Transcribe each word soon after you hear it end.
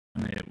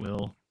it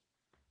will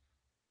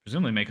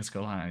presumably make us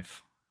go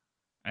live.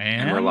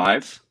 And we're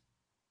live?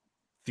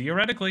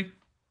 Theoretically.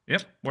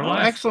 Yep, we're Oh,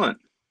 live. excellent.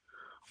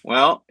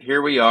 Well,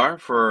 here we are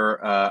for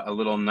a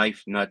little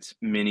Knife Nuts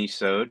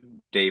mini-sode.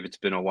 Dave, it's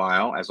been a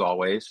while, as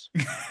always.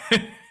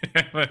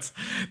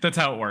 That's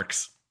how it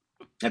works.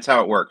 That's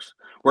how it works.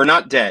 We're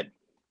not dead.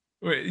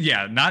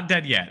 Yeah, not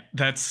dead yet.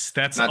 That's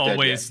Not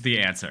always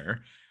the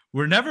answer.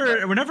 We're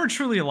never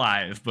truly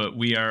alive, but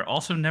we are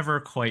also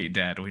never quite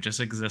dead. We just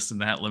exist in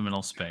that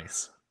liminal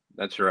space.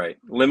 That's right.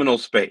 Liminal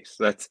space.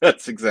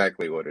 That's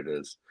exactly what it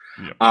is.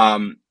 Yep.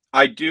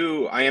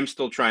 I am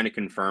still trying to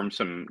confirm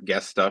some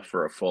guest stuff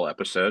for a full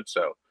episode,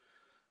 so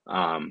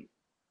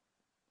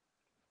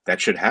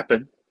that should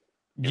happen.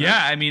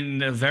 Yeah, I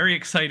mean, a very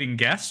exciting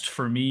guest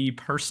for me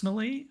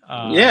personally.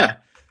 Yeah.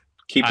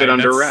 Keep it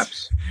under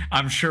wraps.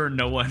 I'm sure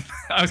no one.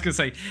 I was gonna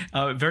say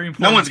very important.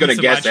 No one's gonna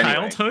guess my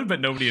childhood, but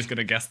nobody is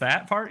gonna guess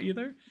that part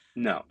either.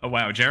 No. Oh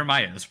wow,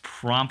 Jeremiah is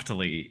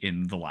promptly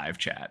in the live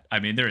chat. I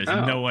mean, there is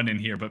no one in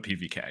here but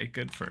PVK.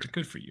 Good for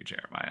you,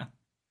 Jeremiah.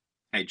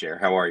 Hey, Jer,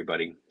 how are you,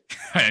 buddy?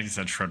 He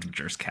said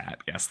Schrodinger's cat.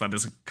 Yes,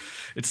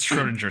 it's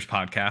Schrodinger's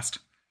podcast.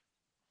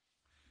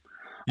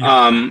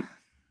 Yeah.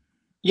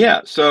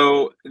 Yeah.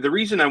 So the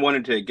reason I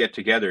wanted to get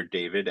together,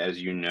 David,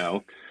 as you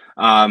know,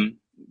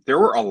 there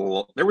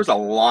was a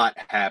lot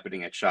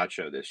happening at SHOT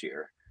Show this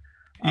year.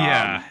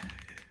 Yeah.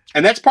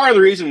 And that's part of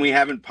the reason we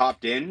haven't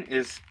popped in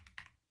is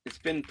it's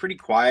been pretty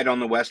quiet on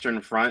the Western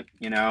Front,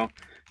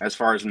 as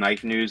far as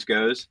knife news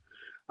goes.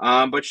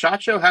 But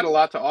SHOT Show had a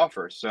lot to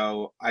offer.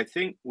 So I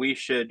think we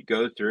should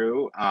go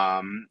through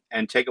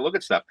and take a look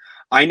at stuff.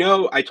 I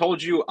know I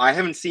told you I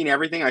haven't seen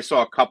everything. I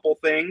saw a couple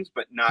things,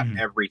 but not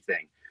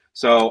everything.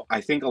 So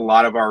I think a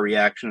lot of our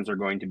reactions are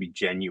going to be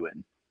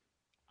genuine.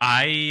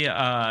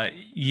 I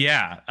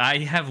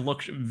have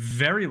looked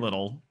very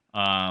little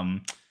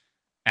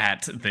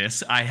at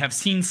this. I have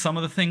seen some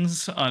of the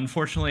things.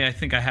 Unfortunately, I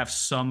think I have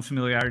some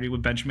familiarity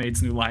with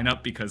Benchmade's new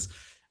lineup because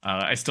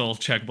I still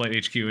check Blade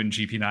HQ and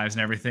GP Knives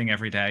and everything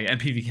every day,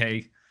 and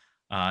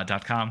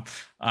PVK.com.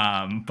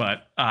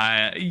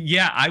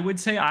 I would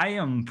say I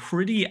am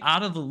pretty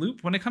out of the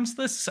loop when it comes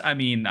to this. I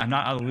mean, I'm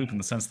not out of the loop in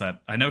the sense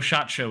that I know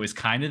SHOT Show is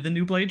kind of the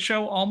new Blade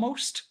show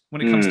almost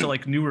when it comes to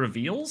like new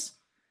reveals.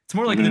 It's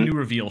more like the new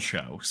reveal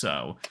show.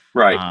 So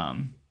right.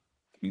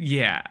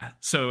 Yeah.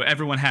 So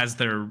everyone has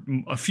they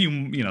have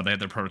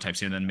their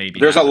prototypes here, and then maybe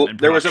there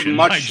was a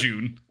much by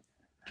June.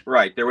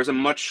 Right. There was a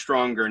much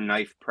stronger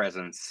knife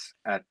presence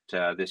at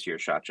this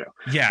year's SHOT Show.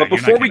 Yeah. But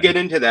before we get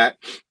into that,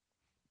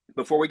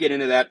 I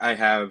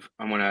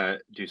want to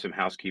do some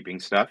housekeeping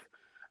stuff.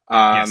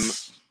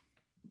 Yes.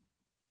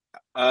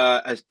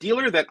 A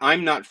dealer that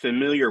I'm not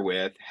familiar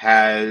with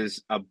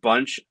has a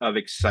bunch of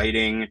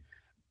exciting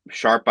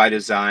Sharp by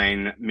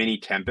Design mini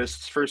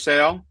Tempests for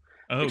sale.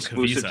 Oh,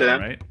 exclusive Cavizo, to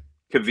them. Right?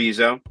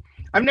 Cavizo.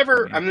 I've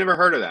never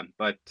heard of them,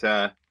 but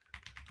the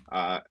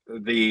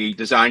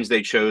designs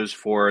they chose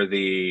for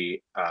their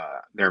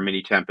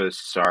mini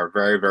Tempests are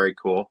very, very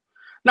cool.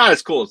 Not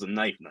as cool as the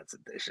Knife Nuts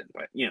edition,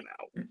 but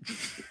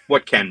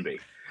what can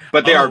be.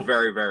 But they are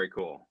very, very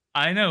cool.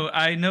 I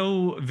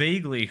know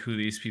vaguely who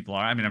these people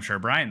are. I mean, I'm sure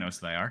Brian knows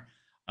who they are.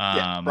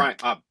 Yeah, Brian.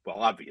 Well,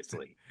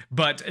 obviously.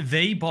 But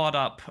they bought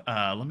up.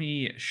 Let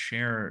me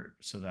share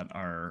so that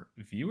our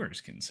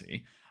viewers can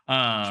see.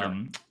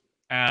 Sure.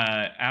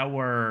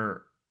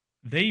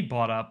 They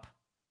bought up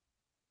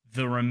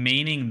the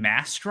remaining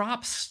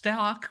Massdrop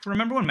stock.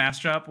 Remember when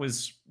Massdrop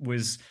was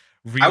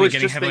really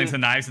getting heavily into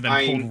knives and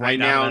then pulled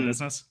right out of that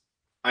business?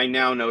 I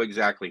now know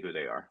exactly who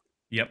they are.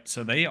 Yep.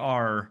 So they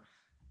are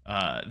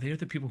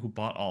the people who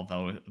bought all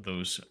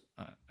those.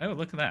 Oh,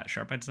 look at that.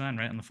 Sharp by Design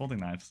right on the folding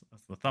knives.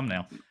 That's the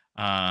thumbnail.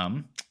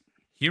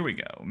 Here we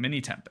go.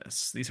 Mini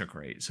Tempests. These are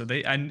great. So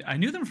I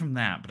knew them from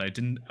that, but I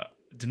did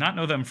not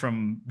know them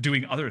from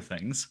doing other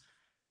things.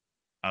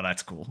 Oh,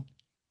 that's cool.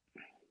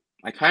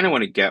 I kind of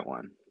want to get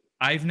one.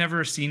 I've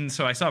never seen,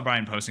 so I saw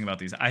Brian posting about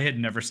these. I had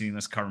never seen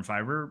this carbon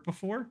fiber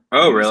before.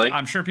 Oh, really?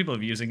 I'm sure people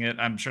are using it.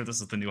 I'm sure this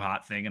is the new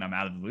hot thing, and I'm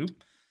out of the loop.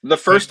 The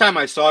first time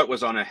I saw it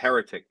was on a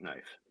Heretic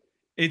knife.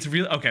 It's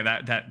really okay.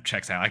 That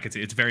checks out. I could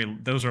see it's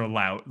those are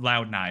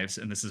loud knives,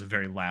 and this is a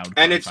very loud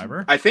and it's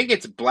fiber. I think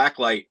it's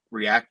blacklight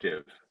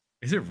reactive.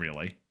 Is it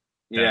really?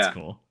 Yeah. That's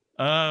cool.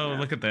 Oh, yeah.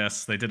 Look at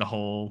this. They did a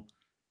whole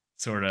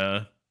sort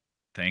of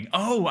thing.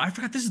 Oh, I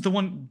forgot. This is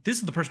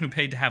the person who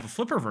paid to have a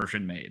flipper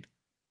version made.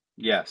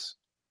 Yes.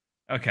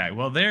 Okay.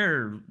 Well,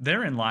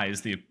 therein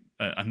lies the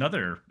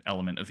another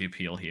element of the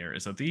appeal here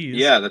is that these.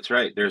 Yeah, that's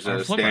right. There's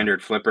a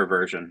standard flipper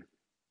version.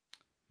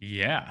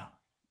 Yeah.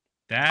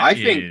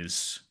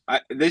 These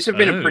have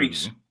been a pretty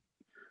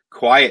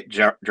quiet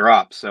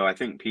drop, so I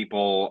think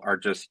people are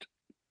just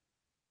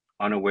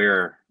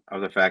unaware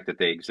of the fact that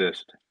they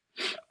exist.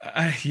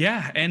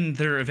 Yeah, and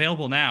they're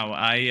available now.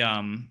 I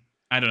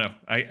don't know.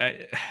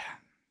 I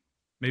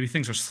maybe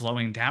things are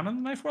slowing down in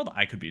the knife world.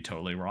 I could be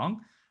totally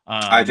wrong.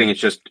 I think it's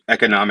just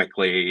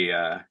economically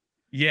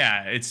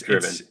yeah, it's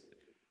driven.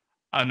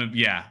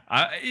 Yeah,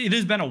 it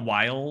has been a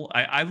while.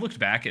 I looked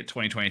back at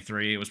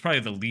 2023. It was probably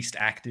the least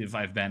active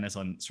I've been as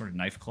a sort of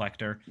knife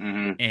collector.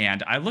 Hmm.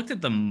 And I looked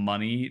at the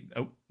money.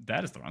 Oh,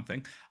 that is the wrong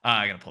thing.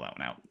 I gotta pull that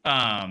one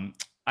out.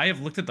 I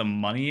have looked at the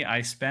money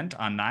I spent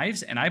on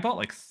knives, and I bought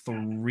like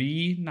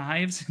 3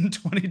 knives in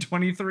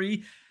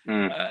 2023,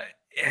 Mm. uh,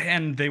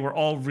 and they were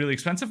all really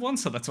expensive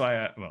ones. So that's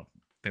why, well,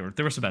 they were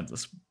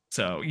Sabenzas.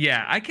 So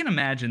yeah, I can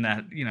imagine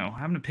that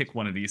having to pick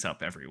one of these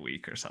up every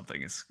week or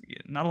something is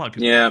not a lot of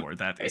people can Yeah. afford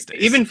that these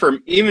days.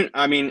 Even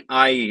I mean,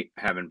 I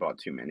haven't bought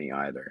too many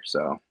either.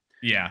 So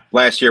Yeah.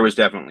 last year was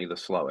definitely the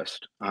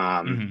slowest.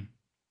 Hmm.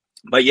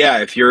 But yeah,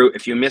 if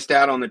you missed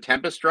out on the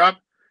Tempest drop,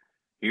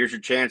 here's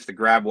your chance to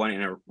grab one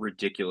in a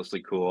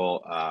ridiculously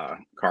cool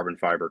carbon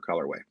fiber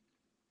colorway.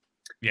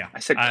 Yeah. I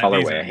said These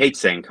colorway. are I neat. hate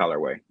saying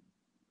colorway.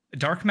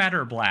 Dark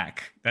matter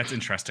black. That's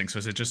interesting. So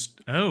is it just?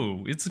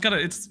 Oh,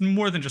 it's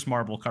more than just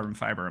marble carbon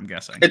fiber. I'm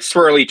guessing. It's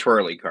swirly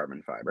twirly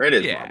carbon fiber. It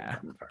is marble Yeah.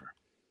 carbon fiber.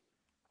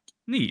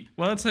 Neat.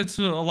 Well, it's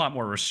a lot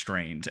more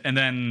restrained. And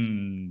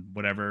then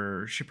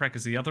whatever shipwreck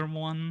is the other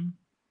one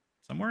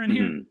somewhere in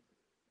here.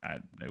 Hmm.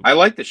 Nope. I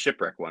like the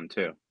shipwreck one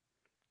too.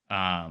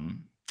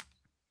 Um.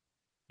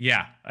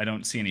 Yeah, I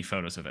don't see any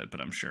photos of it,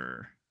 but I'm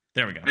sure.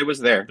 There we go. It was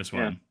there. This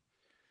Yeah. one.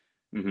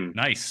 Hmm.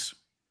 Nice.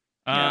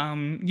 Yeah.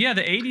 Yeah,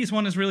 the 80s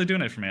one is really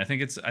doing it for me. I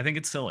think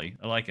it's silly.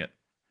 I like it.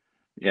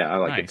 Yeah, I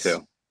like it Nice.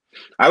 too.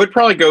 I would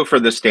probably go for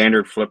the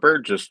standard flipper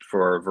just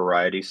for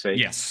variety's sake.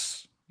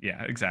 Yes.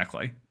 Yeah,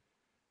 exactly.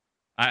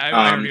 I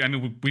Um, already, I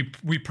mean,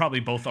 we probably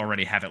both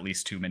already have at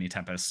least 2 mini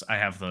Tempests. I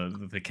have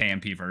the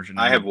KMP version.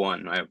 I have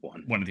one. I have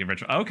one. One of the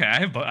original. Okay,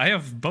 I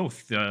have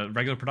both the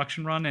regular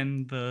production run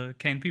and the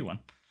KNP one.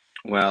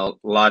 Well,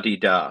 la di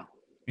da.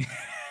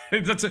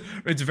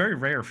 It's very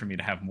rare for me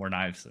to have more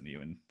knives than you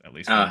in at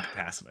least one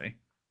capacity.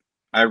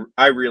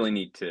 I really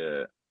need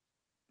to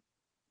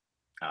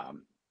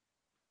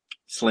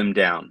slim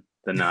down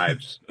the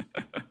knives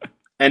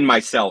and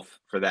myself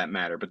for that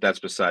matter, but that's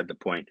beside the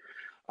point.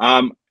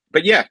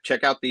 But yeah,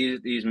 check out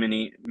these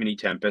mini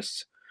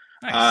Tempests.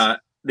 Nice.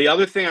 The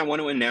other thing I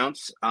want to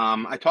announce,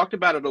 I talked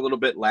about it a little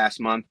bit last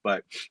month,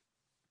 but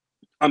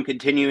I'm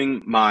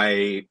continuing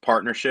my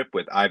partnership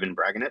with Ivan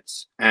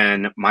Braganitz,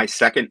 and my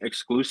second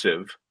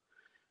exclusive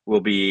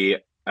will be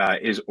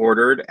is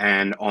ordered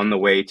and on the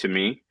way to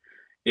me.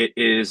 It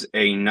is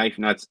a Knife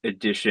Nuts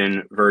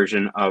edition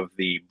version of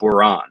the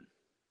Buran,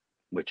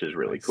 which is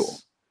really Nice.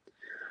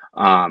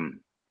 cool.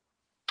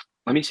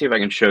 Let me see if I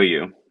can show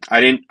you.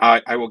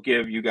 I will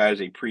give you guys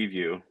a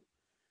preview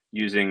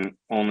using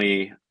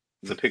only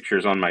the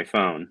pictures on my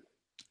phone.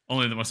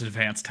 Only the most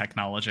advanced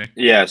technology.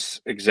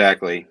 Yes,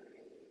 exactly.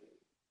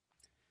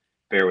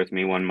 Bear with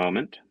me one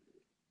moment.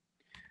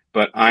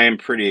 But I am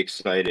pretty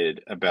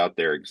excited about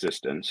their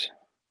existence.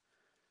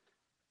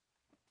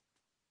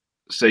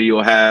 So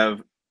you'll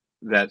have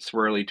that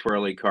swirly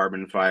twirly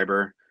carbon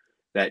fiber,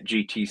 that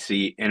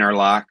GTC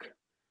interlock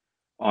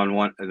on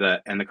one,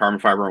 and the carbon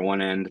fiber on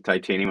one end,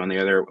 titanium on the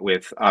other,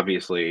 with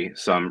obviously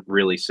some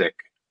really sick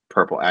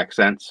purple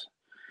accents.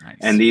 Nice.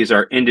 And these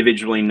are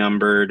individually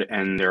numbered,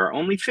 and there are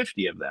only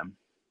 50 of them.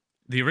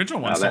 The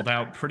original one sold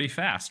out pretty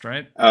fast,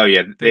 right? Oh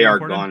yeah, they are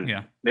gone.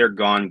 Yeah, they're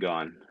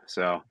gone.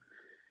 So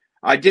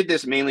I did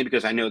this mainly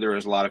because I know there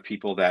was a lot of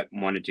people that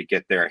wanted to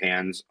get their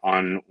hands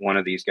on one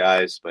of these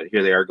guys, but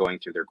here they are going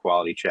through their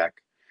quality check.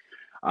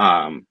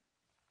 And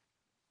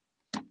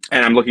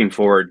I'm looking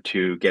forward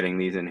to getting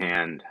these in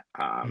hand.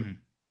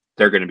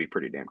 They're going to be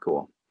pretty damn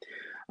cool.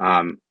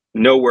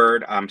 No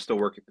word. I'm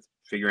still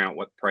figuring out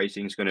what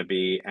pricing is going to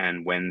be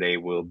and when they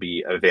will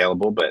be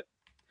available, but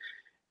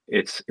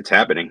it's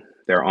happening.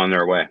 They're on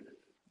their way.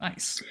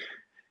 Nice.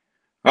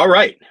 All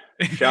right.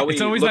 Shall we?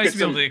 It's always nice to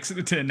be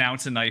able to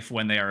announce a knife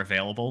when they are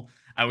available.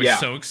 I was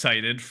so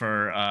excited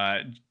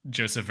for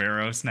Joseph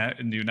Veros'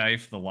 new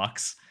knife, the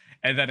Lux.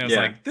 And then it was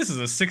like, this is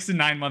a 6 to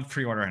 9 month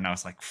pre-order. And I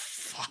was like,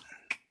 fuck,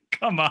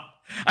 come on.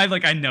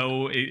 I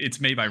know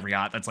it's made by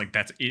Riot.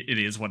 It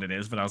is what it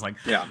is. But I was like,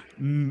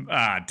 damn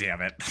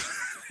it.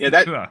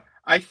 Yeah,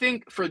 I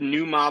think for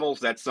new models,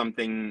 that's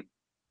something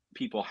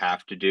people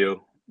have to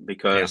do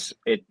because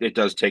it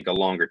does take a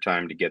longer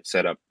time to get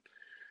set up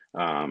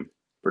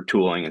for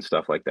tooling and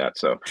stuff like that.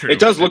 So it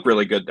does look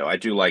really good, though. I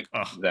do like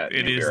that.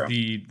 It is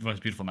the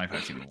most beautiful knife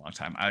I've seen in a long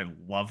time. I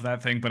love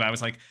that thing, but I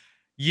was like,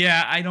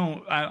 yeah,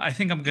 I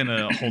think I'm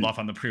gonna hold off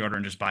on the pre-order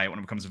and just buy it when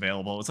it becomes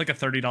available. It's like a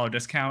 $30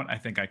 discount. I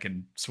think I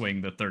can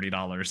swing the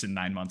 $30 in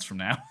 9 months from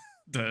now.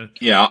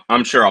 Yeah,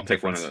 I'm sure I'll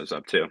pick one of those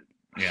up too.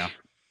 Yeah.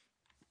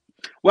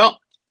 Well,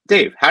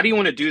 Dave, how do you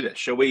want to do this?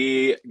 Shall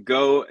we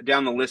go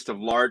down the list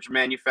of large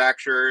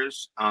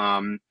manufacturers?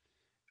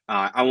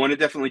 I want to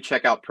definitely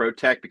check out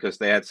ProTech because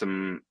they had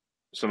some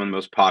of the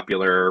most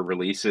popular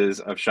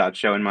releases of SHOT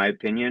Show, in my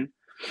opinion.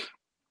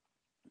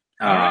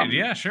 All right,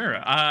 yeah, sure.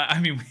 I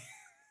mean,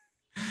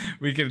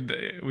 we can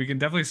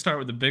definitely start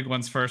with the big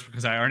ones first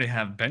because I already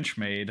have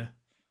Benchmade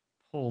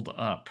pulled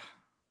up.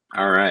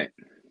 All right.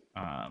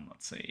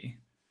 Let's see.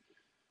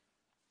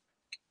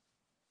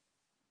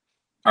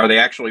 Are they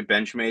actually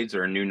Benchmades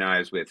or new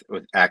knives with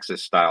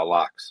Axis style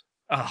locks?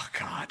 Oh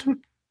God.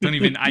 Don't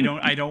even. I don't.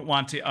 I don't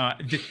want to.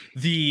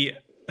 The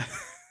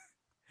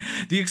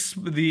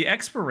the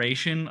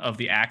expiration of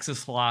the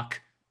Axis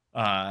lock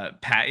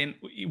patent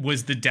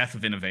was the death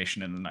of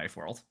innovation in the knife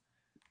world,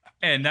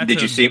 and that's Did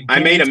a you see? I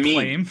made a bold meme.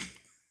 claim.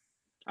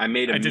 I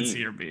made a I meme. did see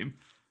your meme.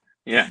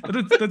 Yeah.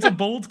 That's a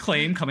bold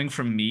claim coming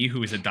from me,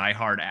 who is a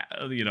diehard,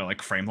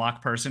 like frame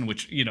lock person,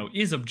 which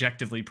is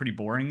objectively pretty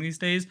boring these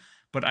days.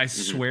 But I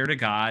swear to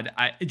God,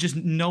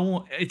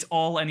 it's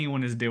all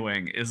anyone is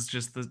doing is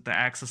just the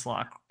Axis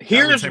lock.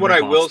 Here's what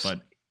I will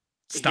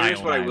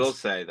Style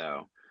say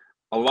though.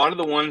 A lot of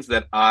the ones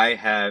that I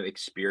have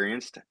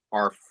experienced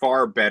are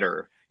far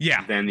better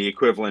than the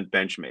equivalent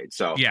Benchmade.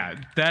 So yeah,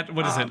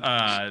 what is it?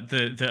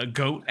 The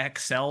Goat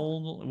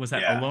XL, was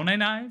that Alone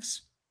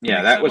knives?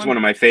 Yeah, that was one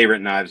of my favorite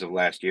knives of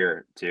last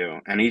year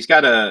too, and he's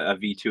got a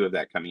V2 of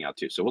that coming out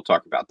too. So we'll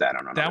talk about that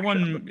on another That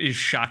one show. Is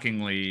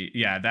shockingly,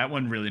 that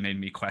one really made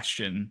me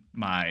question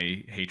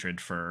my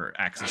hatred for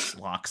Axis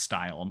lock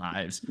style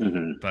knives.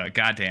 But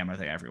goddamn, are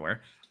they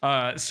everywhere?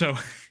 So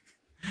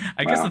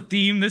I guess the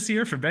theme this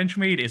year for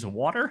Benchmade is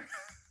water.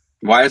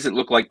 Why does it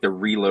look like the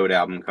Reload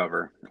album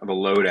cover, of a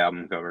Load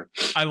album cover?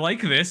 I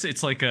like this.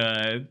 It's like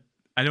I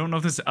don't know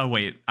if this. Oh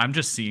wait, I'm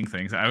just seeing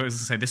things. I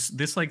was gonna say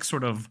this like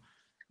sort of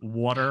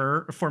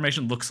water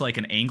formation looks like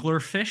an angler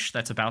fish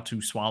that's about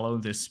to swallow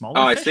this smaller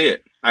fish. I see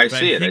it. I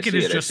see it. I think it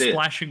is just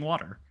splashing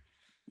water.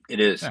 It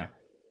is. Yeah.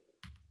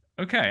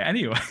 Okay.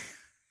 Anyway,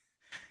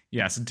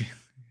 yes,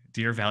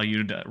 dear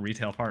valued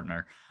retail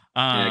partner.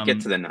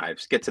 Get to the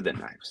knives. Get to the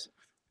knives.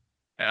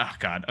 Oh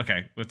God.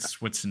 Okay.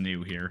 What's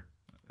new here?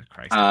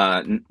 Christ.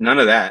 None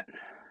of that.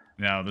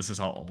 No, this is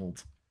all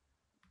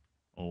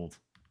old.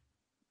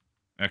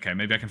 Okay,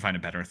 maybe I can find a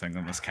better thing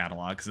than this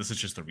catalog because this is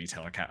just the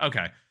retailer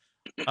Okay.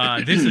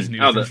 This is new.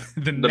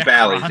 The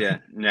Bally's, yeah,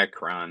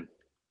 Necron.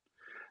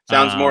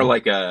 Sounds more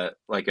like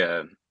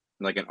an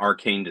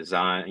Arcane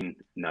Design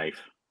knife.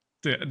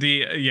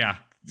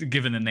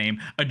 Given the name,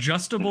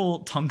 adjustable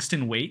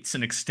tungsten weights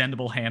and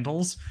extendable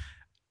handles.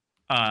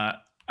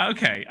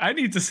 Okay, I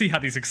need to see how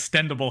these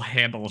extendable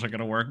handles are going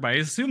to work, but I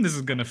assume this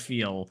is going to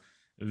feel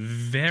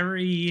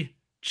very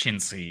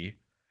chintzy.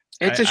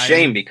 It's a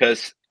shame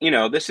because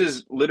this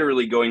is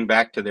literally going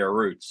back to their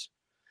roots.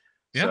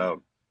 Yeah.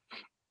 So.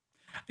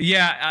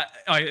 Yeah,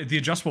 the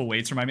adjustable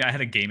weights remind me. I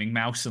had a gaming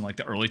mouse in like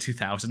the early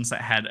 2000s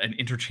that had an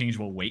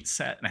interchangeable weight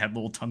set, and I had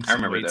little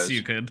tungsten weights. So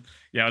you could,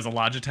 it was a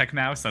Logitech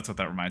mouse. That's what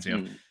that reminds me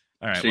of.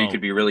 All right, so you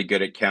could be really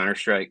good at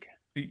Counter-Strike.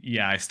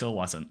 Yeah, I still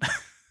wasn't.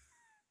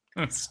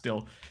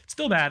 still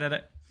bad at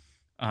it.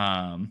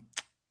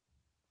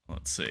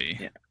 Let's see.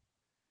 Yeah.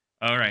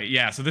 All right,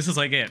 yeah. So this is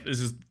like it. This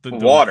is the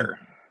water.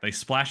 They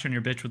splash on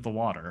your bitch with the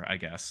water, I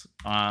guess.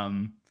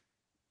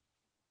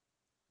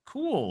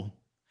 Cool.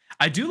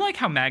 I do like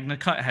how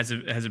MagnaCut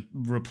has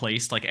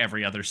replaced like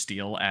every other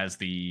steel as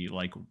the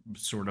like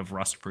sort of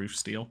rust-proof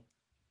steel,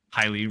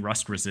 highly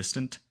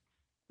rust-resistant.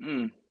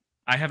 I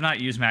have not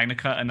used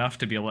MagnaCut enough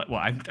to be able.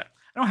 I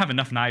don't have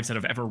enough knives that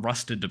have ever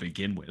rusted to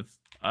begin with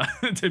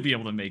to be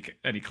able to make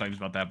any claims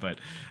about that. But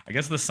I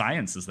guess the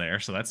science is there,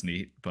 so that's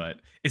neat. But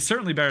it's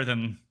certainly better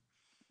than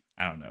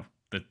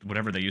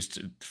whatever they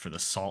used for the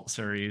Salt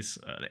series,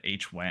 the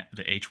H1.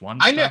 The H1.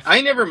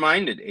 I never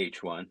minded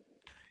H1.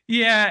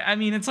 Yeah, I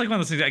mean, it's like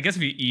one of those things. I guess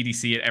if you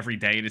EDC it every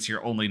day and it's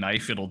your only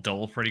knife, it'll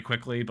dull pretty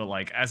quickly. But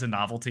like as a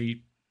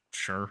novelty,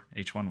 sure,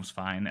 H1 was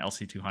fine.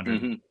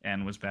 LC200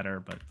 N was better,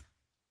 but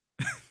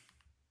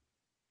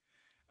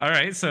all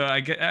right. So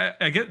I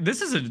get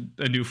this is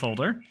a new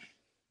folder,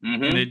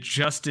 and it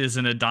just is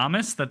an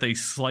Adamas that they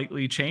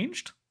slightly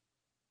changed.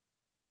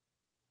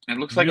 It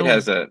looks like it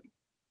has a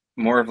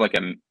more of like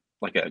a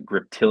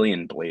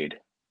Griptilian blade.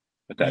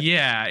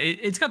 Yeah,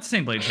 it's got the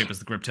same blade shape as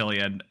the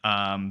Griptilian.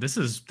 This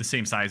is the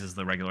same size as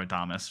the regular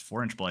Adamas,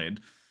 4-inch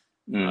blade,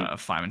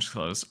 5-inch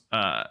close.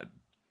 I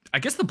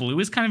guess the blue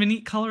is kind of a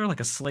neat color, like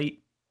a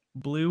slate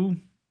blue.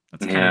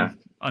 That's kind of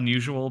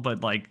unusual,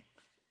 but like,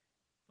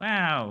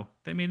 wow,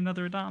 they made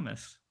another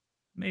Adamas.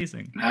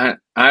 Amazing. I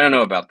don't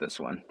know about this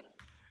one.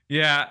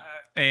 Yeah,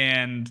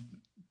 and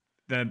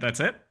that's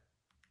it.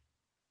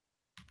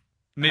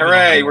 Maybe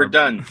hooray, we're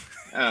done.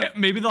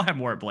 Maybe they'll have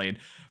more at Blade.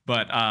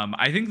 But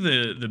I think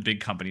the big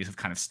companies have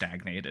kind of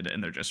stagnated,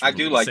 and they're just. I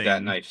do like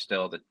that knife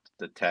still.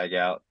 The tag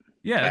out.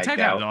 Yeah, the tag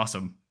out is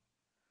awesome.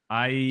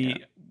 I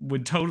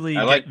would totally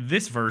get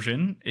this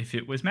version if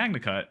it was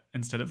MagnaCut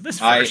instead of this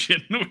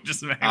version, which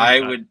is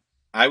MagnaCut.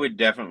 I would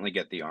definitely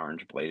get the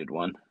orange bladed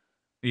one.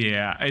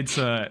 Yeah, it's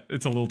a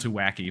little too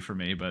wacky for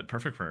me, but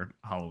perfect for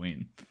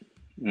Halloween.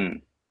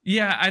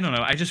 Yeah, I don't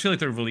know. I just feel like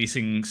they're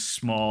releasing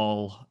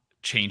small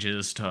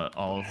changes to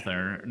all of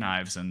their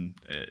knives, and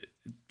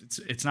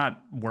it's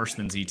not worse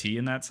than ZT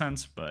in that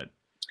sense, but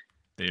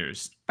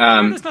there's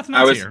nothing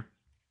else here.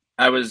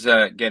 I was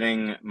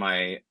getting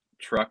my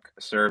truck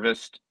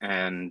serviced,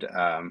 and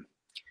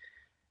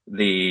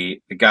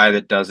the guy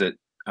that does it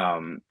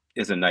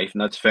is a Knife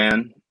Nuts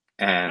fan,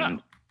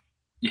 and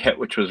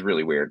which was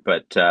really weird,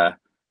 but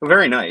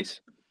very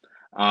nice.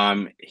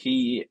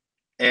 He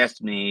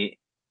asked me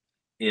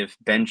if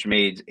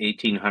Benchmade's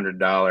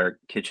 $1,800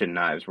 kitchen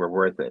knives were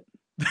worth it.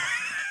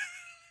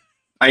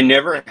 I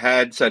never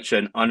had such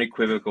an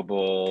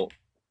unequivocal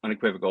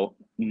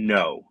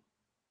no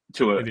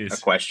to It a is.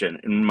 question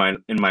in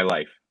my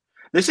life.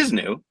 This is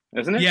new,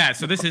 isn't it? Yeah,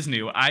 so this is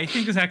new. I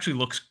think this actually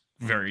looks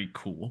very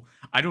cool.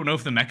 I don't know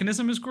if the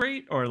mechanism is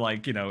great or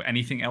like,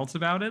 anything else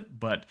about it,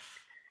 but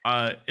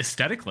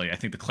aesthetically, I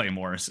think the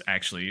Claymore is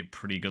actually a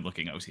pretty good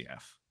looking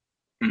OTF.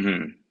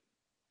 Hmm.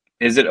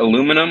 Is it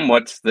aluminum?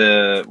 What's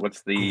the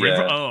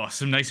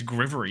Some nice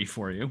grivery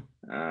for you.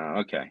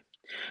 okay.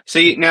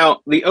 See, now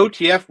the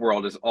OTF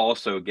world is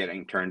also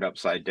getting turned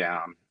upside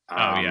down.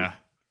 Oh yeah.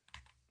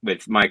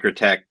 With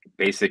Microtech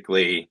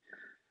basically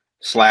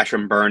slash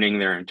and burning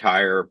their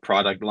entire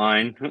product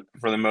line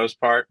for the most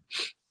part.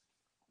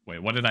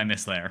 Wait, what did I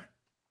miss there?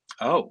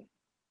 Oh,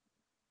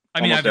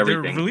 I mean, almost they're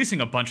everything.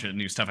 releasing a bunch of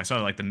new stuff. I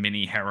saw like the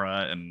mini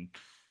Hera, and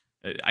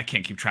I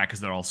can't keep track because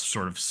they're all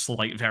sort of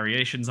slight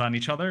variations on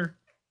each other.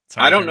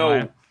 Sorry, I don't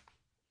Jeremiah. know.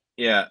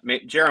 Yeah,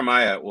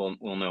 Jeremiah will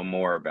know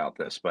more about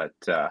this, but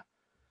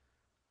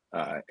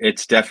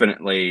it's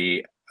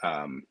definitely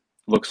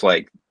looks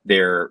like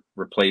they're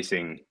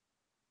replacing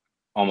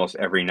almost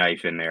every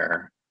knife in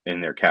their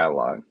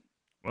catalog.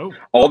 Whoa,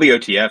 All the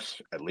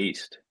OTFs, at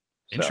least.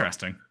 So,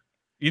 interesting.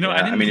 I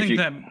yeah, didn't think if you,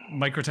 that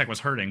Microtech was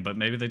hurting, but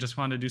maybe they just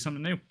wanted to do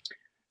something new.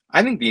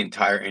 I think the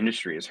entire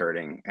industry is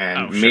hurting, and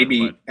Oh, sure,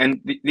 maybe, but and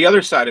the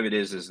other side of it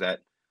is that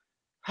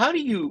how do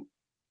you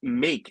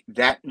make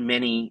that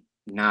many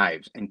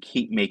knives and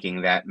keep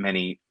making that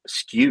many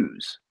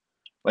SKUs?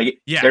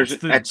 Like, yeah, there's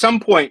it's the at some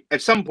point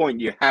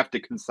you have to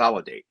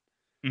consolidate.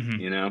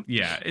 mhm. You know?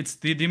 Yeah, it's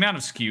the amount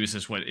of SKUs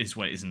is what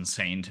is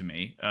insane to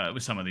me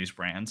with some of these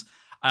brands.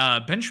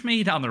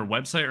 Benchmade on their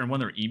website or in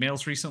one of their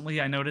emails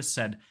recently, I noticed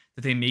said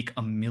that they make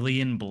 1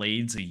 million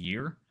blades a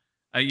year.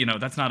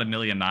 That's not 1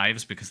 million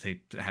knives because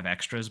they have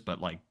extras, but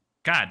like,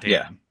 god damn,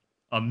 Yeah.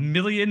 1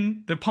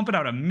 million. They're pumping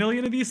out 1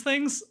 million of these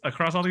things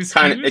across all these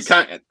Kind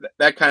SKUs. of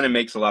that kind of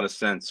makes a lot of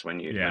sense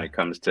when it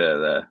comes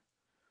to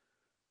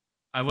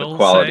I the will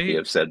quality say,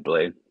 of said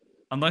blade.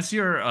 unless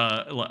you're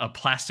a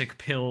plastic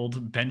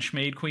pilled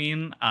Benchmade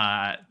queen,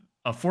 a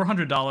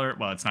 $400,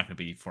 well, it's not going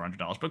to be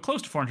 $400, but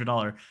close to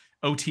 $400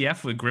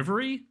 OTF with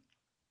Grivery,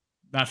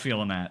 not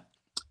feeling that.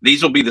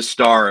 These will be the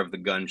star of the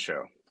gun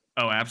show.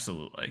 Oh,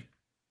 absolutely.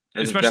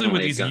 This Especially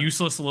with these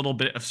useless little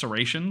bit of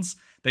serrations.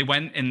 They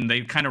went and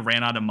they kind of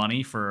ran out of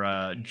money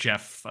for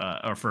Jeff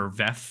or for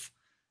VEF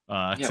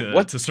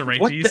to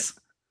serrate these.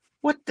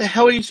 What the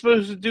hell are you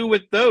supposed to do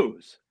with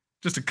those?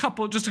 Just a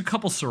couple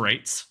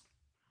serrates.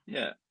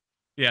 Yeah.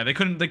 Yeah, they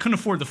couldn't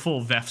afford the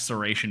full VEF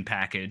serration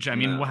package. I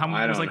mean, how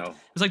much it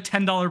was like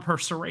 $10 per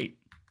serrate.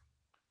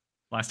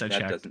 Last I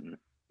checked.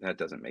 That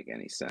doesn't make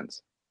any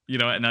sense.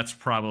 And that's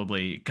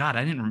probably God.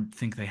 I didn't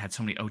think they had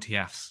so many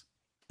OTFs.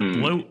 The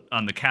bloat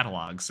on the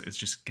catalogs is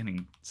just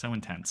getting so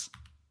intense.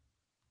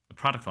 The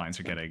product lines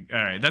are getting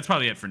all right. That's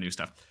probably it for new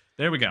stuff.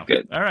 There we go.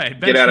 Good. All right,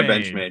 get out of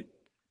Benchmade.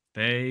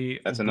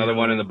 That's another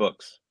one in the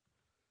books.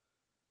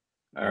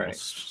 All right.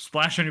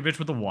 Splash on your bitch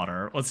with the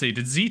water. Let's see.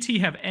 Did ZT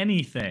have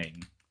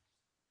anything?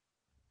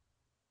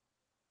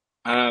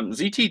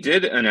 ZT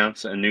did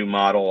announce a new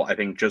model, I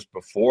think, just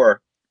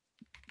before.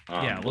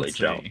 Let's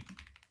see.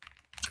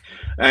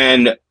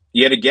 And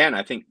yet again,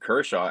 I think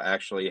Kershaw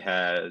actually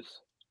has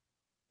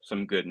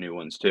some good new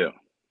ones too.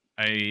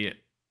 I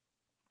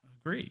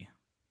agree.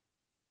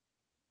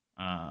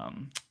 Let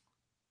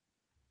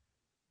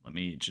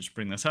me just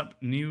bring this up.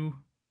 New.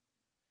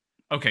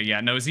 Okay,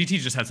 yeah, no, ZT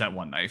just has that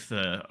one knife,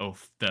 the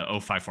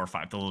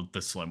 0545,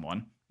 the slim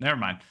one. Never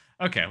mind.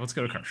 Okay, let's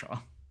go to Kershaw.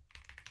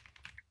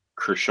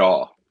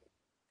 Kershaw.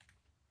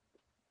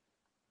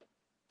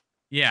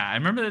 Yeah, I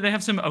remember that they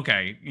have some.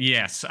 Okay,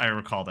 yes, I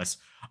recall this.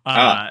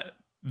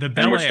 The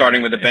Bel and we're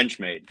starting with the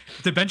Benchmade.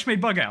 The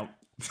Benchmade bug out.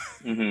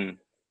 Mm-hmm.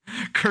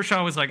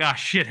 Kershaw was like,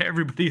 shit,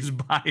 everybody is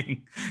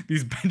buying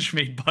these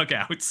Benchmade bug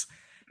outs.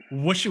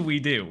 What should we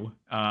do?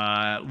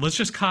 Let's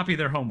just copy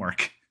their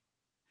homework.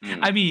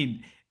 I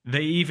mean,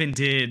 they even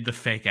did the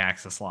fake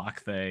access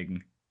lock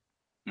thing.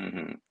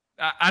 Mm-hmm.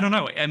 I don't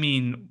know. I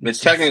mean, it's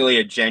technically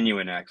a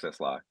genuine access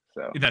lock.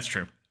 So that's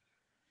true.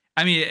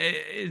 I mean,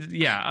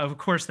 yeah, of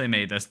course they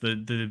made this. The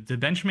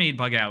Benchmade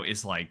bug out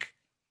is like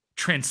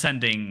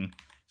transcending,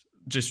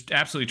 just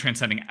absolutely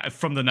transcending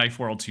from the knife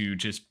world to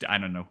just, I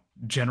don't know,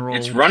 general.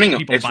 It's running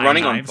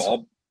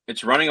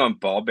on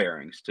ball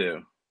bearings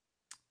too.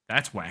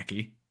 That's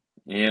wacky.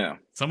 Yeah,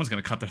 someone's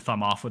gonna cut their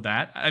thumb off with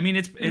that. I mean,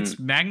 it's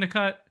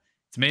MagnaCut.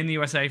 It's made in the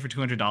USA for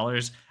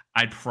 $200.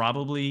 I'd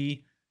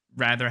probably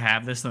rather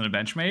have this than a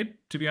Benchmade,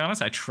 to be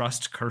honest. I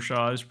trust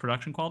Kershaw's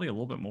production quality a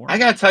little bit more. I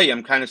gotta tell you,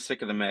 I'm kind of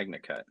sick of the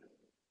MagnaCut.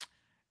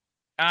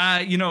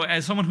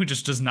 As someone who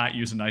just does not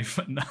use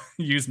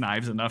use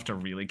knives enough to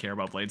really care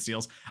about blade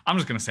steels, I'm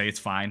just gonna say it's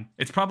fine.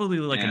 It's probably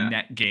like a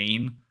net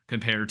gain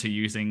compared to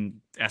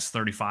using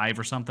S35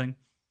 or something.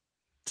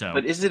 So,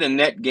 but is it a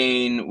net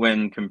gain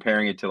when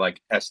comparing it to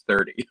like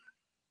S30?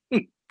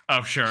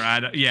 Oh, sure.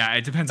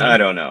 It depends. I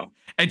don't know.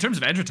 In terms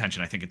of edge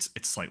retention, I think it's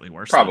slightly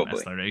worse. Probably.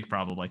 Than S30,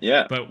 probably.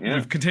 Yeah. But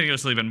we've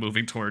continuously been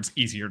moving towards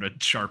easier to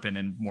sharpen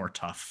and more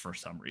tough for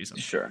some reason.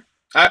 Sure.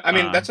 I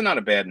mean, Uh, that's not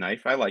a bad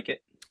knife. I like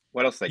it.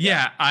 What else they got?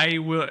 yeah, I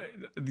will.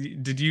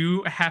 Did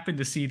you happen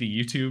to see the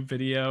YouTube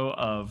video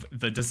of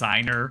the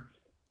designer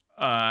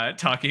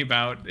talking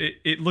about it?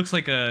 It looks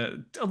like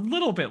a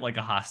little bit like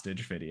a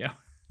hostage video.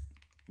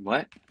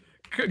 What?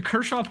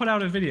 Kershaw put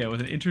out a video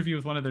with an interview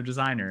with one of their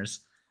designers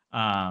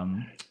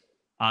on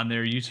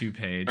their YouTube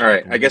page. All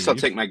right, I guess I'll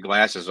take my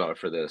glasses off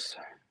for this.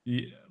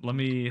 Yeah, let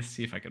me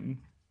see if I can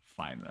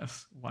find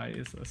this. Why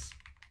is this?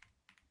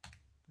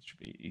 This should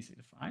be easy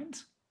to find.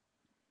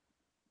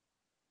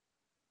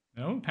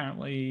 No,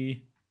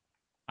 apparently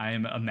I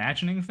am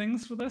imagining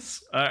things for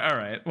this. All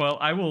right. Well,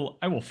 I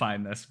will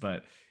find this,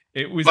 but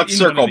it was Let's in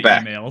circle one of the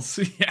back.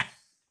 emails. Yeah.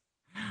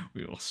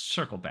 We will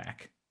circle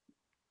back.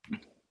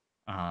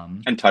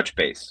 And touch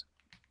base.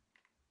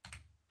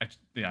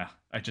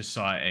 I just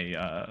saw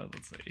a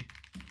let's see.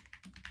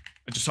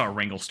 I just saw a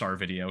Wrangle Star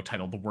video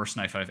titled "The Worst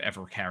Knife I've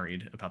Ever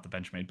Carried" about the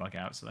Benchmade bug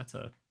out. So that's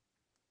a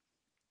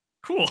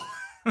cool.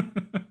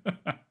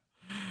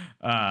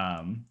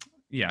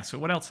 Yeah. So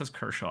what else has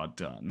Kershaw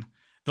done?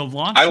 The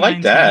launch. I like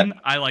 19, that.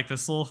 I like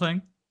this little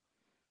thing.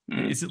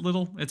 Mm. Is it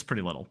little? It's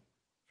pretty little,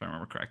 if I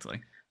remember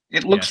correctly.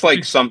 It looks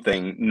like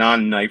something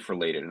non-knife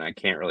related, and I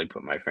can't really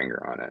put my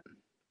finger on it.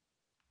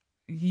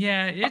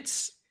 Yeah,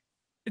 it's.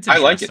 I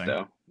like it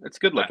though. It's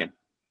good looking.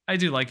 I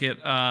do like it.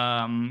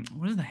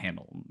 What is the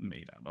handle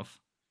made out of?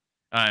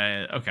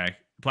 Okay,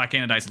 black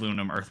anodized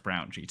aluminum, earth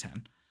brown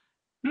G10.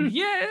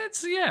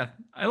 Yeah,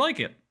 I like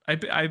it. I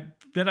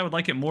bet I would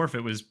like it more if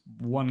it was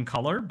one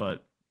color,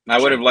 but I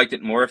would have liked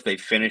it more if they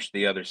finished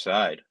the other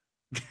side.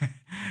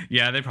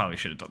 Yeah, they probably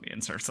should have done the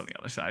inserts on the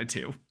other side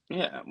too.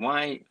 Yeah,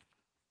 why?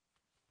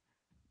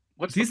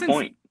 What's These the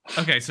point?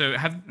 Okay, so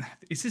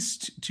is this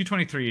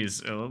 223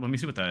 is let me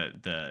see what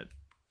the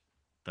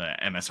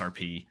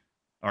MSRP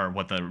or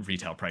what the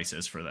retail price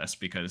is for this,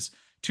 because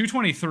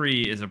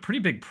 223 is a pretty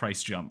big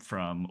price jump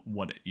from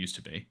what it used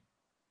to be.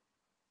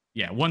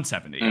 Yeah,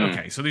 170.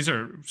 Okay, so these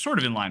are sort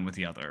of in line with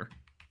the other.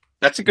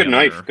 That's a good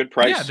knife. Good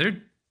price. Yeah,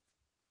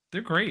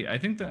 they're great. I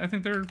think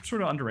they're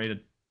sort of underrated.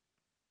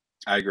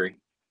 I agree.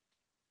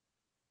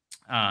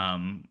 All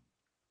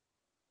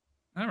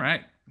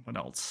right. What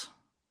else?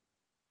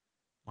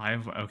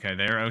 Live. Okay,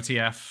 they're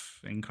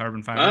OTF in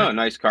carbon fiber. Oh,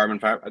 nice carbon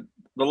fiber.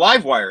 The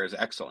live wire is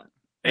excellent.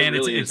 And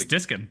really it's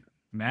Diskin.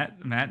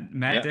 Matt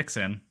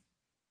Dixon.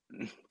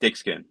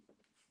 Dickskin.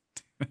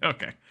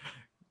 Okay.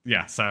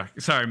 Yeah,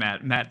 sorry,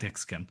 Matt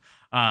Dixon.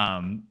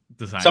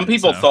 Designed Some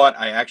people thought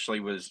I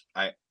actually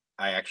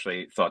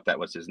thought that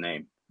was his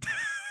name.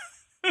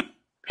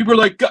 People are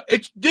like,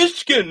 it's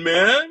Diskin,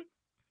 man.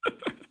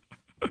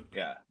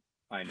 Yeah,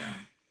 I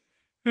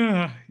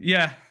know.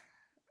 Yeah.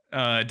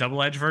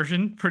 Double edge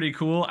version, pretty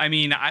cool. I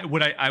mean, I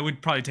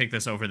would probably take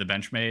this over the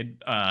Benchmade,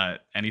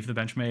 any of the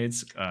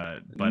Benchmades.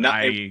 But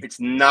it's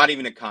not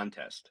even a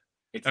contest.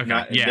 It's okay,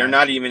 not. Yeah. They're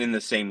not even in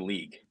the same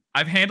league.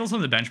 I've handled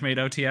some of the Benchmade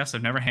OTFs.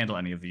 I've never handled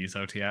any of these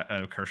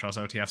Kershaw's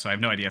OTFs, so I have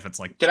no idea if it's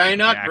like. Did I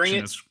not bring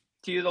it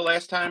to you the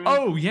last time?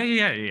 Oh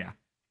yeah.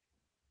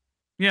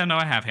 Yeah, no,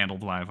 I have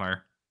handled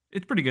Livewire.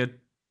 It's pretty good.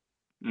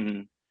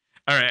 Mm-hmm.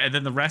 All right, and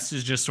then the rest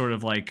is just sort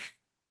of like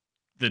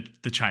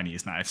the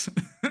Chinese knives.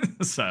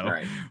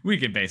 So we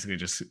can basically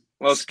just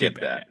skip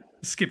that.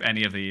 Skip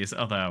any of these,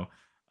 although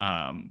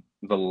the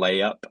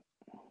layup.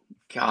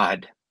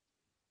 God.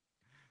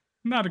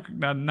 Not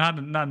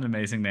an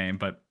amazing name,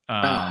 but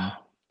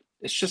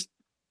it's just,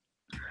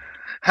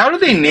 how do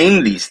they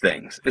name these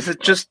things? Is it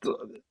just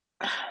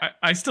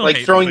I still like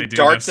hate throwing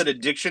darts at a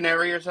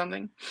dictionary or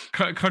something?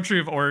 Country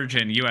of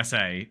origin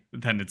USA,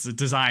 then it's a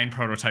design,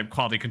 prototype,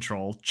 quality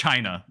control,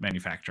 China,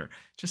 manufacturer.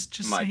 Just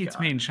say it's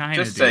made in China.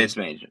 Just say it's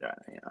made in China.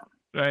 Yeah.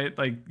 Right,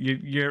 like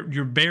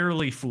you're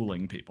barely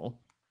fooling people.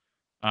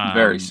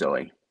 Very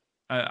silly.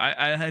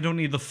 I don't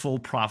need the full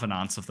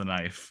provenance of the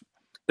knife.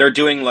 They're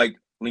doing like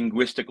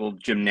linguistical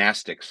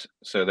gymnastics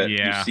so that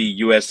you see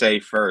USA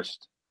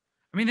first.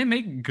 I mean, they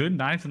make good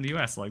knives in the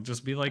U.S. Like,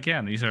 just be like,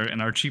 yeah, these are,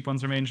 and our cheap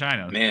ones are made in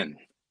China. Man,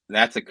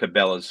 that's a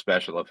Cabela's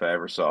special if I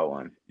ever saw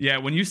one. Yeah,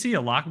 when you see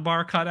a lock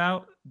bar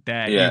cutout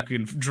that you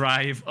can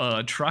drive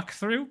a truck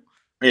through,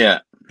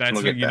 that's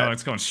when you know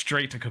it's going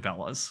straight to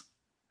Cabela's.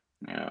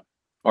 Yeah,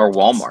 or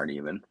Walmart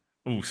even.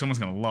 Ooh, someone's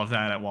gonna love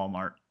that at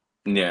Walmart.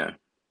 Yeah,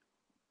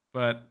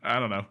 but I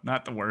don't know,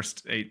 not the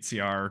worst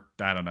 8CR.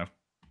 I don't know.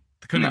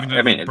 They couldn't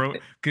even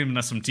giving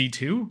us some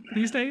D2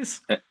 these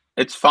days.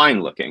 It's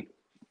fine looking.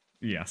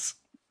 Yes.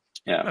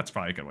 Yeah, that's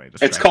probably a good way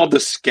to. It's called the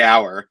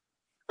Scour.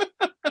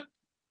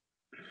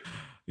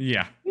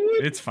 Yeah,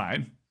 it's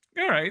fine.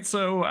 All right,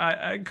 so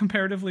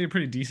comparatively a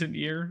pretty decent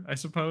year, I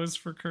suppose,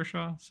 for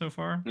Kershaw so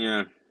far.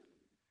 Yeah,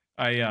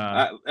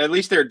 at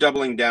least they're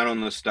doubling down on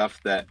the stuff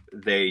that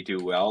they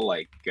do well.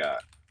 Like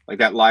that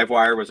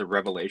Livewire was a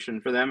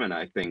revelation for them, and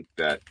I think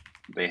that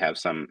they have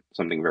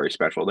something very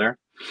special there.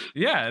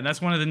 Yeah, and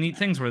that's one of the neat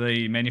things where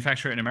they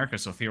manufacture it in America,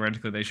 so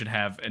theoretically they should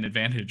have an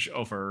advantage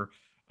over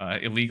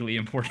illegally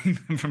importing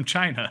them from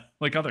China,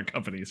 like other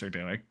companies are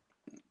doing.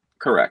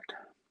 Correct.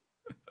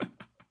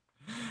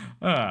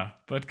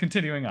 But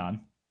continuing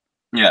on.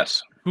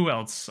 Yes. Who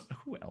else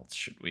else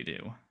should we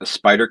do? The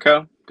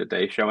Spyderco, did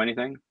they show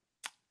anything?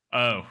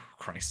 Oh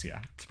Christ,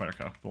 yeah,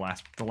 Spyderco,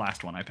 the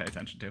last one I pay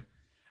attention to.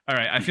 All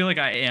right, I feel like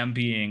I am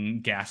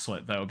being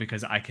gaslit though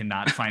because I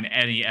cannot find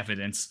any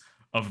evidence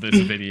of this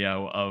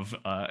video of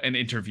an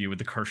interview with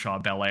the Kershaw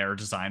Bel Air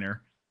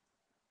designer.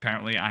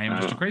 Apparently, I am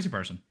just a crazy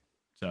person,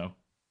 so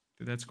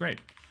that's great.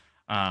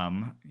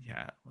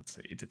 Yeah, let's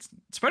see.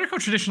 Spyderco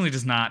traditionally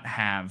does not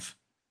have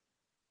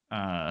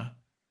a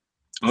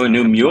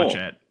new mule.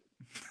 Budget.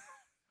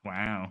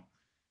 Wow.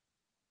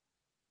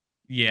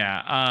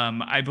 Yeah,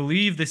 I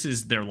believe this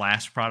is their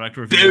last product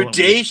reveal.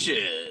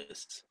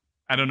 Bodacious.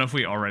 I don't know if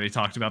we already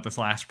talked about this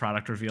last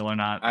product reveal or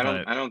not.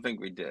 I don't think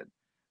we did.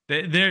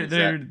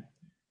 They're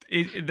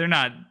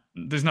not.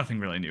 There's nothing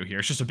really new here.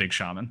 It's just a big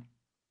shaman.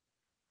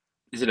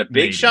 Is it a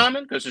big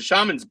shaman? Because the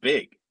shaman's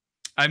big.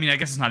 I mean, I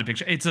guess it's not a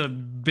big. It's a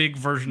big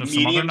version of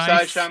some other knife.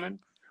 Medium-sized shaman.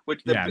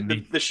 Which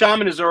the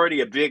shaman is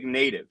already a big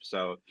native.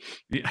 So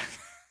yeah.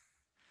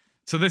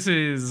 So this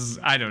is,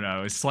 I don't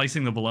know, is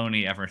slicing the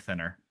bologna ever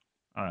thinner.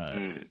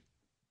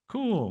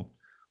 Cool.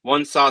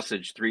 One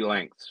sausage, 3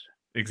 lengths.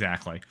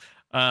 Exactly.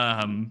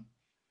 I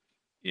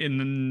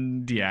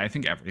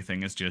think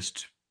everything is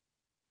just.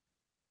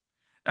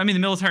 I mean, the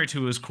military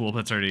 2 is cool, but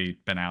it's already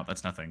been out.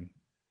 That's nothing.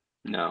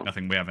 No.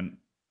 Nothing we haven't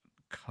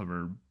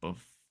covered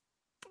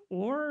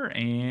before,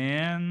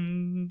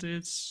 and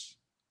it's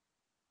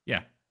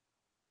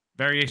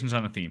variations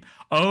on the theme.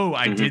 Oh,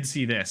 I did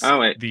see this. Oh,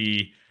 wait.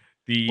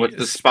 What's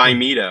the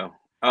Spymito?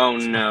 Oh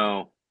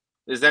no,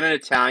 is that an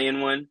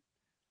Italian one?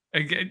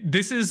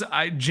 This is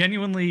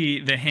genuinely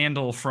the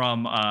handle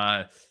from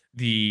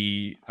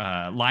the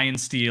Lion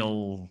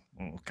Steel.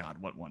 Oh God,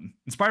 what one?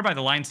 Inspired by the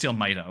Lion Steel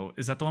Mito.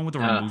 Is that the one with the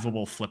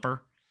removable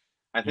flipper?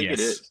 I think it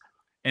is.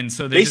 And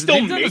so they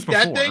still make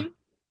that thing.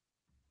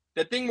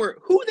 That thing where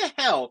who the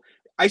hell?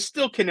 I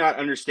still cannot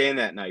understand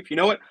that knife. You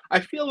know what?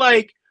 I feel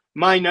like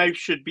my knife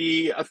should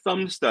be a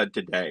thumb stud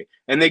today,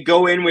 and they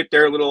go in with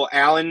their little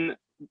Allen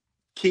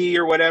key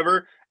or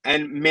whatever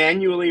and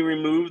manually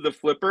remove the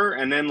flipper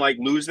and then like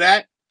lose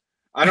that.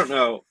 I don't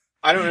know.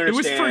 I don't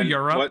understand. It was for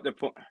Europe. What the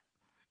point?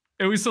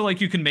 It was so like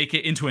you can make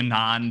it into a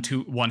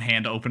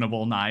one-hand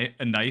openable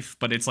knife,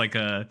 but it's like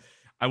I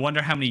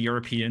wonder how many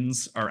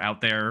Europeans are out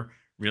there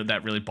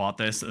that really bought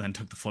this and then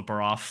took the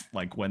flipper off.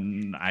 Like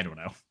when I don't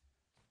know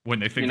when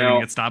they think they're gonna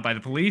get stopped by the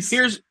police.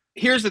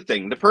 Here's the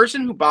thing: the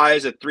person who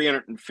buys a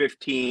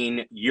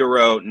 315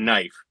 euro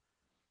knife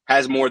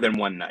has more than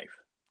one knife.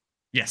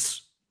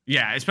 Yes.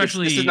 Yeah,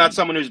 especially this is not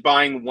someone who's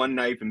buying one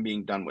knife and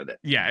being done with it.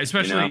 Yeah,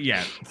 especially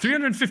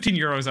 315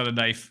 euros on a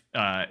knife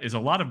is a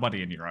lot of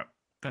money in Europe.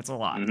 That's a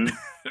lot,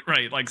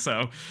 right? Like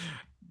so.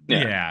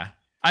 Yeah.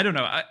 I don't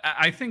know.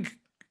 I think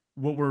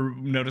what we're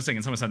noticing,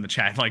 and someone said in the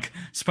chat, like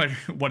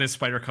what has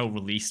Spyderco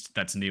released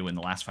that's new in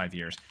the last 5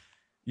 years?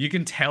 You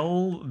can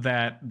tell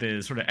that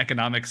the sort of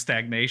economic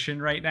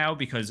stagnation right now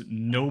because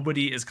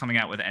nobody is coming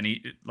out with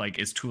any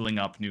is tooling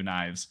up new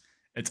knives.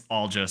 It's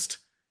all just.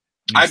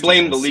 I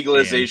blame the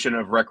legalization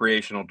of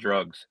recreational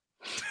drugs.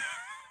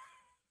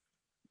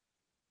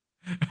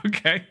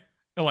 Okay.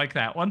 I like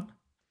that one.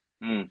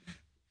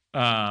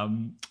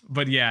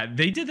 But yeah,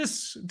 they did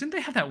this. Didn't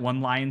they have that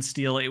one Lion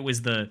Steel? It was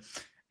and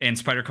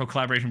Spyderco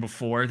collaboration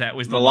before. That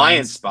was the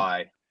Lion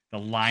Spy. The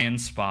Lion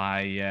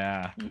Spy,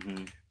 yeah.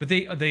 But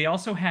they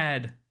also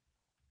had,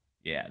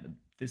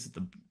 this is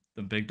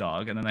the big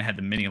dog, and then they had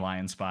the mini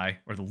Lion Spy,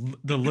 or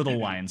the little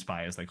Lion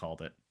Spy as they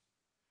called it.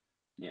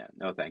 Yeah,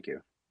 no, thank you.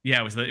 Yeah,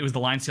 it was the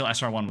Lion Steel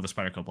SR1 with a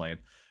Spyderco blade.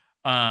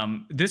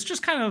 This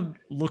just kind of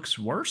looks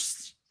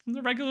worse than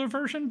the regular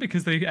version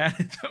because they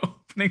added the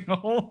opening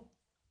hole.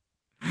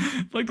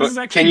 Like this is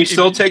actually. Can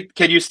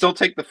you still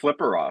take the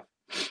flipper off?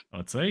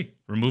 Let's see,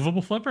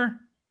 removable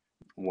flipper.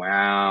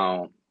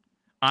 Wow.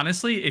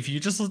 Honestly, if you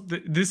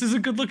this is a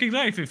good looking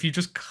knife. If you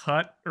just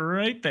cut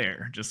right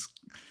there, just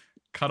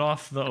cut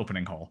off the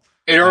opening hole.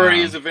 It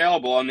already is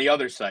available on the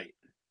other site.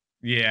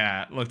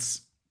 Yeah,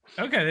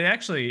 okay,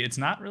 it's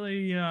not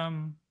really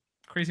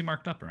crazy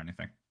marked up or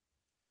anything.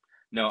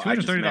 No,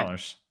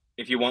 $230.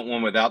 If you want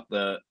one without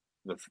the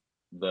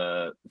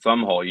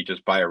thumb hole, you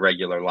just buy a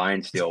regular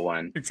Lion Steel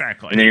one.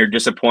 Exactly. And then you're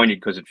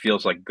disappointed because it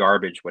feels like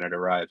garbage when it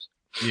arrives.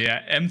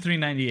 Yeah,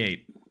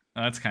 M398.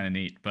 That's kind of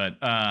neat, but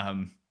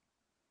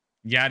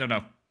yeah, I don't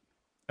know.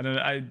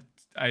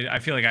 I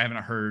feel like I haven't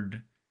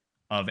heard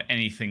of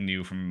anything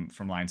new from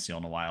Lion Steel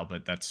in a while,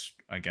 but that's,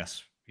 I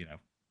guess,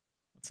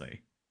 let's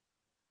say.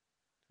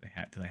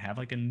 Do they have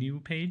like a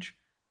new page?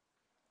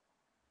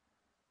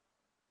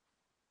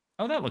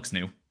 Oh, that looks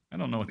new. I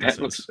don't know what this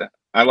is.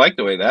 I like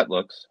the way that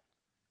looks.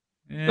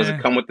 Yeah. Does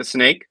it come with the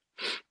snake?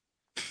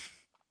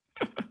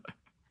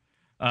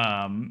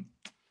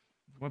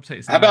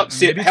 Website. How about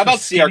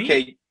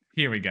CRK?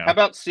 Here we go. How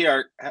about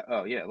CR?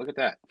 Oh yeah, look at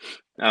that.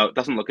 Oh, it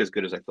doesn't look as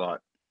good as I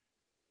thought.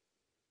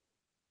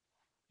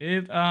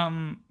 It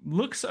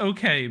looks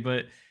okay,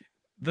 but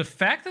the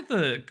fact that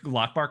the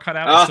lock bar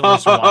cutout is still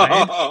this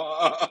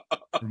wide,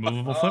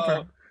 removable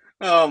flipper.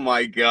 Oh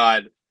my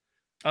god.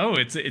 Oh,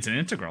 it's an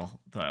integral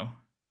though.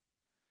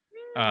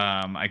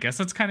 I guess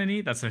that's kind of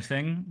neat. That's their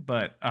thing,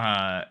 but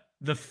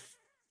the f-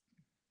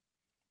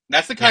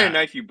 That's the kind of Yeah.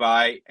 knife you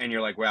buy, and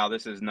you're like, "Wow,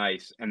 this is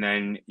nice," and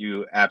then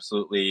you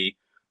absolutely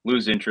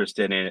lose interest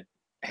in it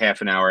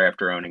half an hour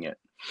after owning it.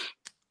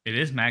 it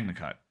is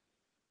MagnaCut.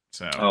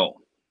 So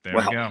Oh, there we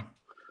well, go.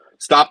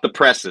 stop the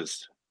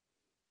presses.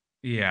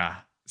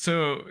 Yeah.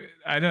 So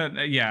I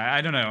don't. Yeah,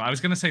 I don't know. I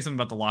was gonna say something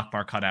about the lock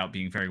bar cutout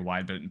being very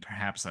wide, but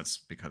perhaps that's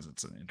because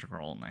it's an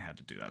integral, and I had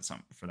to do that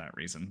for that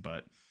reason.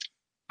 But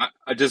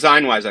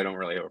Design-wise, I don't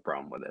really have a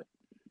problem with it.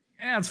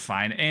 yeah, it's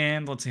fine.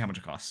 And let's see how much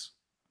it costs.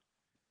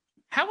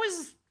 How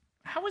is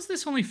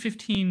this only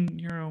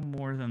 €15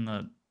 more than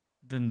the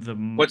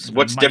What's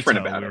Mito different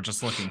about we were it?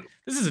 just looking?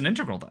 This is an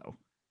integral though,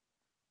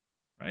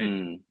 right?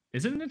 Mm.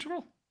 Is it an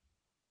integral?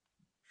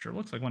 Sure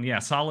looks like one. Yeah,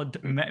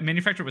 solid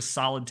manufactured with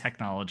solid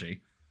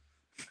technology.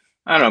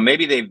 I don't know.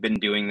 Maybe they've been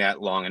doing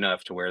that long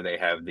enough to where they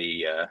have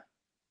the,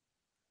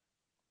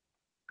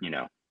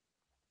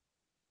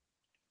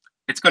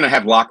 it's going to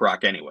have lock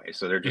rock anyway,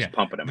 so they're just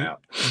pumping them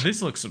out.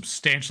 This looks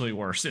substantially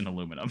worse in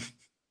aluminum.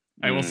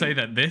 I will say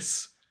that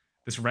this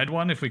red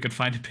one, if we could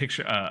find a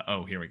picture.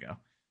 Oh, here we go.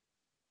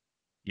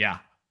 Yeah.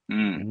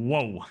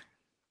 Whoa.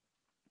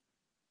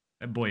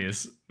 That boy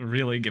is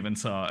really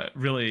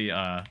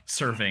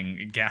serving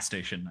a gas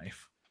station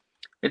knife.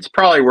 It's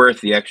probably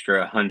worth the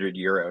extra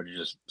 €100 to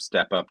just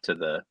step up to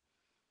the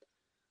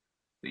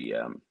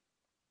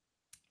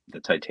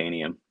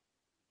titanium.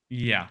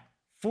 Yeah,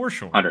 for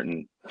sure.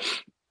 100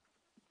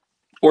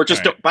 or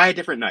just don't buy a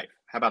different knife.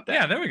 How about that?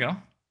 Yeah, there we go.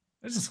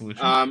 There's a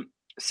solution.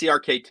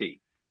 CRKT.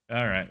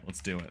 All right,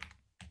 let's do it.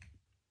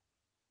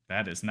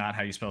 That is not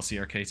how you spell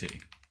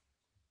CRKT.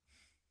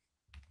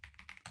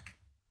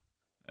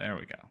 There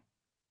we go.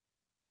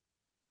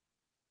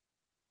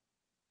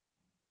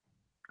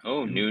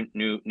 Oh,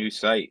 new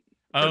site.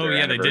 Oh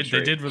yeah, they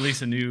did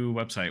release a new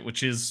website,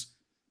 which is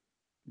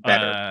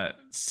better,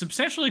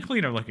 substantially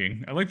cleaner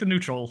looking. I like the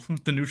neutral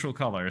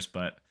colors,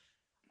 but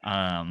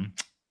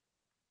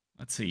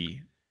let's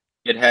see.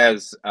 It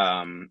has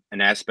an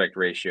aspect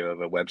ratio of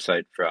a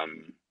website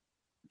from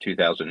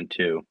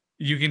 2002.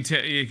 You can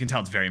tell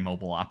it's very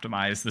mobile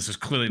optimized. This is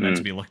clearly meant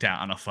to be looked at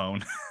on a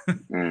phone.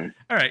 All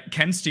right,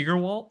 Ken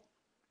Steigerwalt,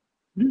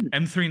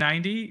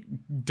 M390,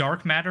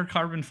 dark matter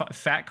carbon,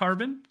 fat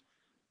carbon.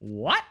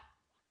 What?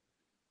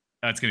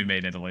 That's gonna be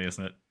made in Italy,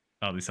 isn't it?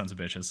 Oh, these sons of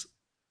bitches.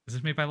 Is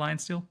this made by Lion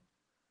Steel?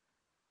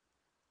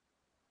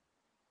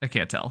 I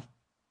can't tell.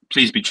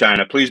 Please be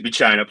China. Please be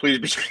China. Please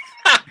be China.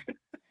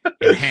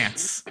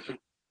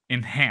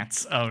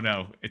 Enhance. Oh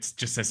no, it's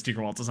just says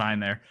Steigerwalt design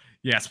there.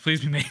 Yes,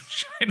 please be made in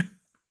China.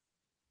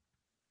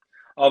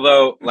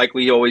 Although, like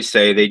we always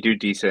say, they do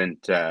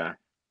decent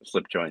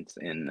slip joints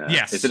in.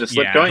 Yes, is it a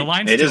slip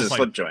joint? It is a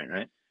slip joint,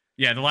 right?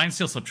 Yeah, the Lion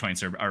Steel slip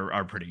joints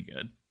are pretty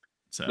good.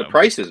 So the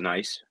price is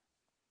nice.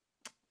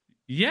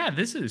 Yeah,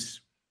 this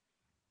is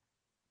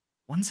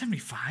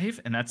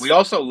 $175, and that's we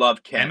also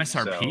love Ken.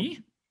 MSRP.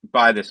 So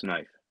buy this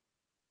knife.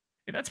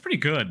 Yeah, that's pretty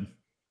good.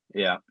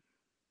 Yeah.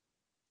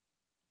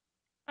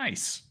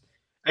 Nice.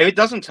 If it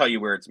doesn't tell you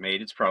where it's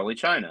made, it's probably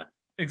China.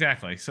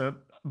 Exactly. So,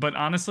 but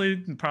honestly,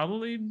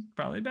 probably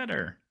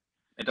better.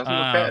 It doesn't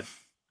look bad.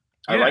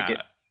 I like it.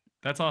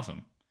 That's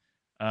awesome.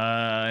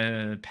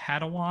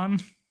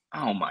 Padawan.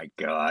 Oh my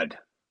god.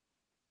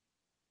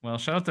 Well,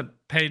 shout out to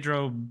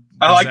Pedro.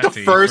 I like the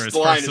first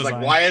line. It's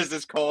like, why is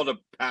this called a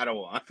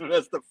Padawan?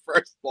 That's the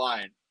first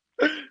line.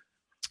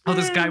 Oh,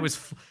 this guy was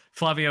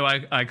Flavio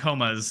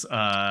Icoma's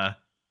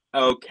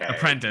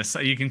apprentice.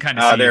 You can kind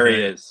of see. Oh, there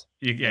he is.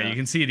 You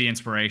can see the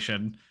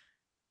inspiration.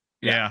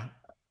 Yeah.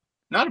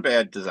 Not a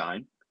bad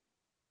design.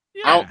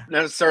 Yeah. I don't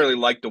necessarily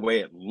like the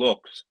way it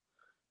looks,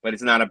 but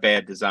it's not a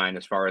bad design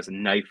as far as a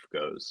knife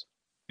goes.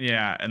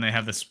 Yeah, and they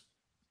have this.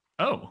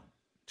 Oh.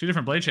 2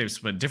 different blade shapes,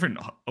 but different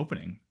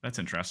opening. That's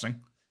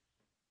interesting.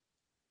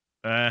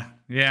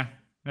 Yeah.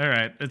 All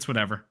right. It's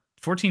whatever.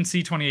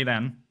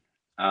 14C28N.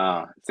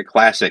 It's a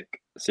classic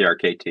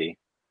CRKT.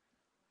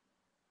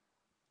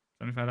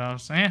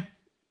 $75.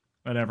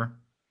 Whatever.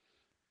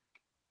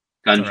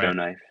 Gun show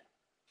knife.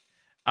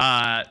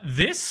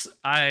 This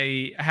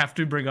I have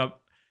to bring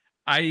up.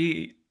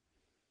 I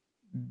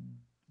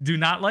do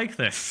not like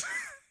this.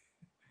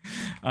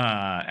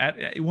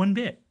 At one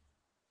bit.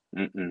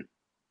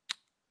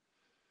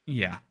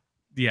 Yeah.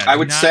 I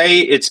would say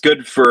it's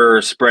good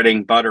for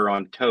spreading butter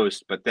on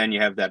toast, but then you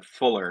have that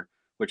fuller,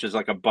 which is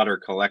like a butter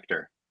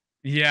collector.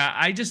 Yeah,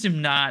 I just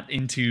am not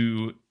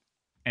into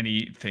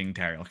anything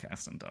Daryl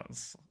Caston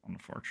does,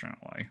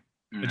 unfortunately.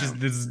 No. It just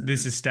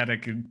this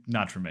aesthetic,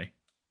 not for me.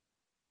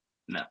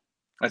 No,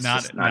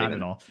 not even,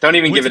 at all. Don't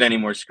even give it any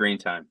more screen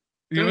time.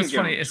 You know what's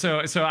funny?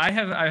 So I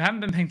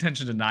haven't been paying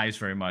attention to knives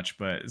very much,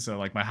 but so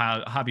like my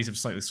hobbies have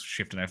slightly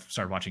shifted. I've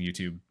started watching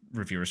YouTube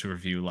reviewers who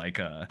review like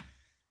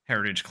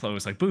heritage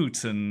clothes like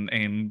boots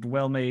and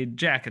well-made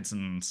jackets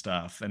and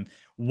stuff. And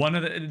one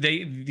of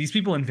these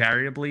people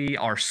invariably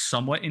are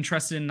somewhat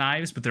interested in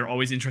knives, but they're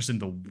always interested in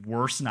the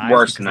worst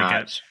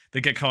knives.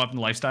 They get caught up in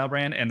the lifestyle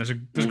brand. And there's a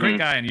great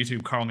guy on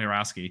YouTube, Carl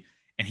Mirowski,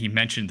 and he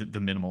mentioned the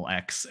Minimal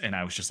X, and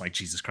I was just like,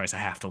 Jesus Christ, I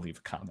have to leave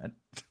a comment.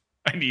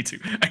 I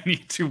I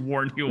need to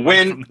warn you away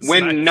When from this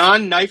knife.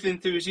 non-knife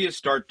enthusiasts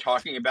start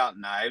talking about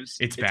knives,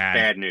 It's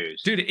bad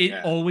news, dude. It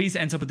Yeah. always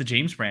ends up with the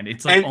James brand.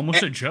 It's like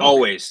almost a joke.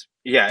 Always,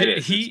 yeah. It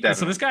is. So It's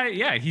this guy,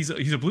 yeah, he's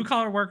a blue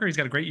collar worker. He's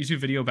got a great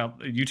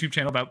YouTube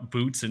channel about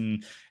boots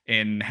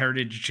and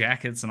heritage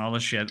jackets and all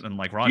this shit and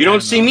like raw. You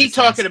don't see me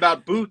talking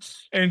about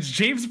boots. And it's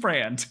James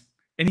brand.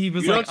 And he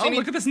was like, "Oh,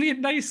 look at this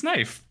nice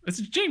knife. It's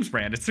a James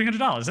brand. It's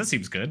 $300. That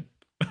seems good."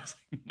 I was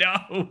like,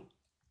 no,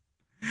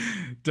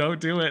 don't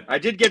do it. I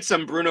did get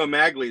some Bruno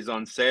Magli's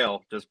on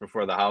sale just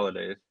before the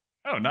holidays.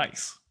 Oh,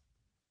 nice.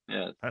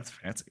 Yeah, that's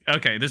fancy.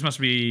 Okay, this must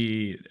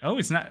be. Oh,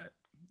 it's not.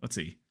 Let's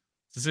see.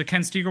 Is this a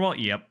Ken Steigerwald?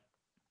 Yep.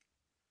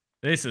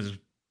 This is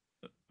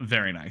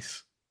very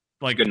nice.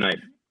 Like good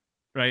knife,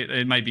 right?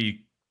 It might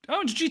be.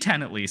 Oh, it's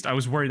G10 at least. I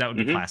was worried that would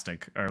be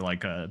plastic or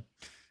like a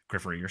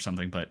Griffery or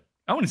something, but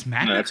and it's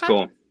Magna. No, that's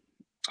cool.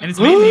 And it's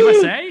made in the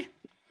USA.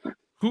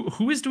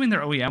 Who is doing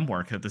their OEM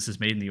work that this is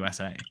made in the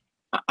USA?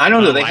 I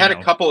don't know. They had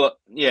a couple of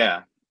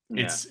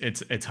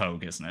It's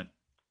Hogue, isn't it?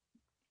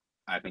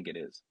 I think it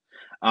is.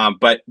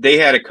 But they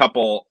had a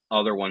couple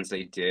other ones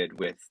they did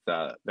with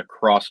the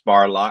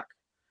crossbar lock,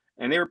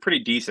 and they were pretty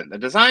decent. The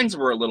designs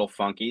were a little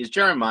funky. Is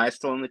Jeremiah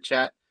still in the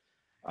chat?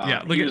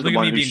 Yeah, look at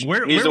me being. He's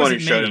the one who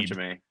showed them to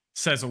me.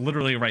 Says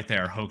literally right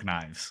there, Hogue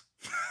knives.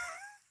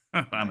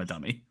 I'm a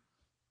dummy.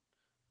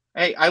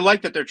 Hey, I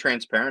like that they're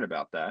transparent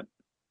about that.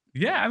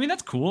 Yeah, I mean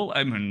that's cool.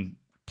 I mean,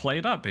 play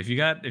it up if you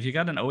got an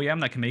OEM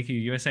that can make you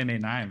USA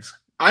made knives.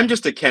 I'm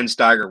just a Ken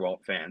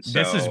Steigerwald fan. So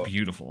this is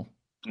beautiful.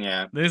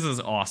 Yeah, this is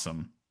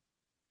awesome,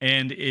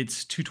 and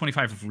it's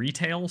 $225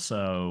 retail.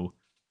 So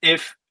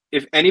if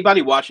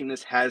anybody watching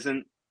this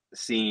hasn't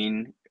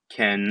seen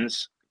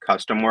Ken's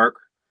custom work,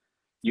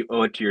 you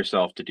owe it to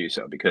yourself to do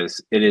so because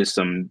it is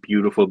some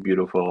beautiful,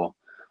 beautiful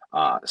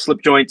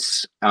slip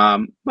joints.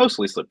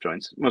 Mostly slip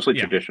joints, mostly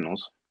traditionals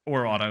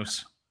or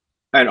autos.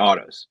 And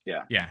autos,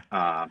 yeah.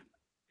 Yeah.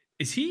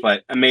 Is he?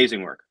 But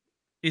amazing work.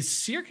 Is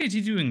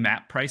CRKT doing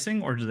map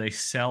pricing, or do they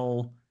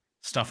sell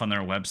stuff on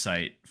their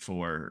website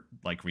for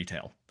like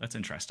retail? That's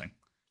interesting.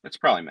 It's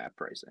probably map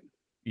pricing.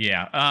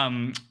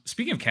 Yeah.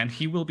 Speaking of Ken,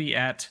 he will be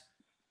at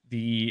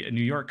the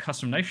New York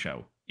Custom Knife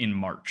Show in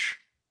March.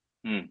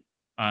 I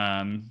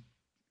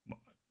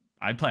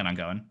plan on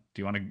going.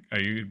 Do you want to? Are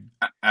you?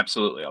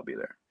 Absolutely, I'll be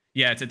there.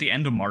 Yeah, it's at the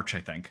end of March,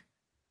 I think.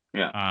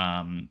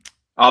 Yeah.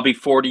 I'll be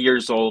 40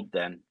 years old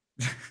then.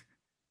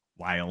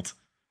 Wild.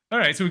 All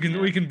right, so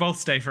we can both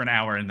stay for an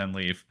hour and then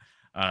leave.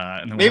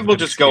 And then maybe we'll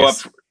just go up.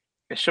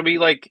 Should we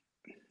like?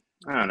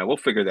 I don't know. We'll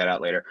figure that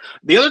out later.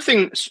 The other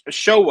thing,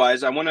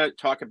 show-wise, I want to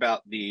talk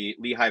about the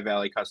Lehigh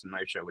Valley Custom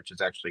Knife Show, which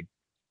is actually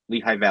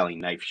Lehigh Valley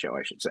Knife Show,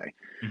 I should say,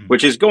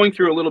 which is going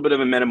through a little bit of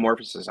a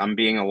metamorphosis. I'm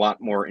being a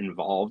lot more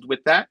involved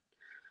with that.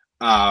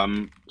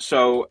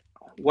 So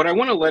what I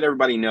want to let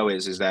everybody know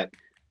is that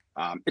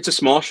it's a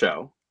small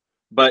show,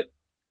 but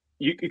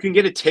you can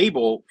get a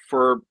table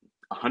for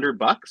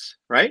 $100,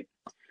 right?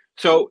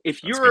 So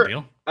if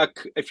you're a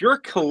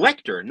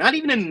collector, not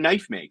even a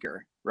knife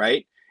maker,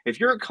 right? If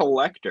you're a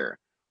collector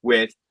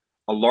with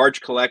a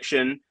large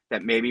collection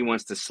that maybe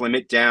wants to slim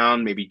it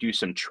down, maybe do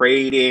some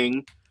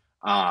trading,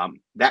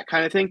 that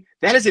kind of thing,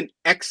 that is an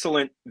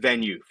excellent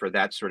venue for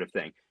that sort of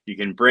thing. You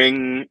can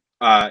bring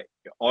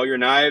all your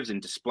knives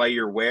and display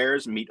your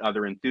wares, meet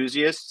other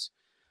enthusiasts,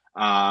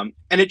 and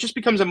it just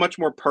becomes a much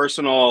more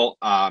personal,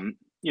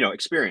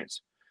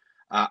 experience.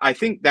 I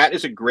think that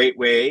is a great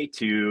way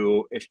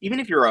to, even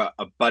if you're a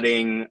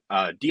budding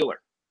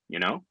dealer,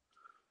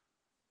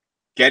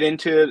 get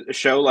into a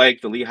show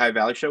like the Lehigh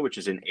Valley Show, which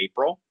is in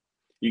April.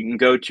 You can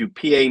go to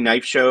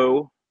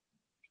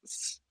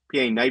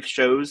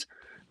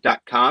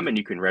PAKnifeshows.com and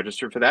you can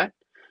register for that.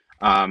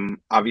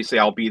 Obviously,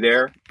 I'll be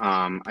there.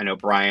 I know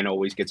Brian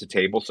always gets a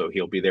table, so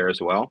he'll be there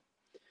as well.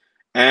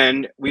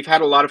 And we've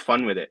had a lot of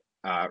fun with it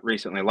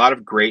recently. A lot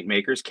of great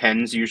makers.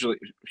 Ken's usually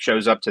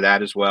shows up to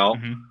that as well.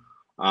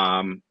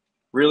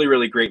 Really,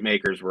 really great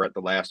makers were at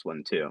the last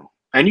one too.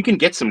 And you can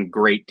get some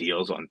great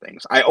deals on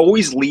things. I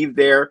always leave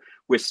there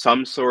with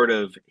some sort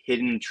of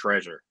hidden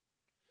treasure.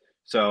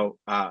 So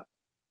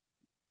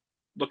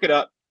look it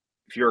up.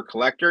 If you're a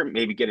collector,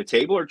 maybe get a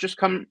table or just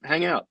come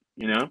hang out,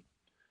 Yeah.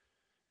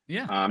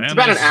 It's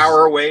about an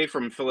hour away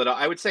from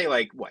Philadelphia. I would say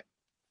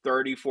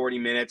 30, 40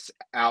 minutes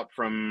out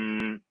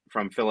from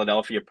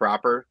Philadelphia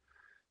proper.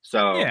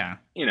 So, yeah,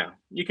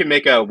 you can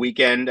make a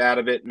weekend out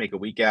of it, make a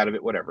week out of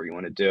it, whatever you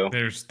want to do.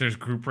 There's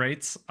group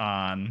rates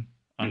on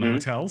the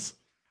hotels,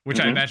 which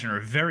I imagine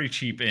are very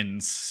cheap in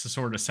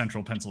sort of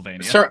central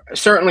Pennsylvania.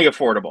 Certainly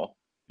affordable,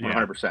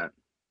 100%.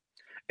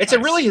 It's a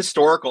really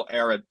historical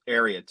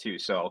area too.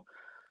 So,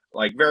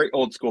 very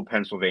old school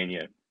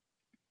Pennsylvania.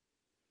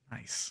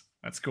 Nice.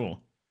 That's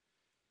cool.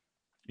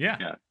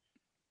 Yeah.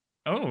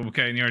 Oh,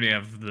 okay. And you already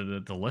have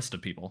the list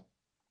of people.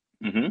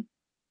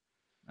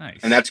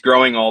 Nice. And that's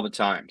growing all the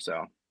time,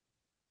 so.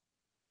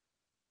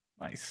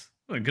 Nice.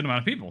 A good amount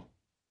of people.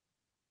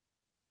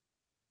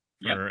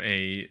 For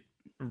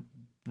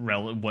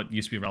what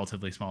used to be a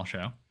relatively small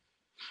show.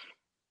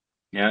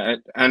 Yeah,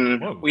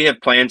 and we have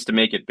plans to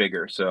make it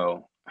bigger,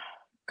 so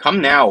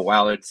come now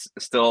while it's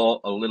still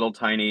a little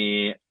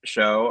tiny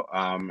show,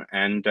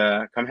 and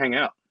come hang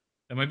out.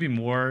 That might be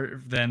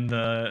more than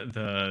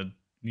the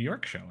New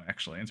York show,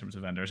 actually, in terms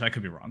of vendors. I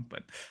could be wrong,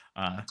 but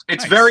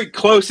It's nice. very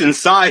close in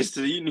size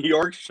to the New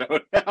York show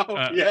now.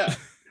 Uh, Yeah,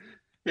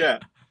 yeah.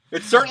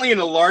 It's certainly in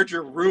a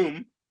larger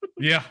room.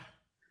 yeah.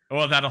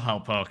 Well, that'll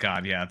help. Oh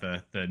God, yeah.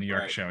 The New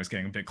York Right. show is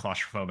getting a bit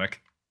claustrophobic,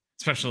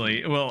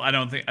 especially. Well, I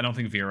don't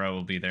think Vero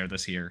will be there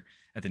this year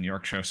at the New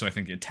York show, so I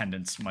think the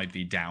attendance might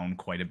be down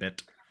quite a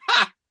bit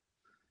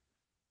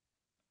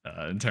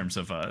in terms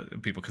of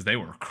people because they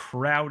were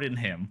crowding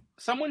him.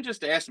 Someone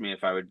just asked me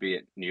if I would be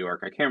at New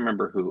York. I can't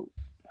remember who.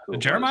 It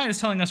Jeremiah was.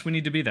 is telling us we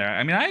need to be there.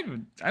 I mean,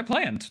 I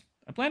planned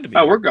to be Oh,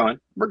 there. we're going.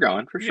 We're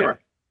going for Yeah. sure.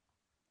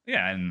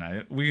 Yeah,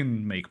 and we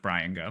can make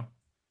Brian go.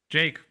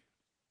 Jake.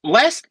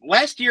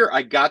 Last year,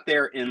 I got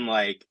there in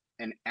like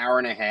an hour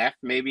and a half,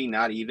 maybe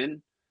not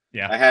even.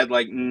 Yeah. I had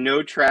like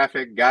no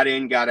traffic. Got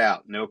in, got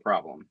out, no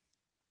problem.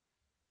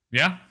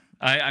 Yeah.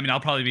 I mean, I'll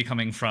probably be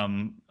coming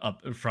from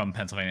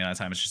Pennsylvania that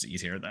time. It's just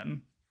easier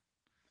then.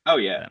 Oh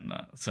yeah.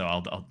 So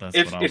I'll that's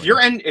If what I'll if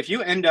do.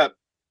 you end up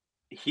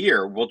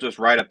here, we'll just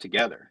ride up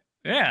together.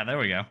 Yeah, there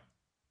we go.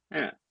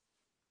 Yeah.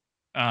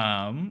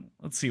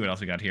 Let's see what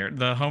else we got here.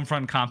 The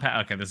Homefront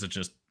compact. Okay, this is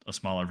just a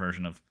smaller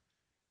version of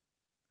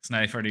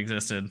Snipe already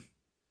existed.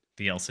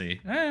 DLC.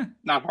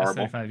 Not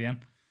horrible. 35 yen.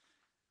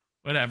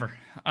 Whatever.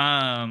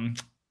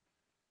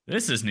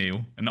 This is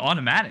new. An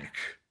automatic.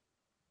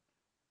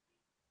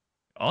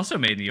 Also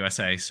made in the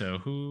USA. So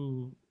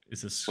who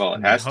is this? Well,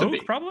 it has to Hogue, be.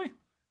 probably.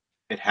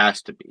 It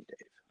has to be,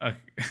 Dave. Okay.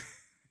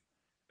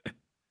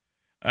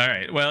 All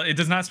right. Well, it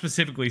does not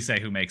specifically say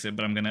who makes it,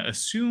 but I'm going to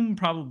assume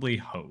probably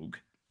Hogue.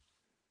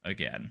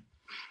 Again.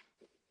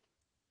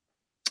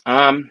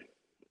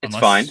 It's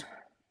fine.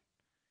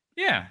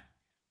 Yeah.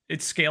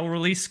 It's scale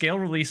release. Scale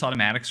release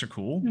automatics are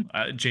cool.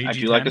 JG10, I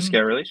do like a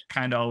scale release.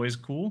 Kind of always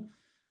cool.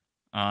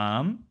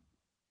 Yeah.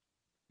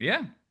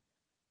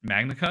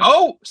 Magna Cut.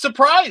 Oh,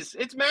 surprise!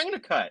 It's Magna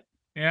Cut.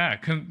 Yeah.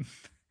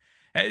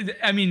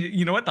 I mean,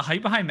 you know what? The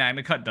hype behind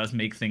Magna Cut does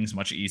make things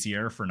much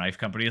easier for knife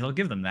companies. I'll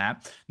give them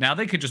that. Now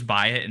they could just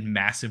buy it in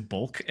massive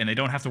bulk, and they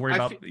don't have to worry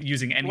about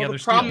using any other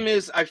steel. The problem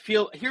is,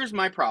 here's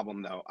my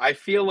problem though. I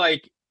feel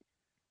like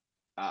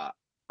a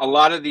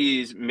lot of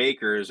these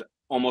makers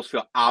almost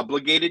feel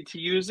obligated to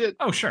use it.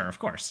 Oh, sure, of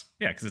course,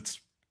 yeah, because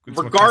it's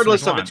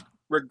regardless of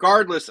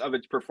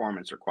its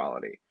performance or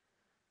quality.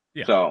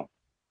 Yeah. So,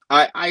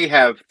 I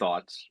have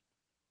thoughts,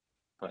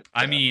 but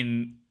I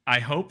mean, I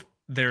hope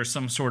there's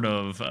some sort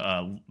of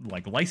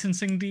like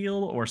licensing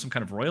deal or some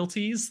kind of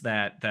royalties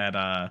that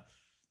oh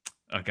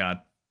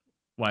god,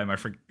 why am I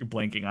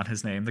blanking on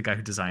his name? The guy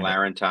who designed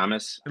Laren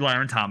Thomas.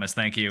 Laren Thomas,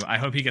 thank you. I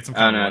hope he gets some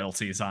kind of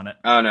royalties on it.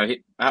 Oh no,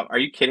 are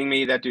you kidding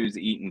me? That dude's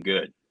eating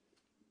good.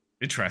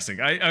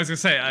 Interesting. I was gonna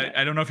say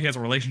I don't know if he has a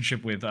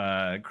relationship with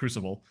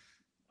Crucible,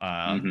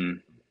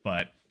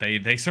 but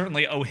they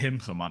certainly owe him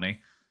some money.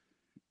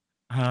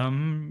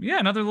 Yeah,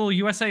 another little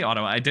USA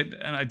auto. I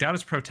doubt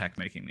it's ProTech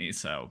making these,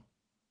 so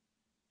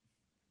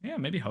yeah,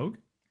 maybe Hogue.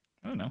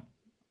 I don't know.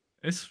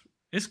 It's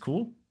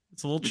cool.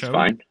 It's a little chode.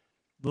 Fine.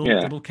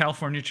 Little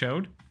California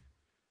chode.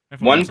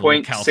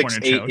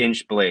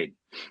 1.68-inch blade.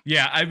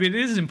 Yeah, I mean,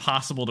 it is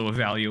impossible to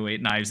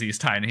evaluate knives these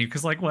tiny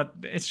because, like, what?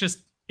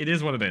 It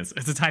is what it is.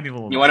 It's a tiny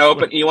little. You want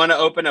to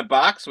open a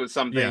box with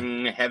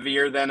something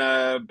heavier than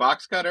a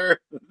box cutter?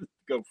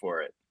 Go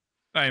for it.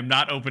 I am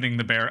not opening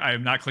the bear. I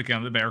am not clicking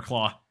on the bear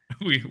claw.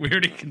 We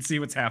already can see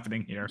what's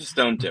happening here. Just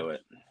don't do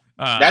it.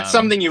 That's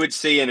something you would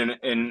see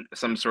in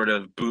some sort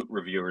of boot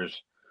reviewer's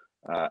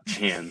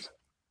hands.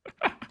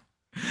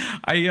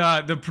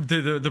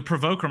 The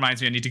provoke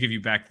reminds me. I need to give you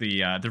back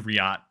the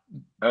Riot.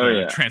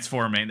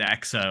 Transforming the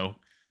EXO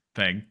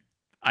thing.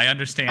 I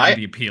understand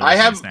the appeal. I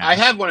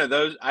have one of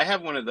those. I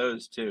have one of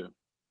those too.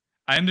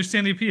 I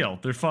understand the appeal.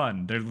 They're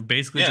fun. They're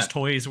basically just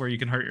toys where you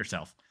can hurt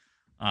yourself.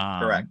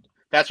 Correct.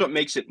 That's what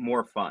makes it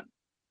more fun.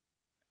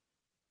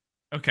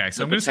 Okay,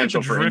 so I'm going to skip the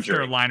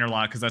Drifter liner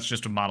lock because that's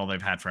just a model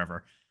they've had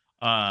forever.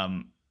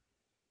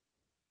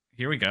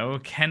 Here we go.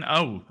 Ken.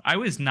 Oh, I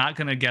was not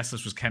going to guess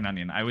this was Ken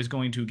Onion. I was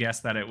going to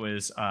guess that it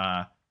was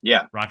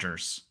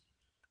Rogers.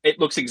 It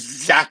looks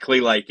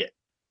exactly like it.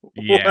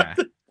 Yeah.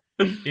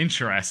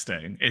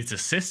 Interesting. It's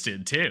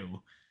assisted too.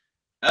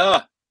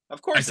 Of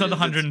course. I saw the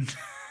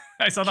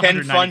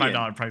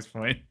 $195 price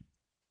point.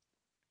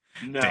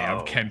 No.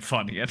 Damn, Ken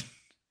Funyun.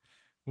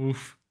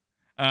 Oof.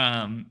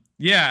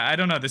 Yeah, I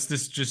don't know. This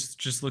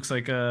just looks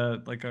like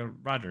a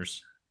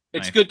Rogers.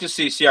 It's good to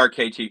see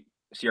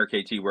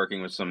CRKT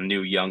working with some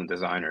new young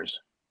designers.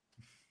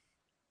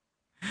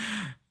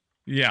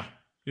 Yeah,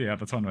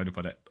 that's one way to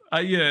put it.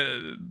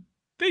 Yeah,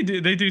 they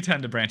do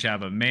tend to branch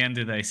out, but man,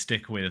 do they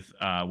stick with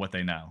what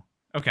they know.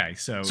 Okay,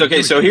 so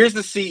here's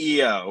the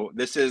CEO.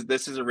 This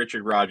is a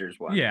Richard Rogers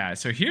one. Yeah,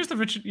 so here's the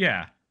Richard.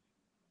 Yeah,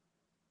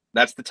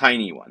 that's the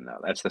tiny one though.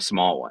 That's the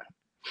small one.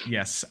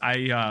 Yes,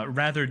 I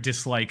rather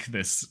dislike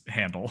this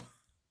handle.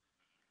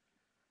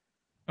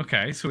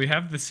 Okay, so we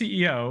have the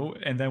CEO,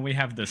 and then we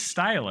have the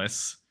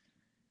stylus.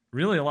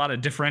 Really a lot of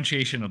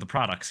differentiation of the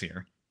products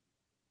here.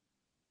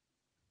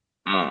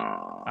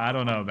 I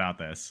don't know about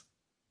this.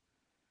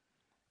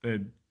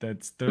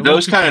 That's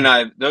those kind of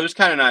knives. Those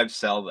kind of knives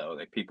sell though.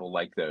 Like people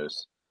like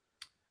those.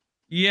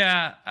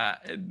 Yeah.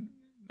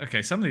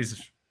 Okay. Some of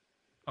these.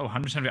 Oh,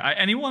 170.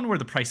 Anyone where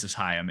the price is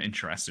high, I'm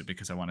interested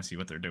because I want to see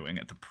what they're doing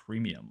at the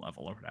premium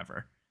level or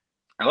whatever.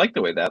 I like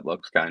the way that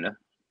looks, kind of.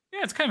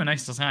 Yeah, it's kind of a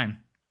nice design.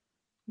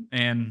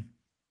 And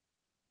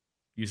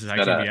uses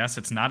IKBS.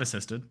 It's not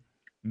assisted.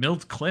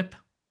 Milled clip.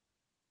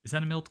 Is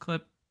that a milled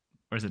clip?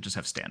 Or does it just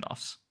have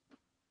standoffs?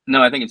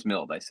 No, I think it's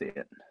milled. I see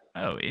it.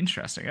 Oh,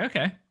 interesting.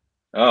 Okay.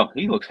 Oh,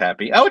 he looks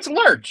happy. Oh, it's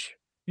Lurch.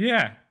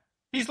 Yeah.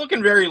 He's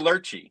looking very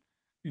lurchy.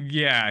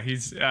 Yeah,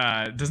 he's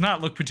does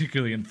not look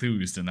particularly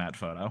enthused in that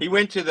photo. He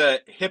went to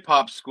the hip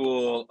hop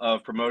school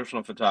of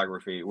promotional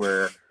photography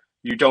where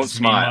you don't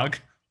smile.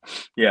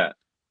 Yeah.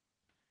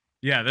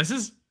 Yeah, this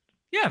is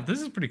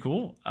pretty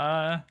cool.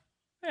 Yeah,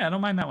 I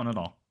don't mind that one at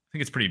all. I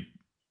think it's pretty.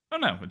 I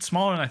don't know. It's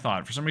smaller than I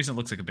thought. For some reason, it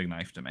looks like a big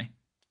knife to me.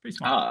 It's pretty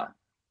small.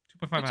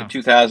 2.5 It's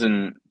ounce.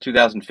 a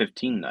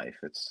 2015 knife.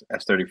 It's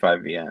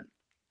S35VN.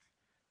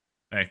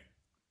 Hey,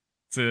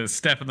 it's a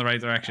step in the right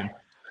direction.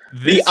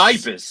 The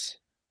Ibis.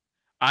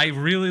 I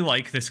really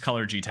like this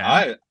color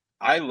G10.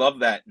 I love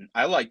that.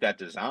 I like that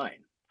design.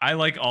 I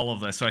like all of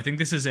this. So I think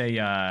this is a.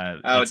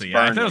 It's I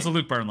thought it was a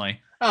Luke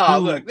Burnley. Oh,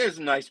 look, there's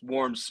a nice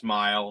warm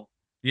smile.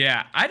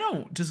 Yeah, I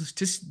don't. Does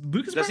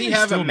Lucas? Does he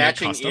have a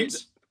matching?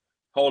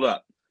 Hold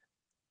up.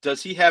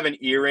 Does he have an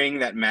earring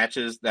that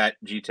matches that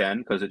G10?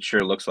 Because it sure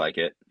looks like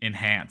it.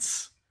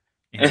 Enhance.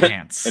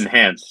 Enhance.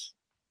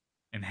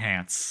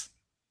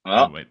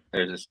 Well,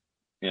 there's this.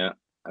 Yeah.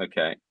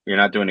 Okay. You're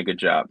not doing a good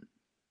job.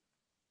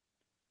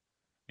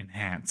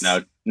 Enhance.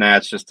 No,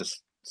 it's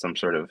just some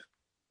sort of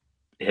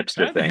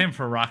hipster thing. Him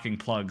for rocking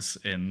plugs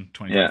in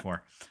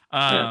 2024.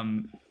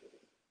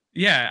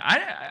 Yeah.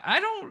 I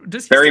don't.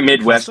 Does he very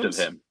Midwest of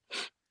him?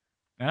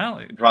 Well,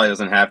 he probably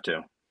doesn't have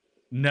to.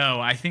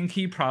 No, I think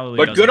he probably.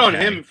 But good on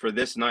him for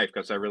this knife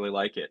because I really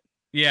like it.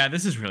 Yeah,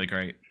 this is really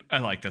great. I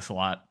like this a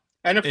lot.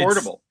 And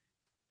affordable.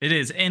 It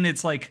is, and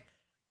it's like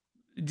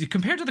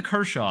compared to the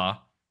Kershaw.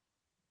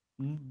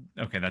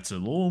 Okay, that's a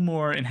little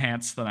more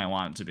enhanced than I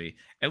want it to to be.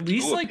 At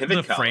least like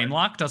the frame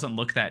lock doesn't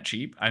look that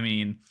cheap. I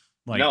mean,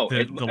 like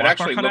the lock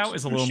bar cutout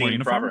is a little more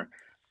uniform. Proper.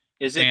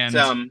 Is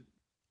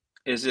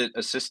it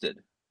assisted?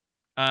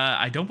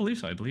 I don't believe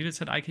so. I believe it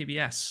said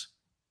IKBS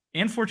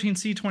and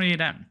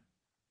 14C28N.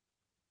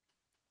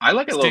 I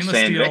like a little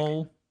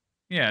steel.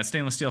 Yeah,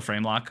 stainless steel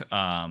frame lock.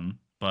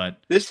 But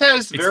this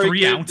has it's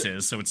 3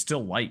 ounces, so it's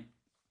still light.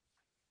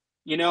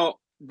 You know,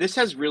 this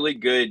has really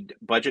good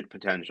budget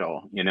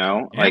potential,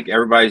 like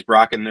everybody's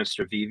rocking their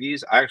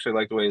Civivis. I actually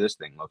like the way this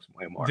thing looks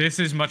way more. This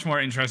is much more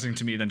interesting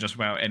to me than just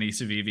about any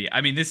Civivi.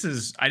 I mean,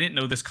 I didn't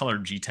know this color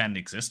G10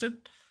 existed,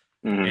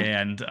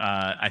 and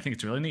I think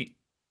it's really neat.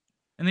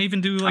 And they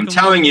even do like. I'm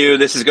telling you,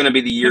 this is going to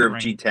be the year of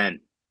G10.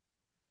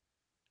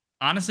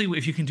 Honestly,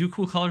 if you can do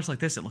cool colors like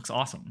this, it looks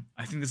awesome.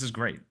 I think this is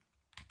great.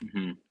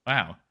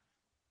 Wow.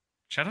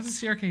 Shout out to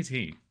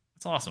CRKT.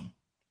 That's awesome.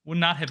 Would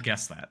not have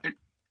guessed that.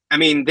 I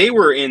mean, they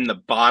were in the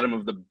bottom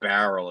of the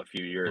barrel a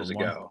few years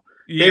ago.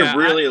 Yeah,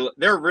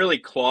 they're really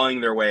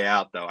clawing their way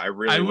out, though. I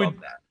would love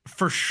that.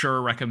 For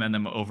sure, recommend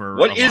them over.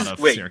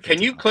 Wait,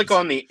 can you click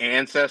on the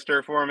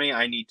Ancestor for me?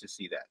 I need to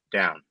see that.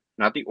 Down,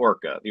 not the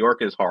Orca. The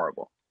Orca is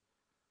horrible.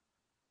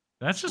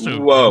 That's just a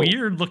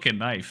weird looking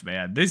knife,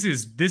 man. This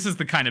is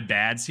the kind of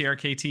bad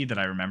CRKT that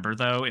I remember,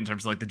 though, in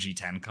terms of like the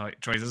G10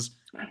 choices.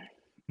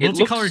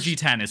 Multicolor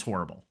G10 is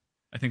horrible.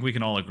 I think we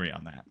can all agree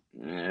on that.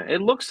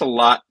 It looks a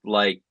lot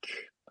like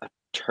a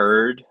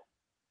turd.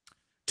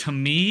 To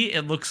me,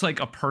 it looks like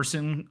a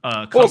person.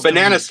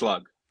 Banana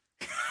slug.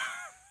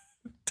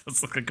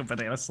 Does look like a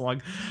banana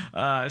slug.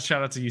 Shout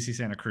out to UC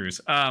Santa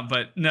Cruz.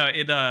 But no,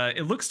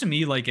 it looks to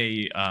me like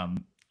a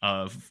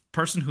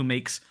person who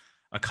makes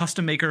a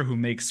custom maker who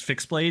makes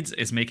fixed blades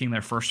is making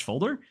their first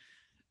folder,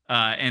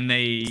 and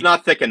it's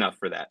not thick enough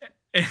for that.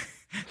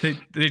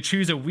 They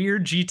choose a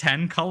weird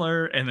G10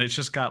 color, and it's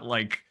just got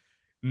like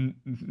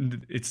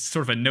it's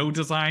sort of a no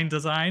design.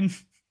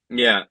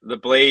 Yeah, the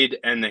blade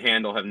and the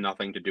handle have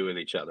nothing to do with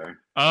each other.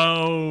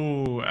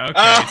 Oh,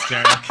 okay, it's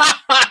Derek.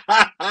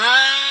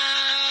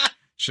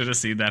 Should have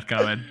seen that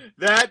coming.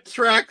 That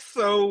tracks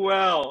so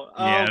well.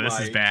 Yeah, this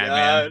is bad,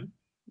 man.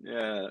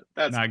 Yeah,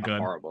 that's not good.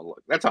 Horrible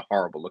look. That's a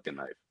horrible looking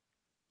knife.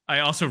 I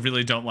also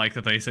really don't like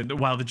that they said,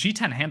 while the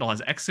G10 handle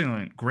has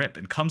excellent grip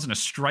and comes in a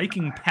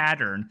striking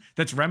pattern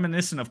that's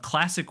reminiscent of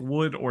classic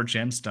wood or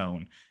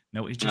gemstone.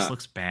 No, it just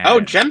looks bad. Oh,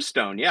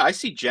 gemstone. Yeah, I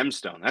see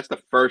gemstone. That's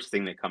the first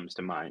thing that comes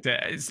to mind.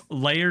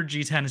 Layered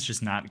G10 is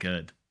just not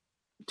good.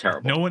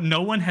 Terrible.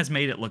 No one has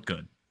made it look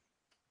good.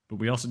 But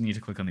we also need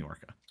to click on the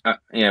Orca.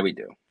 Yeah, we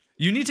do.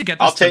 You need to get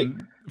this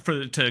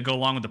to go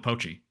along with the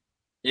Pochi.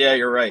 Yeah,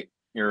 you're right.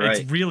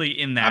 It's really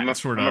in that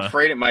sort of... I'm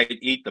afraid it might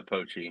eat the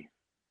Pochi.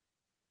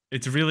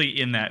 It's really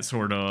in that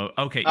sort of...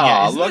 Okay,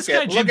 yeah. Isn't this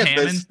guy Jim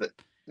Hammond?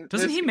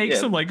 Doesn't he make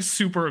some like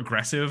super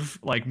aggressive,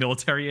 like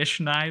military-ish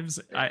knives?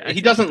 He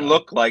doesn't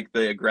look like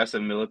the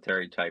aggressive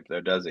military type,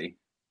 though, does he?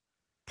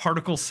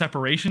 Particle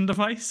separation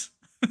device?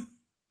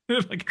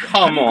 Like,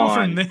 how Come do you go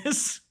from on.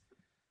 this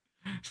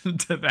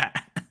to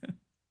that?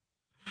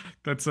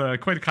 That's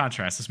quite a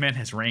contrast. This man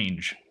has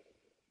range.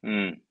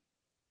 Mm.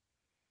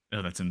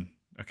 Oh, that's in.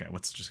 Okay,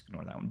 let's just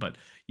ignore that one. But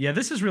yeah,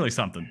 this is really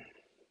something.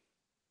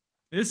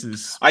 This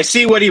is. I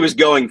see what he was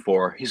going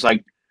for. He's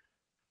like,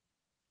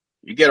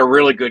 you get a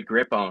really good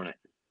grip on it.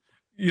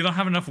 You don't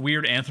have enough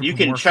weird You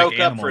can anthropomorphic choke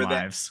up animal for that.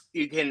 knives.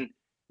 You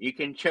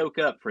can choke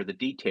up for the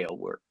detail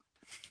work.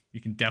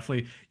 You can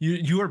definitely.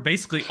 You are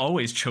basically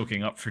always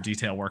choking up for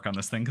detail work on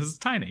this thing because it's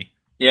tiny.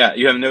 Yeah,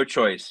 you have no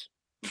choice,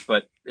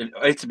 but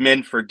it's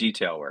meant for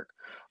detail work.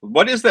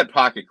 What is that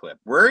pocket clip?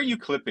 Where are you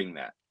clipping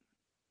that?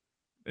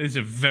 It's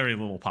a very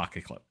little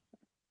pocket clip.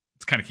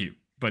 It's kind of cute,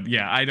 but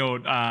yeah, I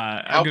don't.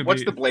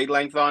 What's the blade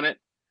length on it?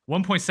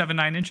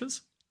 1.79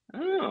 inches.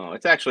 Oh,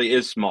 it actually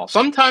is small.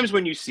 Sometimes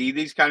when you see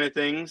these kind of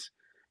things,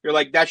 you're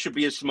like, that should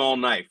be a small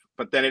knife,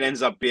 but then it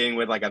ends up being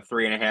with like a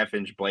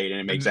 3.5-inch blade, and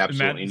it makes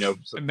absolutely no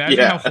sense. Imagine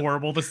how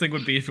horrible this thing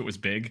would be if it was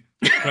big.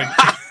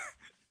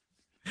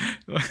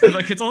 Like,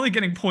 like it's only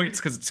getting points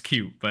because it's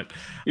cute, but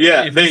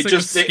yeah, they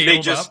just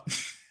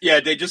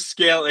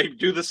scale. They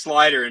do the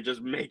slider and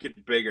just make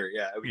it bigger.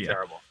 Yeah, it would be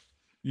terrible.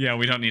 Yeah,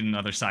 we don't need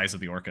another size of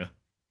the Orca.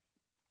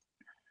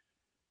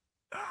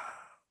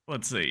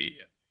 Let's see.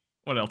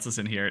 What else is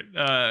in here?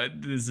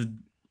 There's a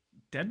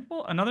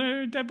deadbolt,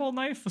 another deadbolt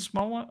knife, a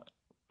small one.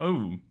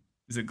 Oh,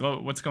 is it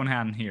glow? What's going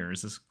on here?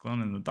 Is this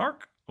glowing in the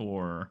dark,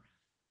 or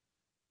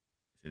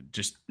is it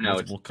just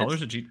multiple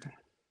colors?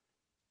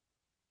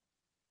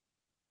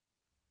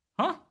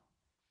 Huh?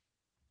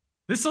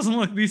 This doesn't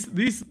look.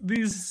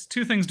 These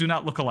two things do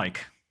not look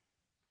alike.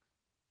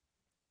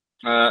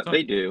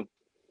 They do.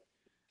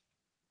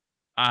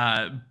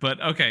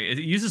 But okay, it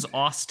uses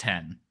OS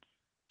 10.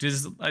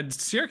 Does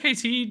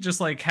CRKT just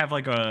like have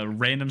like a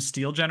random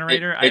steel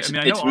generator? I mean,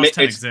 I know OS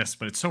 10 exists,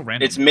 but it's so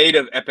random. It's made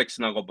of Epic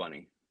Snuggle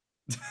Bunny.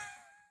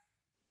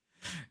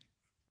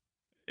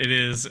 It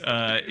is.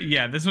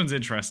 Yeah, this one's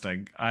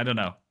interesting. I don't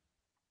know.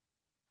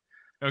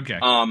 Okay.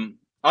 I'm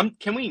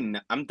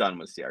done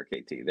with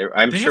CRKT.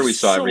 I'm sure we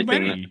saw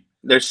everything.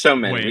 There's so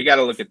many. Wait, we got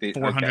to look at these.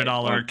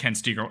 $400 Ken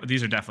Steger.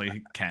 These are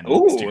definitely Ken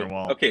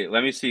Stegerwald. Okay,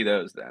 let me see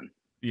those then.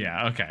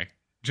 Yeah. Okay.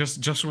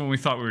 Just when we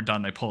thought we were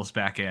done, they pull us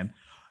back in.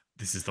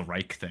 This is the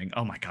Reich thing.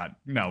 Oh my god.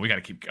 No, we got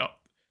to keep going.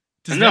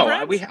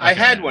 I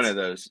had one of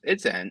those.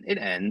 It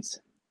ends.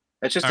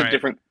 That's just a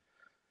different.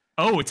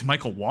 Oh, it's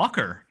Michael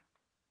Walker.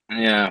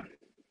 Yeah.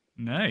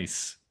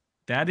 Nice.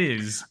 That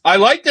is. I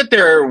like that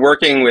they're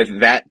working with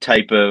that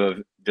type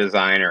of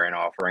designer and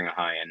offering a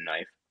high-end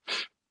knife.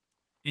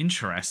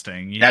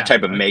 Interesting. Yeah. That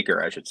type of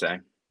maker, I should say.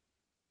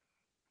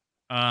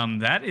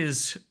 That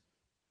is.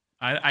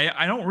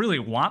 I don't really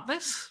want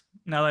this.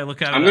 Now that I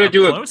look at it, I'm going to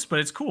do close, but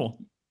it's cool.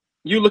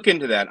 You look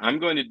into that. I'm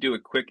going to do a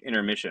quick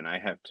intermission. I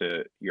have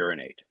to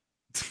urinate.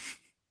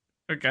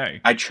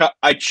 Okay. I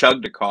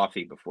chugged a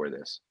coffee before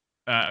this.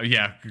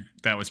 Yeah,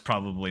 that was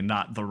probably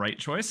not the right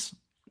choice.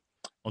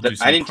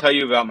 I didn't tell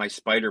you about my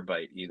spider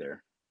bite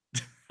either.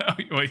 Oh,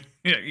 wait,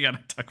 yeah, you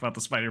gotta talk about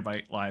the spider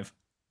bite live.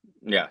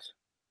 Yes.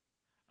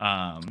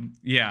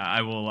 Yeah,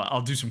 I will.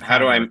 I'll do some. How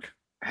do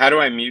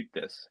I mute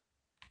this?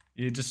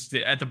 You just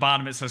at the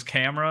bottom it says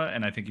camera,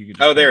 and I think you could.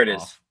 Just there it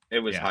is. It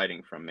was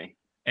hiding from me.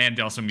 And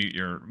also mute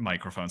your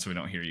microphone so we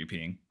don't hear you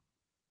peeing.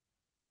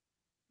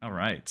 All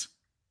right.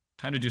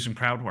 Time to do some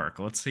crowd work.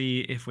 Let's see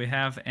if we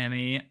have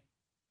anything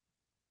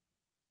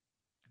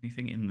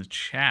in the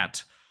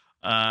chat.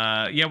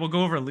 Yeah, we'll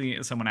go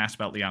over someone asked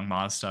about Liang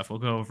Ma's stuff. We'll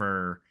go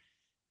over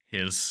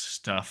his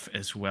stuff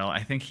as well.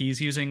 I think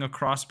he's using a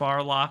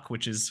crossbar lock,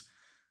 which is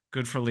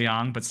good for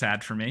Liang, but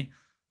sad for me.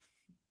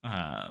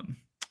 Let's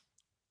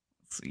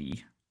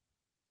see.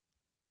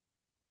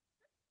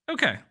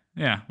 Okay.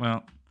 Yeah,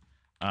 well,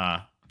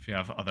 if you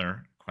have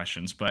other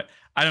questions, but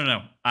I don't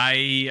know.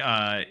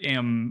 I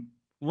am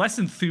less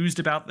enthused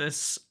about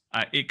this.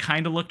 It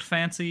kind of looked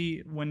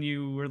fancy when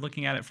you were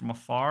looking at it from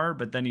afar,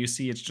 but then you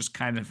see it's just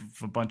kind of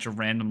a bunch of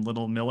random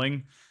little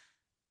milling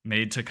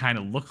made to kind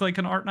of look like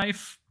an art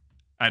knife.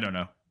 I don't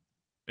know.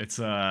 It's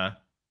yeah.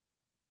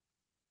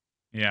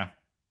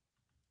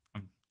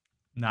 I'm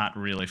not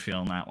really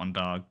feeling that one,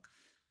 dog.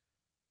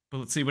 But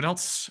let's see what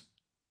else.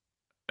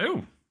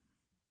 Oh,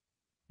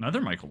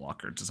 another Michael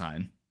Walker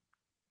design.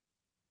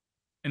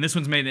 And this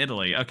one's made in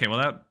Italy. Okay, well,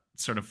 that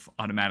sort of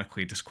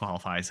automatically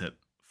disqualifies it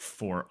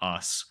for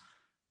us.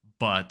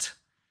 But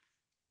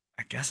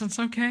I guess it's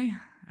okay.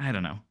 I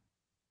don't know.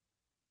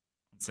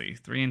 Let's see.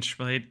 3-inch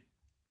blade.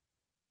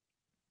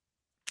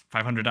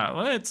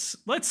 $500.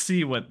 Let's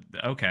see what.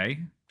 Okay.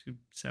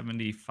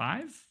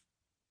 $275.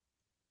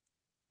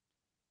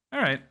 All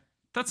right.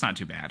 That's not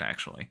too bad,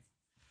 actually.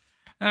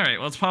 All right.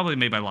 Well, it's probably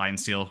made by Lion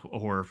Steel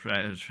or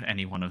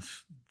any one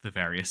of the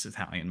various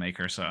Italian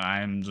makers. So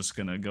I'm just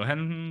going to go ahead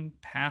and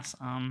pass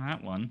on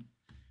that one.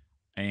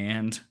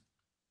 And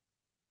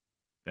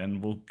then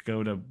we'll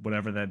go to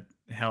whatever that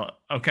hell.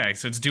 Okay.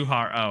 So it's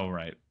Duhar. Oh,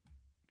 right.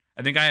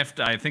 I think I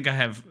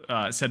have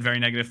said very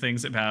negative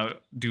things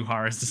about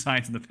Duhar's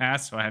designs in the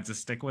past. So I have to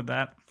stick with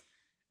that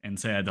and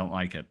say I don't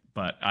like it.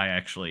 But I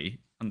actually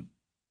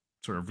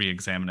sort of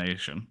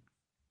re-examination.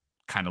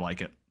 Kind of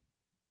like it.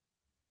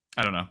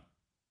 I don't know.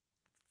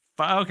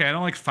 Okay, I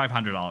don't like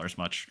 $500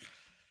 much.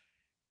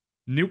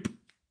 Nope.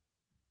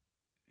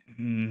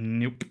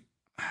 Nope.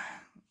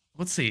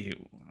 Let's see.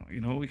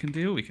 You know what we can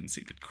do? We can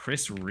see, did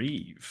Chris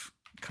Reeve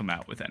come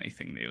out with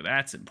anything new?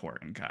 That's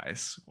important,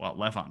 guys. While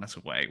Levon is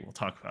away, we'll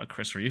talk about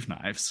Chris Reeve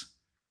knives.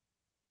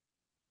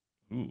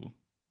 Ooh.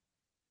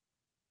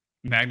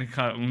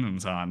 Magnica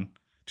Unum's on.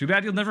 Too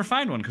bad you'll never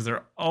find one because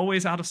they're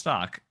always out of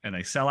stock and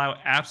they sell out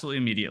absolutely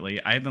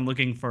immediately. I have been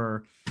looking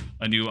for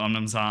a new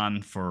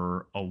Unumzan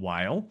for a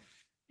while,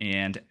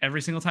 and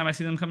every single time I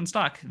see them come in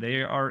stock,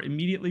 they are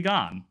immediately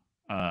gone.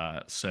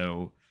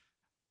 So,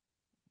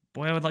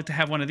 boy, I would like to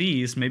have one of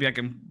these. Maybe I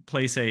can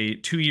place a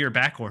 2-year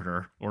back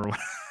order or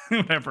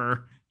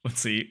whatever.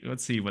 Let's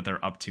see what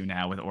they're up to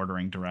now with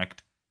ordering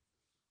direct.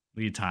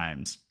 Lead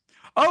times.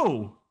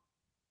 Oh,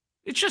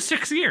 it's just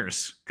 6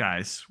 years,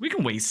 guys. We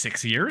can wait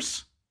 6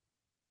 years.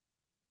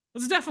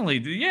 Let's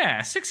definitely,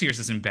 6 years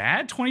isn't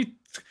bad.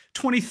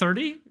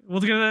 2030. We'll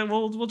get it.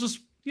 We'll just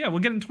we'll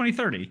get it in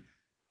 2030.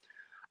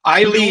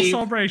 I leave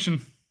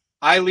celebration.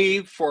 I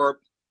leave for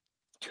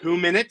 2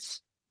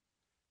 minutes,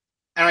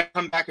 and I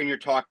come back and you're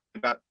talking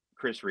about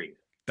Chris Reeve.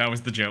 That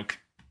was the joke.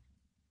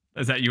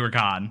 Is that you were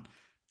gone?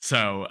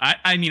 So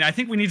I mean, I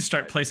think we need to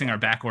start placing our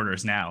back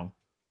orders now,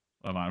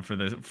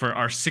 for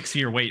our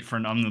 6-year wait for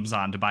an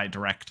Unumzan to buy it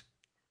direct.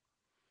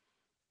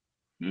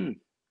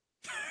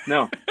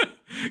 No.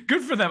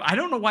 Good for them. I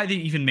don't know why they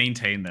even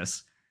maintain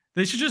this.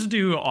 They should just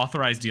do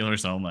authorized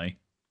dealers only.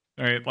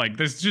 All right, like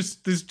this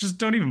just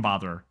don't even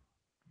bother.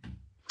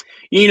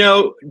 You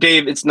know,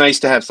 Dave, it's nice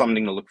to have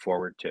something to look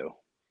forward to.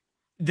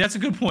 That's a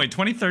good point.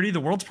 2030, the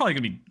world's probably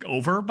gonna be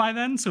over by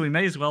then, so we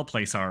may as well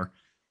place our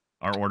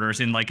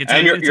orders in. Like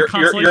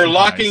you're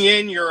locking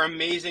in your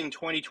amazing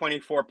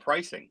 2024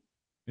 pricing.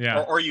 Yeah,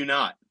 or are you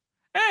not?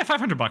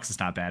 $500 is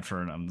not bad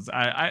for an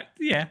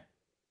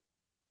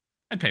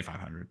I'd pay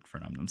 $500 for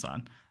an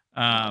Unumzan.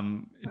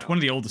 It's one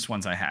of the oldest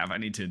ones I have. I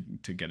need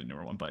to get a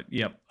newer one, but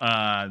yep.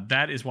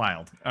 That is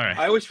wild. All right.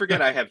 I always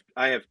forget I have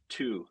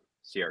 2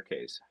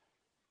 CRKs.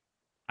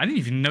 I didn't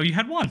even know you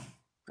had one.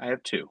 I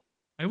have 2.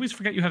 I always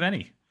forget you have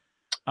any.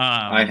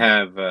 I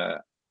have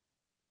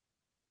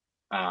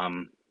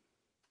an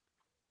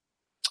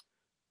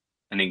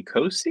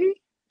Inkosi,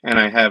 and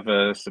I have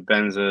a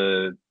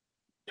Sebenza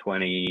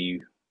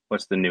 20.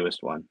 What's the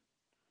newest one?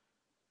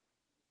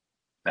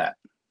 That.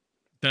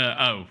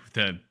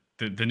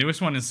 The newest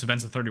one is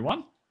Sebenza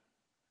 31?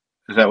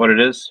 Is that what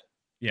it is?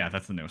 Yeah,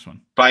 that's the newest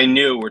one. By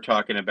new, we're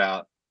talking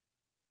about...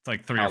 It's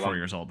like 3 or 4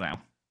 years old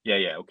now.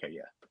 Yeah, okay,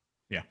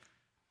 yeah.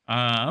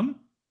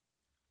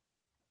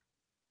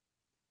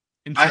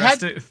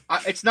 Interesting.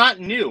 It's not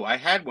new. I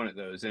had one of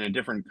those in a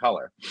different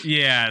color.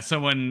 Yeah,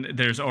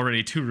 there's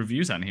already 2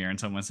 reviews on here, and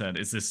someone said,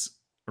 is this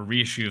a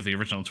reissue of the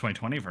original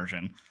 2020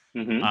 version?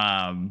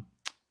 Mm-hmm.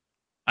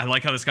 I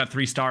like how this got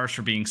 3 stars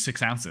for being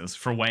 6 ounces,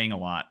 for weighing a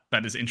lot.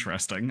 That is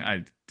interesting.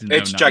 I didn't know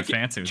nothing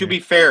fancy. To be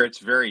fair, it's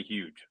very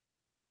huge.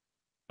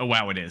 Oh,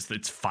 wow, it is.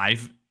 It's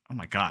 5. Oh,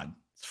 my God.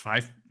 It's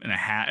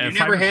 5.5. You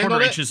never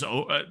handled it? Inches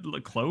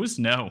closed?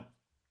 No.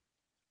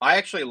 I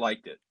actually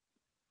liked it.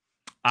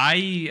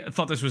 I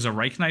thought this was a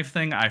Reich knife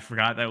thing. I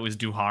forgot that it was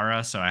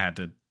Duhara, so I had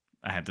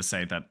to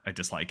say that I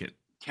dislike it.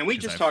 Can we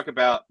just talk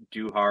about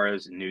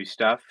Duhara's new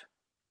stuff?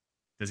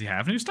 Does he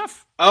have new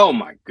stuff? Oh,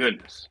 my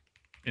goodness.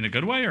 In a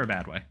good way or a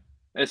bad way?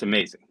 It's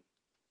amazing.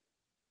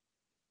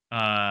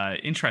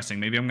 Interesting.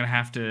 Maybe I'm going to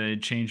have to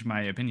change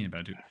my opinion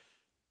about it.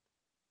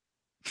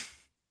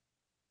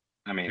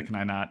 I mean... Can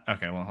I not?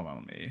 Okay, well, hold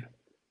on. Let me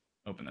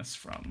open this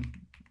from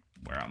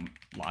where I'm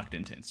logged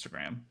into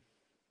Instagram.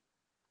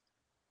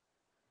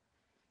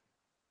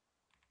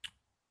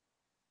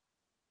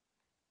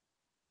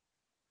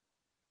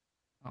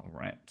 All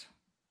right.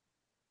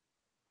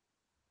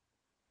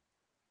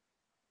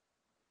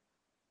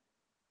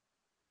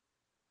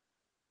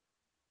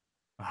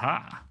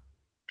 Aha.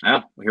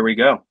 Oh, here we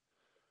go.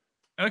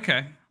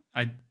 Okay.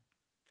 I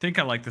think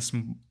I like this.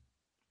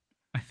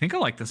 I think I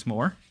like this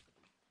more.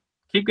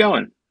 Keep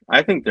going.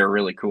 I think they're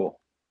really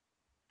cool.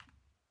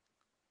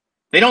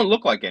 They don't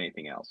look like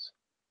anything else.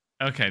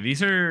 Okay,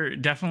 these are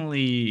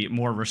definitely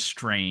more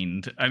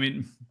restrained. I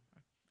mean,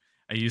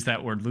 I use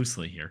that word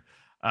loosely here.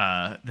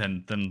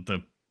 Than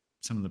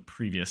some of the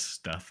previous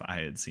stuff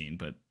I had seen,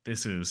 but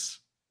this is...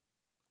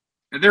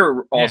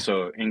 They're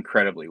also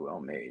incredibly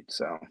well made,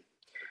 so...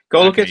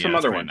 Go look at some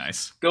other ones.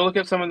 Nice. Go look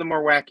at some of the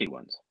more wacky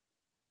ones.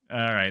 All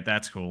right,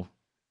 that's cool.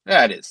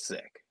 That is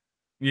sick.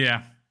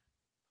 Yeah.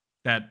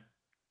 Yeah,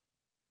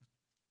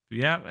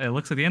 it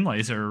looks like the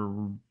inlays are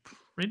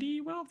pretty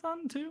well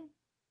done, too.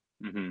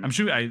 Mm-hmm. I'm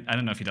sure, I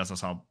don't know if he does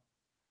this all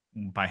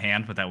by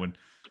hand, but that would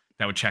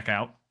check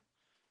out.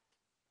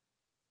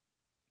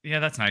 Yeah,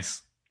 that's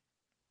nice.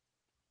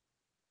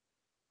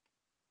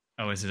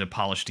 Oh, is it a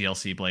polished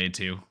DLC blade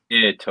too?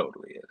 It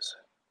totally is.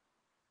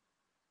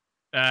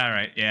 All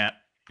right. Yeah.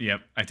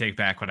 Yep. I take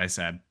back what I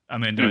said.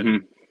 I'm into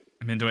it.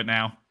 I'm into it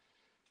now.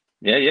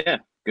 Yeah.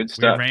 Good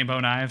stuff. Rainbow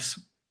knives.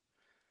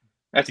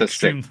 That's a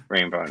sick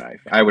rainbow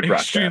knife. I would rock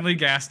that. Extremely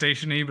gas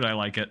station-y, but I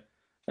like it.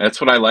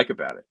 That's what I like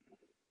about it.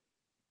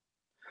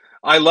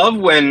 I love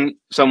when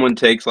someone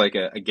takes like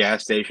a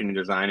gas station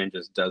design and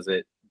just does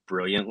it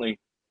brilliantly.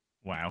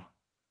 Wow.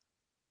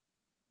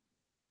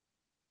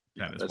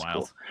 That is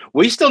wild. Cool.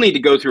 We still need to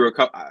go through a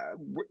couple.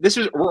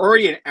 We're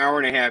already an hour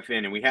and a half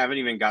in, and we haven't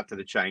even got to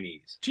the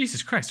Chinese.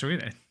 Jesus Christ, are we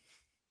there?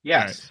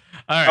 Yes.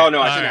 All right. Oh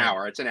no, it's an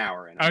hour. It's an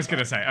hour in. I was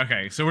gonna say,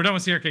 okay, so we're done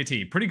with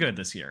CRKT. Pretty good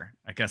this year,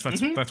 I guess.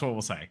 That's what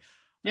we'll say.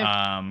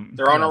 Yeah.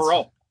 They're on a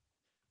roll.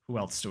 Who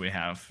else do we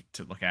have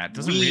to look at?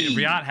 Doesn't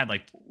Riot had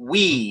like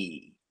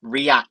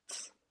Riot?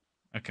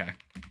 Okay.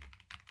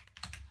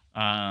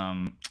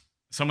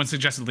 Someone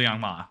suggested Liang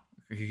Ma.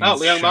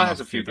 Liang Ma has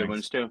a few good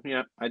ones too.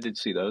 Yeah, I did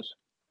see those.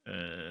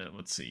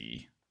 Let's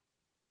see.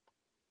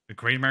 The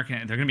Great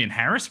American. They're gonna be in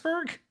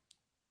Harrisburg.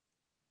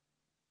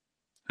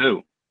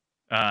 Who?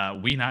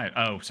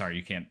 Oh, sorry,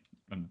 you can't.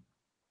 Let me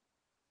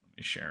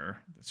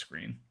share the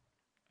screen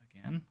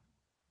again.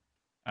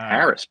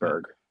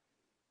 Harrisburg.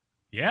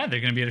 Yeah, they're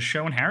gonna be at a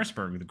show in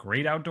Harrisburg, the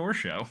Great Outdoor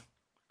Show,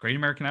 Great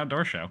American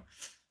Outdoor Show.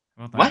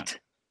 How about that?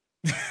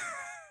 What?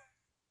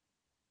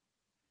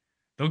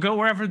 They'll go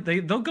wherever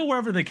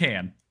they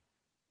can.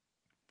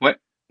 What?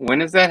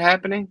 When is that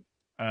happening?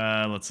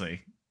 Let's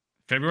see.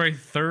 February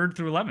 3rd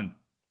through 11th.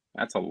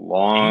 That's a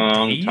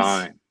long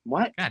time.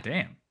 What? God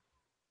damn.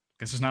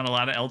 Guess there's not a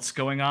lot of else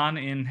going on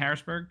in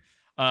Harrisburg.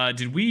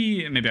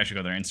 Maybe I should go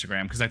to their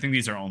Instagram because I think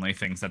these are only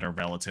things that are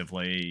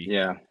relatively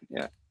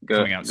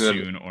coming out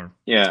soon. Or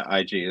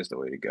IG is the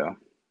way to go.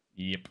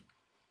 Yep.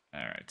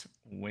 All right.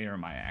 Where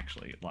am I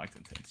actually logged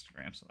into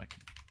Instagram so I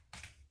can?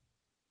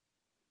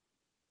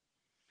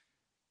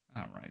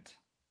 All right.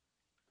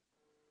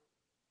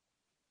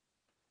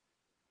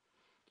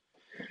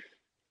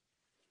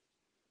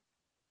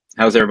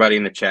 How's everybody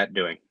in the chat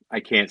doing? I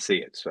can't see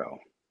it, so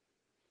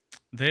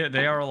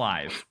they are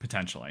alive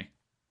potentially.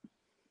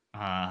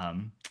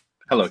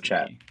 Hello,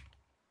 chat.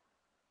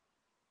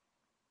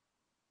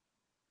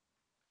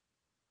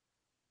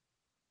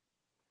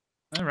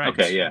 All right.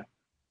 Okay, yeah.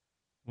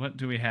 What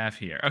do we have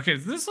here? Okay,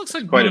 this looks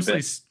like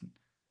mostly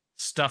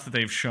stuff that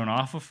they've shown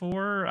off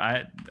before.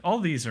 All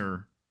these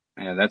are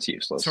that's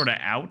useless. Sort of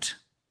out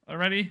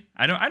already.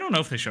 I don't know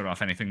if they showed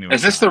off anything new.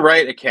 Is this the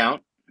right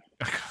account?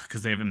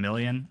 Because they have 1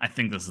 million. I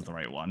think this is the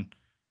right one.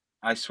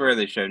 I swear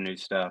they showed new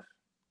stuff.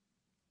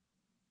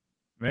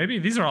 Maybe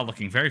these are all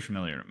looking very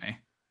familiar to me.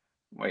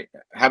 Wait,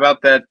 how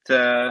about that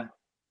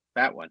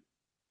one?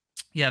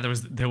 Yeah,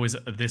 there was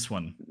this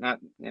one. Not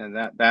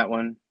that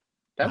one.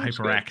 That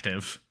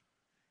hyperactive.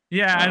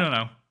 Yeah, I don't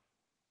know.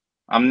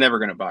 I'm never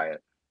gonna buy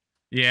it.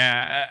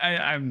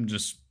 Yeah,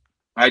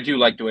 I do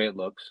like the way it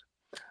looks,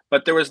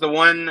 but there was the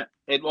one.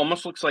 It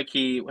almost looks like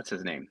what's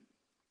his name?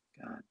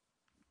 God,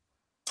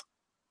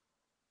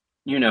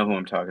 you know who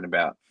I'm talking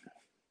about.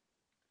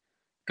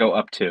 Go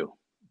up to.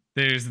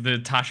 There's the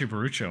Tashi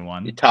Barucha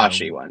one. The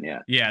Tashi one,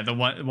 yeah. Yeah, the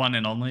one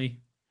and only.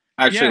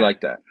 I actually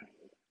like that.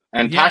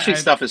 And Tashi's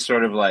stuff is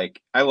sort of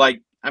like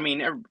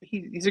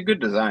he's a good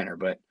designer,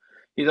 but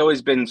he's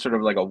always been sort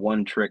of like a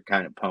one-trick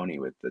kind of pony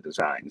with the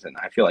designs, and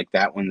I feel like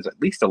that one's at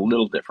least a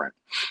little different.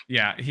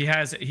 Yeah,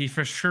 he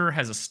for sure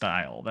has a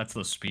style. That's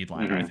the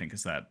Speedliner, I think,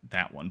 is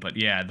that one. But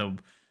yeah, the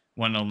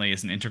one only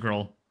is an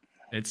integral.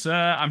 It's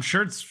I'm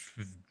sure it's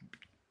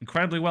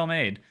incredibly well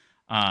made.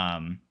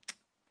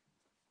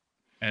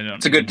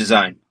 It's a good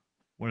design.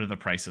 What are the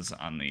prices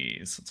on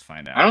these? Let's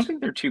find out. I don't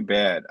think they're too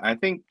bad. I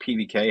think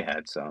PVK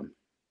had some.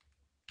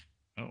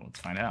 Oh, let's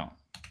find out.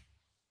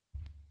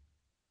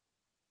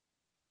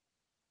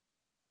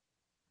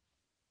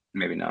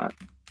 Maybe not.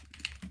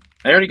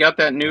 They already got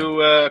that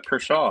new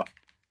Kershaw.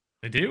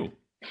 They do.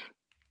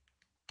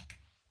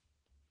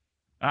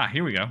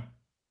 Here we go.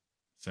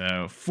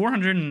 So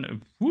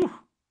 400. Whew,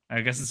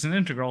 I guess it's an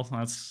integral.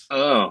 That's.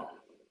 Oh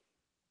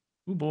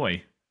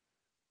boy.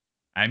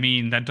 I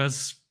mean, that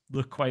does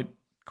look quite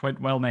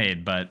well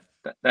made, but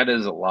that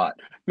is a lot.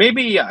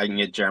 Maybe I can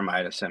get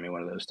Jeremiah to send me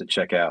one of those to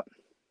check out.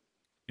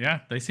 Yeah,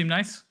 they seem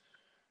nice,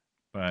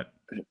 but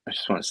I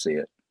just want to see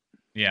it.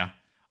 Yeah.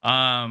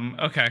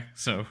 Okay.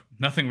 So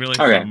nothing really.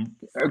 Okay.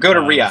 Go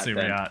to Riot.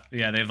 Riot.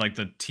 Yeah, they have like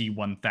the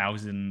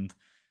T1000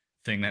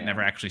 thing that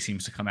never actually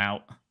seems to come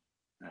out.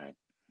 All right.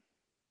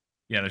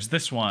 Yeah, there's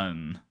this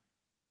one.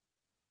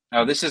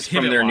 Oh, this is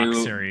from their new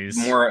series.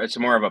 It's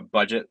more of a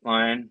budget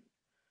line.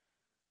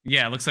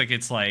 Yeah, it looks like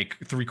it's like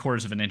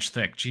 3/4 of an inch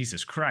thick.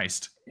 Jesus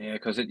Christ. Yeah,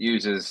 because it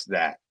uses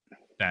that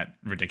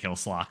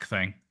ridiculous lock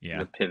thing. Yeah.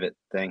 The pivot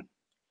thing.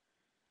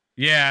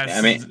 Yeah.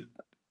 I mean,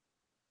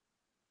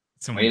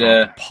 someone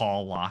brought the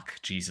Paul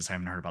lock. Jesus, I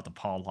haven't heard about the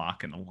Paul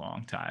lock in a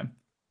long time.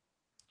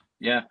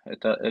 Yeah,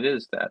 it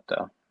is that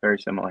though. Very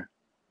similar.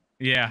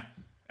 Yeah.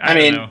 I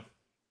mean,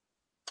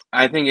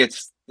 I think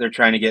they're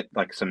trying to get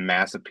like some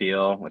mass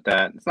appeal with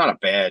that. It's not a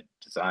bad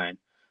design.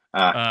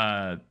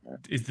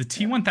 Is the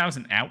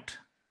T1000 out?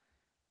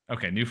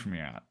 Okay, new from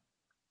Riot.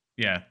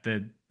 Yeah,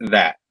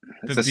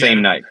 it's the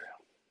same knife.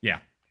 Yeah,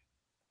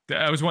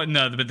 I was but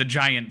the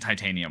giant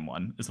titanium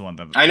one is the one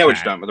that I know what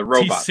you're talking about. The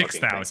robot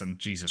T6000.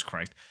 Jesus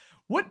Christ,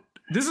 what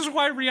This is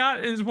why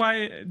Riot is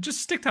why.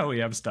 Just stick to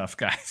OEM stuff,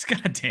 guys.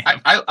 God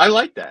damn. I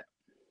like that.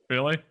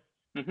 Really?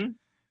 Mm-hmm.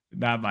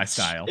 Not my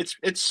style.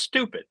 It's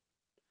stupid.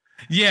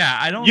 Yeah,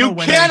 I don't know You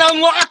when can't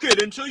unlock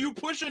it until you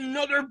push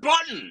another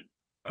button.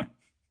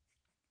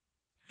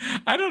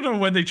 I don't know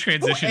when they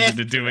transitioned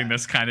into for doing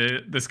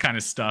that? this kind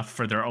of stuff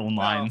for their own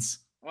lines.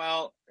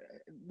 Well,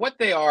 what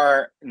they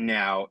are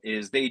now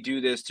is they do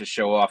this to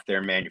show off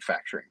their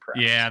manufacturing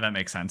prowess. Yeah, that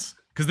makes sense.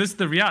 Because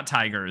the Riot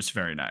Tiger is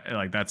very nice.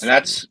 Like that's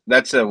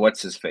a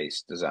what's his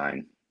face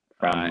design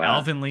from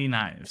Alvin Lee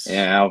Knives.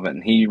 Yeah,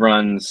 Alvin. He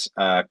runs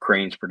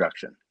Crane's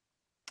production.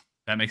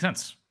 That makes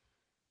sense.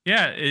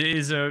 Yeah, it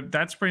is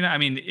that's pretty nice. I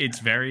mean, it's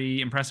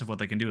very impressive what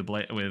they can do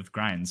with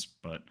grinds,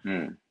 but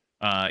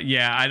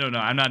yeah, I don't know.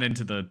 I'm not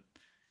into the.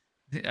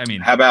 I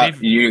mean, how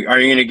about you? Are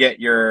you going to get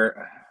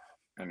your?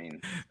 I mean,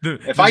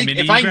 if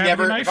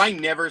I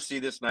never see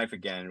this knife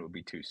again, it would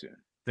be too soon.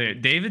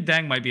 David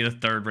Deng might be the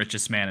third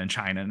richest man in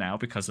China now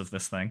because of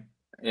this thing.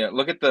 Yeah,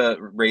 look at the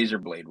razor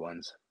blade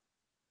ones,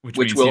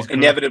 which will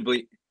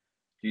inevitably.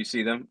 Do you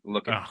see them?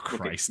 Look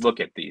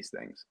at these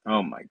things.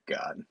 Oh my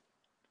god.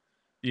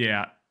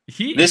 Yeah,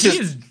 this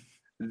is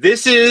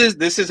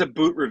a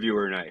boot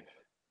reviewer knife.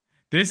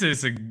 This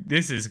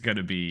is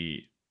gonna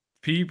be.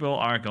 People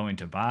are going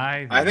to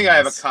buy. I think I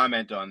have a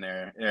comment on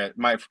there.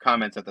 My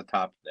comments at the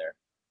top there.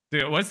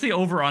 Dude, what's the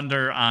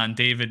over/under on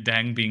David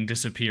Deng being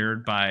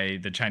disappeared by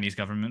the Chinese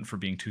government for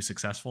being too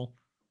successful?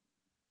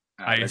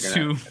 I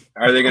assume.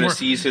 Are they going to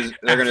seize his?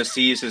 They're going to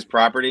seize his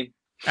property.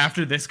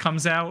 After this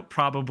comes out,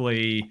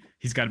 probably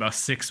he's got about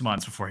 6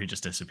 months before he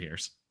just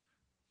disappears.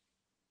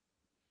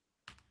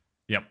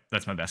 Yep,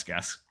 that's my best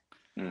guess.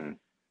 All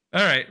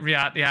right,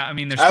 Riot. Yeah, I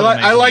mean, there's.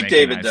 I like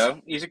David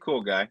though. He's a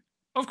cool guy.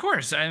 Of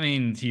course, I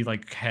mean he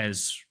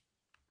has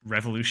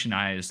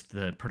revolutionized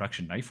the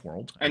production knife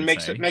world and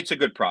makes a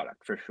good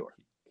product for sure.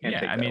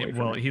 Yeah, I mean,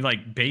 well, he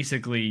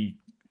basically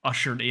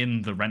ushered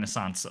in the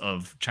renaissance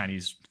of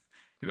Chinese.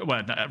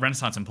 Well,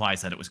 Renaissance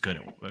implies that it was good.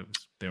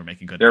 They were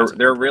making good.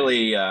 They're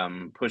really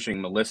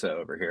pushing Melissa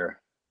over here.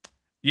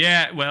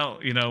 Yeah, well,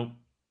 you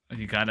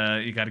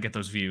gotta get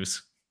those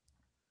views.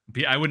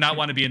 I would not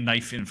want to be a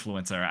knife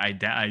influencer.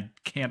 I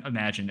can't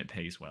imagine it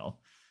pays well.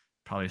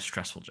 Probably a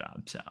stressful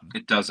job. So.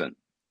 It doesn't.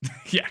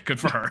 Yeah, good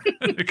for her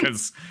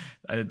because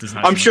it does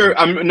not. I'm sure.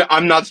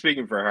 I'm not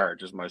speaking for her,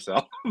 just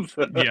myself.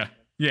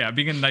 yeah.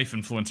 Being a knife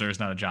influencer is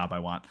not a job I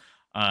want.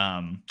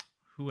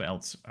 Who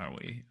else are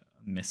we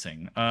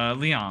missing?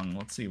 Leon.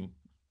 Let's see.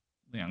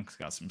 Leon's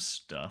got some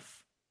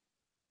stuff.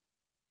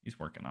 He's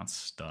working on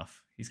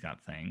stuff. He's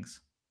got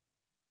things.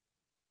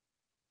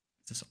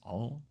 Is this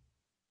all?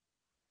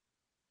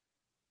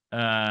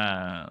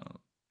 Yeah.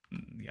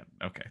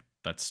 Okay.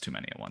 That's too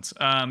many at once.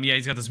 Yeah,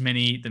 he's got this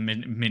mini-ish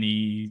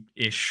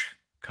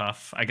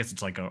cuff. I guess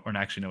it's like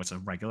it's a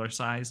regular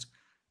sized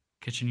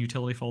kitchen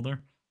utility folder.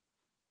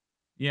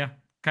 Yeah,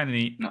 kind of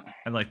neat. No.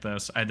 I like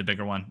those. I had the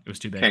bigger one. It was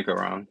too big. Can't go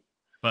wrong.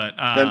 But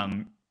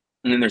and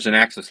then there's an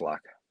axis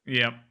lock.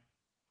 Yep.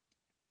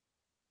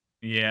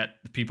 Yeah,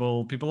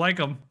 people like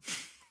them.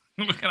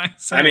 What can I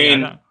say? I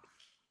mean,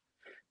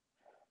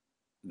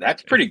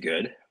 that's pretty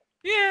good.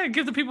 Yeah,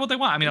 give the people what they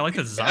want. I mean, I like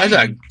the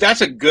design.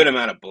 That's a good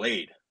amount of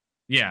blade.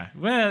 Yeah,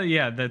 well,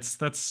 yeah, that's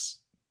the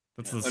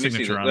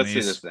signature on these. Let's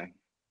see this thing.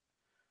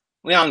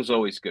 Leon's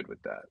always good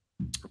with that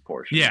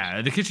proportion.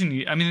 Yeah, the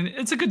kitchen. I mean,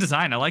 it's a good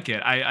design. I like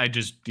it. I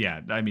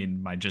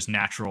mean, my just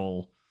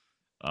natural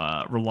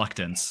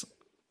reluctance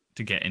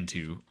to get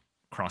into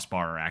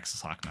crossbar or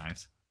axis lock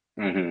knives.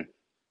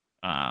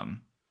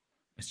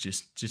 It's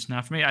just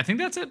not for me. I think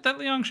that's it that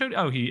Leon showed.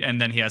 Oh,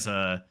 and then he has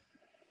a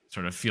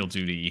sort of field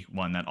duty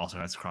one that also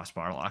has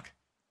crossbar lock.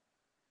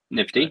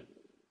 Nifty.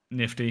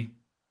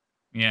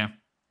 Yeah.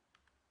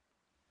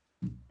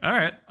 All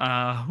right.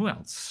 Who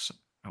else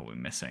are we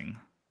missing?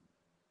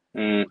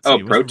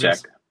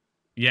 ProTech.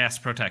 Yes,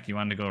 ProTech. You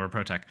wanted to go over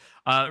ProTech.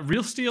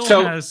 Real Steel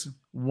has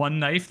one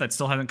knife that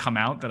still hasn't come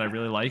out that I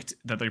really liked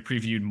that they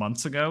previewed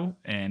months ago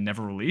and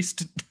never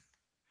released.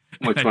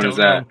 Which one is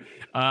that?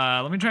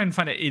 Let me try and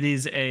find it. It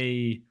is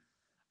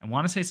I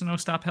want to say it's a no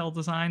stop hell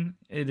design.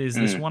 It is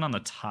this one on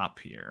the top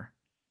here.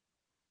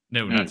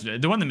 No, not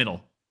the one in the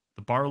middle.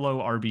 The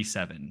Barlow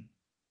RB7.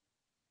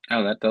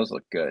 Oh, that does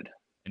look good.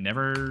 It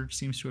never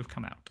seems to have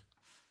come out.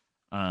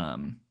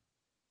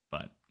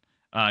 But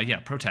yeah,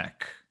 ProTech.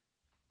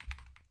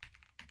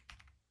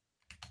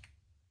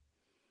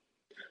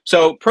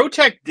 So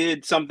ProTech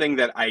did something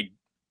that I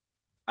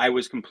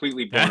was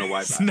completely blown away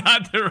by. It's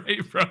not the right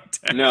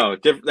ProTech. No,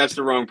 that's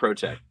the wrong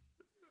ProTech.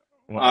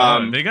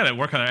 Well, they got to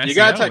work on their SEO, you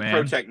got to type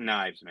ProTech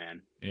knives,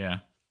 man. Yeah.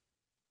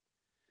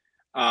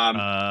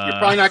 You're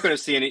probably not going to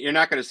see any. You're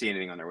not going to see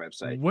anything on their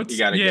website.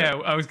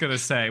 I was going to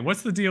say,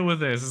 what's the deal with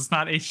this? It's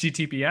not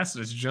HTTPS.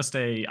 It's just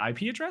a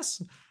IP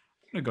address. I'm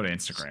going to go to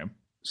Instagram.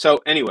 So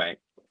anyway,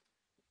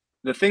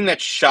 the thing that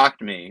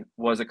shocked me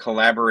was a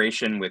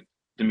collaboration with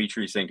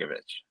Dmitry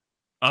Sinkovich.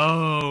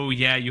 Oh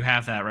yeah, you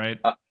have that, right?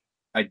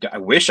 I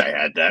wish I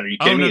had that. Are you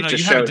kidding me? It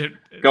just showed.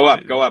 Go up.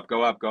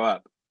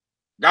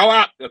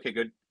 Okay,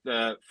 good.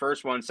 The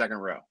first one, second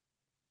row.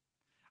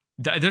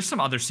 There's some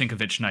other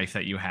Sinkovich knife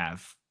that you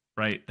have,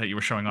 right? That you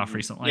were showing off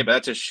recently. Yeah, but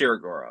that's a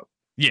Shirogorov.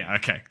 Yeah,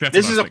 okay. That's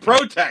This is a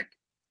ProTech.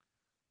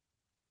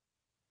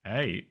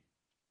 Hey,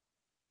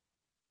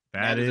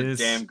 that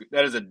is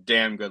a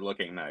damn good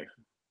looking knife.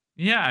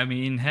 Yeah, I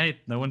mean, hey,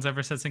 no one's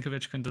ever said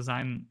Sinkovich can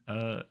design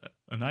a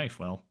knife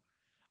well.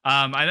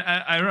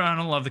 I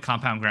don't love the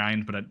compound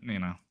grind, but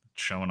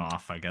showing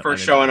off, I get. For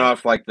showing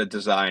off like the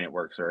design, it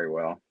works very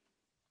well.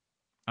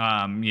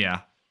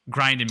 Yeah,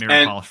 grind and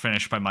mirror polish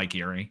finish by Mike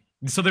Erie.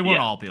 So they won't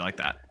all be like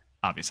that,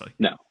 obviously.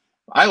 No,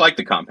 I like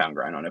the compound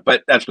grind on it,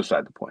 but that's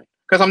beside the point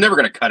because I'm never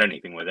going to cut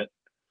anything with it.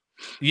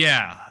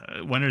 Yeah,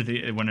 when are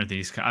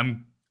these?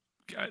 I'm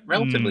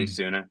relatively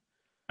soon. Are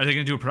they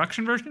going to do a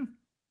production version?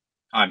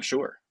 I'm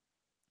sure.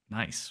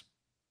 Nice.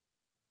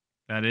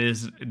 That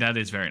is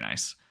very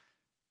nice.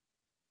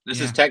 This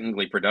is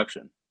technically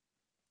production.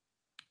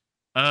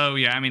 Oh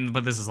yeah, I mean,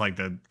 but this is like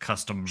the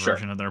custom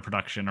version of their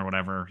production or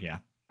whatever. Yeah,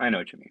 I know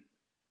what you mean.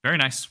 Very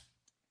nice.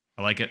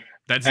 I like it.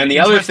 That's and the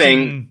other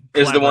thing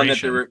is the one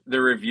that the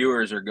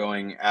reviewers are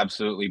going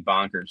absolutely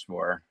bonkers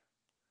for.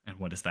 And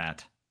what is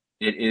that?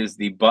 It is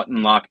the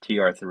Button Lock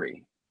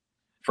TR3,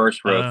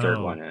 first row, third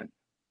one in.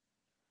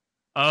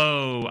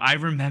 Oh, I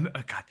remember.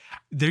 Oh, God,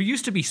 there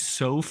used to be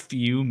so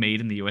few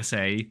made in the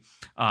USA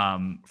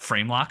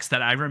frame locks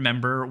that I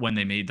remember when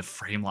they made the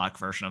frame lock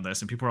version of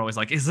this, and people were always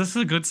like, "Is this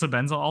a good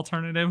Sebenza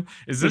alternative?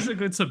 Is this a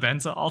good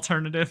Sebenza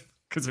alternative?"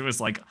 Because it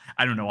was like,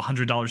 I don't know,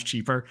 $100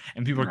 cheaper,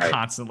 and people were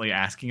constantly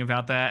asking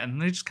about that,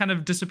 and they just kind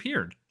of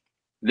disappeared.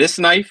 This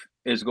knife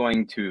is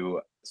going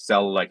to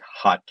sell like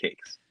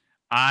hotcakes.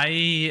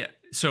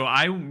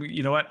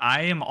 You know what?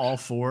 I am all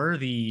for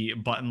the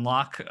button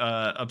lock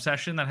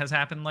obsession that has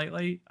happened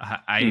lately.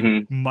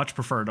 I much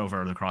prefer it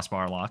over the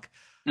crossbar lock.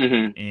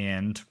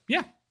 And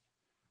yeah,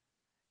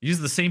 use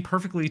the same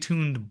perfectly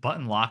tuned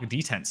button lock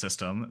detent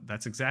system.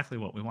 That's exactly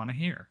what we want to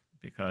hear,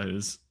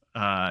 because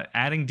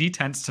adding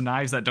detents to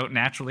knives that don't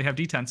naturally have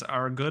detents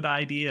are a good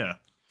idea.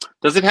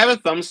 Does it have a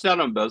thumb stud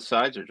on both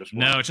sides or just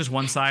one? No, it's just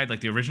one side,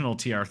 like the original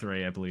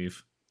TR3, I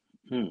believe.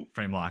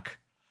 Frame lock.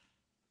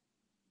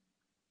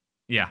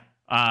 Yeah.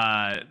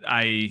 I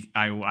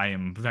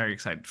am very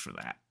excited for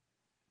that.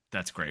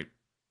 That's great.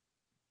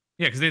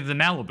 Yeah, because they have the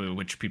Malibu,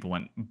 which people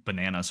went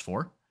bananas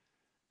for.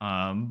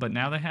 But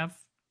now they have.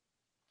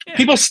 Yeah.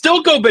 People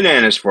still go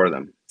bananas for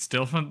them.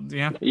 Still fun,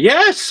 yeah.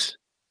 Yes.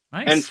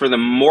 Nice. And for the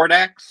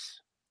Mordax.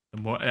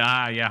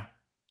 Yeah.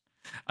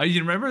 You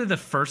remember the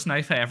first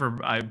knife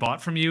I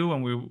bought from you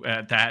when we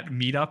at that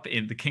meetup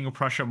in the King of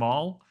Prussia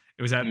Mall?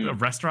 It was at a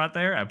restaurant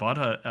there. I bought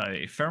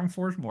a Ferrum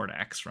Forge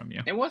Mordax from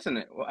you. It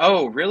wasn't.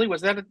 Oh, really?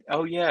 Was that?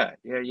 Oh, yeah.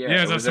 Yeah, it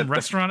was at some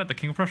restaurant at the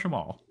King of Prussia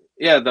Mall.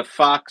 Yeah, the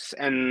Fox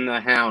and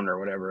the Hound or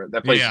whatever.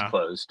 That place is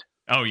closed.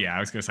 Oh yeah, I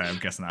was gonna say. I'm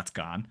guessing that's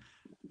gone.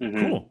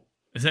 Cool.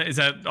 Is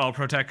that all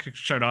ProTech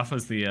showed off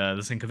as the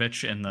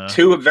Sinkovich and the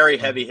two very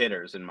heavy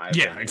hitters in my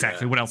opinion. Yeah,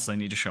 exactly. What else do they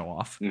need to show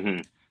off?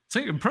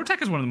 So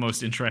ProTech is one of the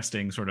most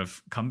interesting sort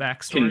of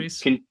comeback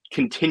stories.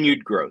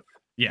 Continued growth.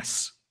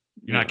 Yes,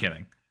 you're not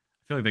kidding.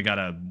 I feel like they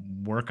gotta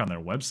work on their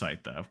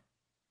website though.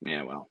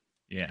 Yeah, well.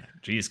 Yeah,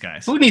 geez,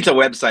 guys. Who needs a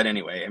website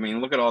anyway? I mean,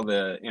 look at all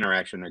the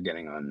interaction they're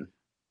getting on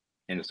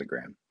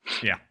Instagram.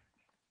 Yeah.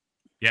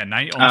 Yeah,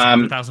 almost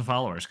 100,000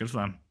 followers. Good for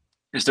them.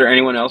 Is there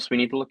anyone else we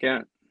need to look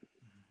at?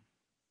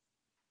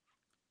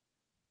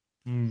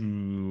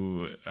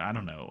 Ooh, I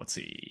don't know. Let's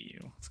see.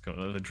 Let's go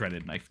to the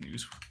dreaded knife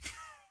news.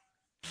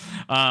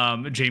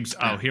 James.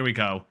 Oh, here we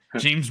go.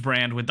 James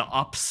Brand with the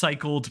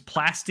upcycled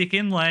plastic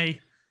inlay.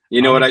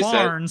 You know what I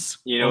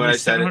said? You know what I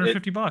said?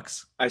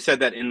 $750. I said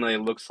that inlay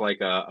looks like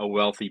a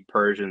wealthy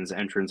Persian's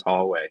entrance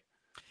hallway.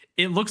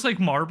 It looks like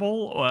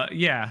marble.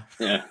 Yeah.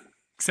 Yeah.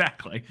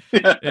 Exactly.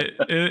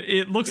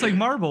 It looks like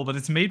marble, but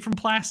it's made from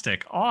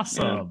plastic.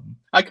 Awesome. Yeah.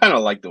 I kind of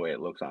like the way it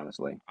looks,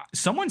 honestly.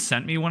 Someone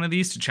sent me one of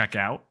these to check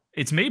out.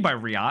 It's made by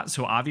Riot,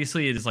 so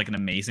obviously it is like an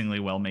amazingly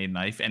well-made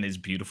knife and is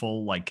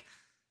beautiful. Like,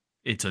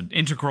 it's an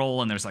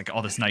integral, and there's like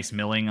all this nice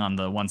milling on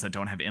the ones that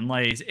don't have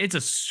inlays. It's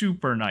a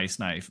super nice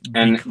knife.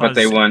 But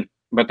they want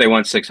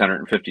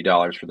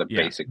 $650 for the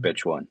basic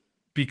bitch one.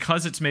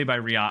 Because it's made by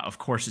Riot, of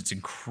course, it's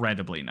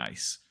incredibly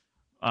nice.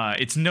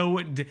 That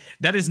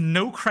is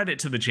no credit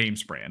to the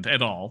James Brand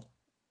at all.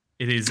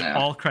 It is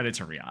all credit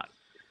to Riot.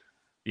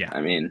 Yeah.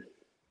 I mean,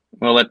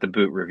 we'll let the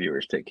boot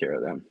reviewers take care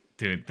of them.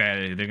 Dude,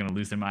 they're going to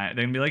lose their mind.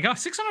 They're going to be like, oh,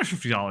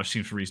 $650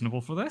 seems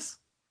reasonable for this.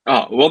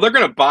 Oh, well, they're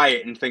going to buy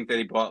it and think that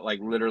they bought like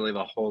literally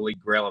the holy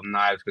grail of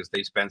knives because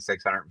they spent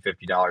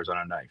 $650 on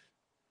a knife.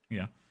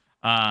 Yeah.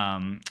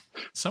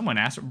 Someone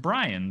asked,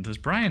 Brian, does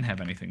Brian have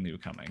anything new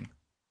coming?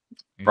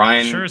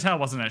 Brian sure as hell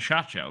wasn't at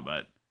SHOT Show,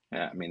 but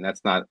yeah, I mean,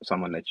 that's not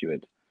someone that you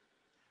would.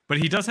 But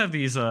he does have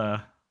these. We'll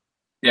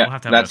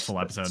have to have a full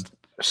episode.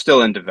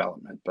 Still in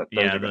development, but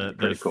those yeah, are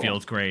the cool.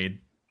 field grade,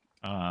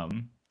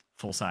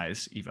 full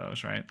size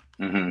Evos, right?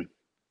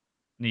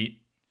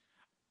 Neat.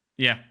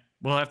 Yeah,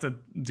 we'll have to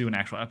do an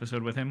actual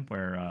episode with him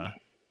where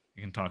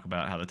you can talk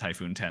about how the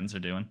Typhoon 10s are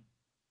doing.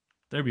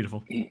 They're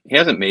beautiful. He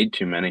hasn't made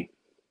too many.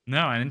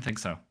 No, I didn't think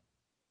so.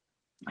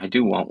 I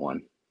do want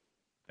one.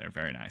 They're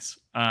very nice.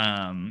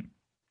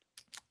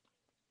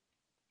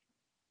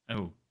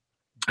 Oh,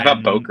 How about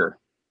Ben Boker?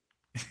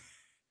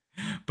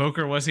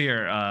 Boker was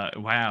here.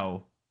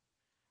 Wow.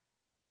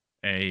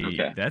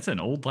 Okay. That's an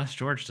old Les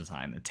George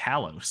design. The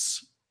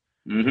Talos.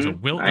 I There was a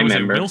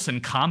remember.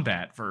 Wilson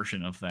Combat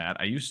version of that.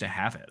 I used to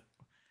have it.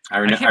 I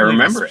can't believe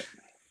remember it.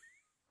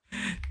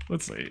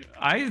 Let's see.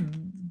 I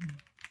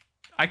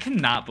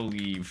cannot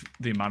believe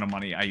the amount of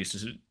money I used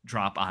to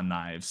drop on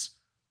knives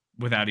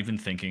without even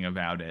thinking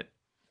about it.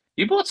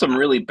 You bought some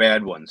really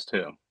bad ones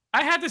too.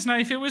 I had this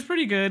knife. It was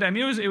pretty good. I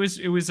mean, it was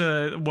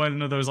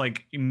one of those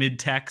like mid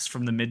techs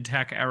from the mid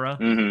tech era,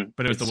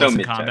 but it was the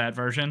Wilson Combat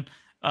version.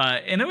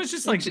 And it was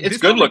just like it's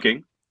good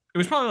looking. It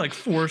was probably like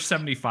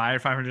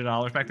 $475,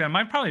 $500 back then.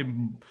 My probably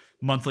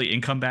monthly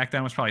income back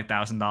then was probably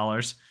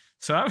 $1,000.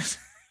 So I was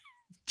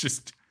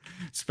just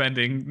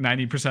spending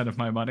 90% of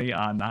my money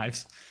on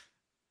knives,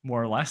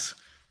 more or less.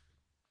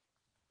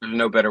 There's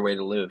no better way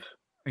to live.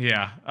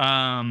 Yeah.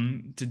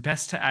 Did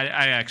Best Tech?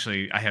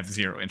 I have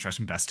zero interest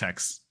in Best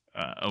Tech's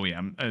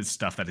OEM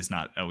stuff that is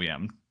not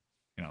OEM.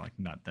 You know, like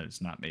that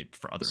is not made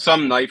for other.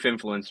 Some knife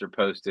influencer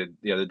posted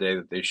the other day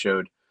that they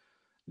showed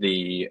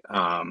the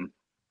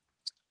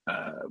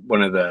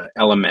one of the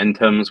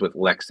Elementums with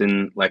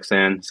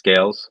Lexan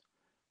scales.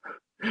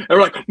 They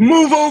were like,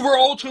 "Move over,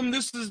 Ultim.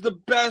 This is the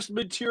best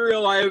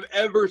material I have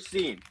ever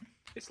seen."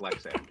 It's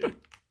Lexan, dude.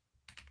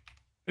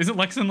 Isn't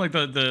Lexan like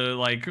the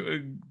like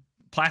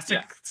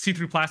plastic,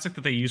 see-through plastic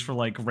that they use for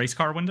like race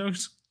car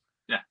windows?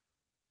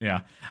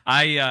 Yeah.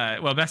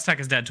 Well, Best Tech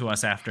is dead to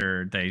us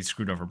after they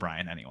screwed over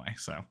Brian anyway.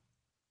 So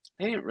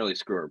they didn't really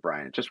screw over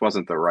Brian. It just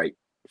wasn't the right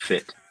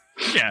fit.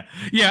 Yeah.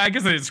 I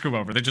guess they didn't screw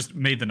over. They just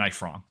made the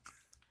knife wrong.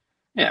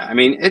 Yeah, I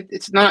mean,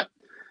 it's not.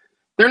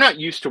 They're not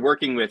used to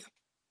working with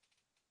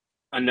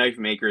a knife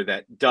maker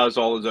that does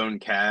all his own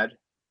CAD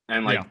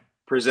and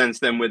presents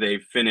them with a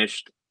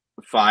finished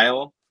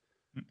file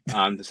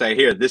to say,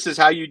 here, this is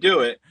how you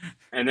do it,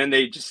 and then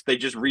they just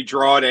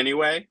redraw it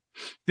anyway.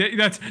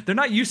 They're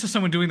not used to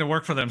someone doing the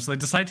work for them, so they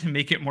decide to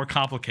make it more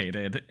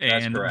complicated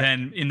and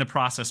then in the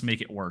process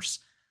make it worse.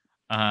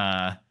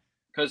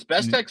 Because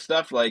Best Tech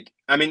stuff, like,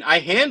 I mean, I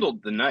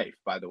handled the knife,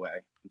 by the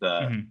way,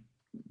 the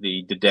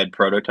dead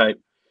prototype.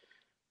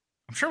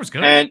 I'm sure it was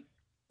good. And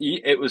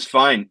it was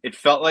fine. It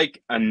felt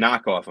like a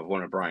knockoff of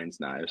one of Brian's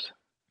knives.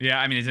 Yeah,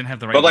 I mean, it didn't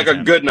have the right. But like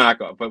a good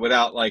knockoff, but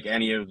without like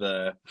any of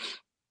the,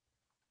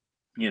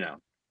 you know.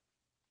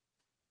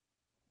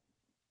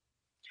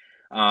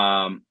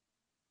 Adam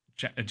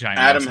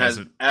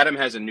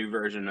has a new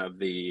version of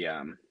the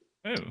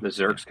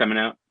Zerks coming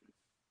out.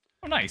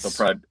 Oh, nice.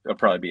 There'll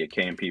probably be a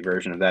KMP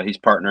version of that. He's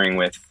partnering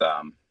with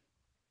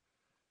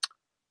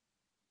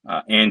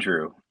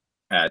Andrew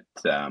at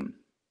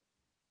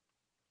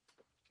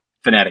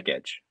Fanatic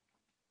Edge.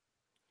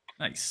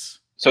 Nice.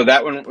 So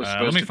that one was supposed to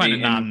be. Let me find a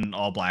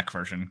non-all black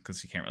version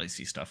because you can't really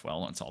see stuff well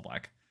when it's all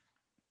black.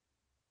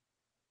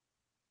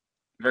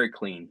 Very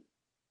clean.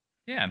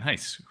 Yeah,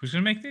 nice. Who's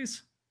gonna make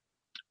these?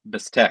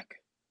 Best Tech.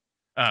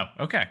 Oh,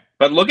 okay.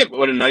 But look at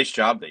what a nice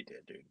job they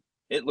did, dude.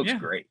 It looks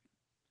great.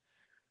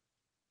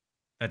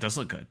 That does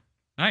look good.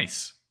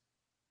 Nice.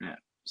 Yeah.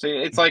 See,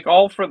 it's like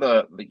all for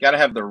you got to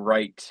have the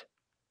right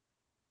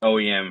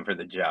OEM for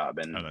the job,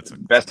 and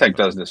Best Tech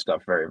does this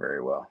stuff very,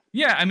 very well.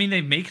 Yeah, I mean,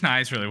 they make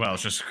knives really well.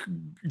 It's just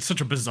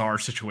such a bizarre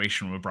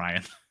situation with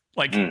Brian.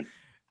 Like,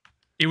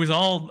 it was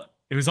all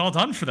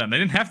done for them. They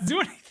didn't have to do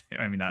anything.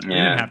 I mean, they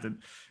didn't have to.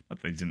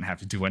 But they didn't have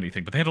to do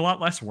anything. But they had a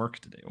lot less work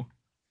to do.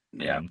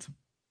 Yeah. And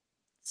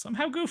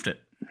somehow goofed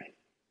it.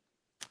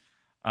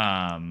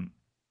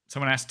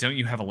 Someone asked, "Don't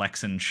you have a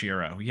Lexan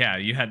Shiro?" Yeah,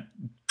 you had.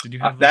 Did you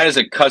have that? Is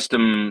a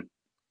custom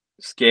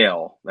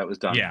scale that was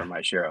done for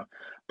my Shiro,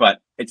 but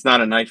it's not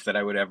a knife that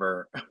I would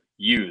ever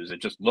use.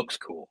 It just looks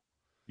cool.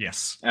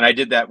 Yes. And I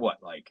did that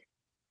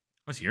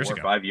years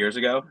ago? 5 years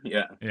ago.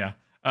 Yeah. Yeah.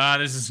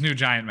 There's this new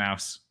giant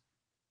mouse.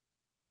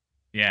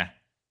 Yeah.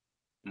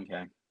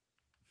 Okay.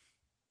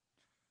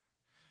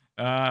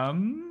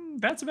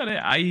 That's about it.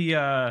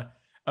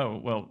 Oh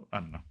well, I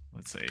don't know.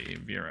 Let's say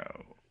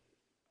Vero.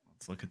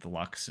 Let's look at the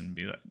Lux and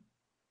be like.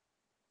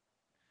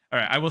 All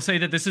right, I will say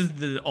that this is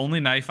the only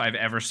knife I've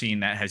ever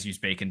seen that has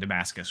used bacon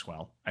Damascus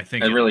well. I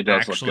think it really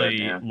does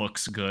actually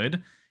looks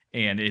good,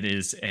 and it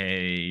is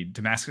a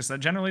Damascus that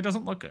generally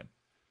doesn't look good.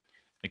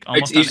 Like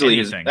almost it's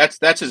easily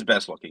that's his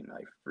best looking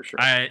knife for sure.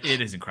 It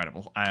is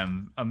incredible.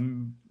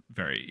 I'm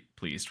very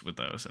pleased with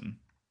those and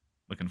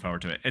looking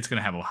forward to it. It's going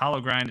to have a hollow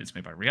grind. It's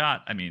made by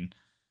Riot. I mean,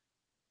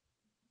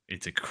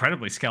 it's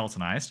incredibly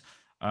skeletonized.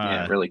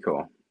 Yeah, really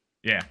cool.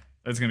 Yeah,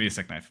 that's going to be a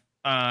sick knife.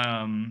 Well,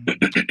 I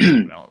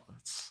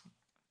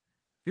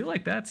feel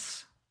like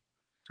that's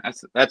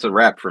a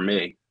wrap for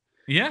me.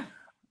 Yeah.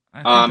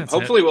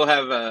 Hopefully we'll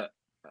have an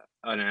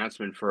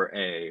announcement for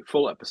a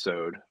full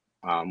episode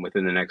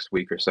within the next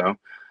week or so.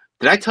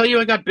 Did I tell you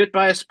I got bit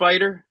by a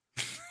spider?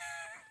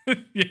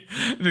 Yeah,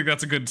 I think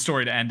that's a good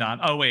story to end on.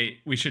 Oh wait,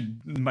 we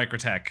should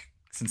Microtech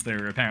since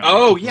they're apparently.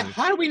 Oh yeah,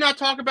 how do we not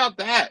talk about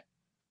that?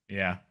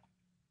 Yeah.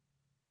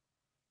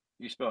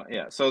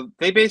 So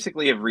they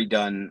basically have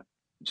redone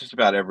just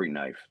about every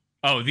knife.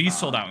 Oh, these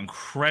sold out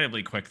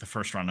incredibly quick. The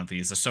first run of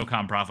these, the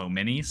SOCOM Bravo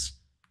Minis.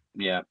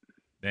 Yeah.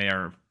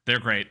 They're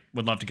great.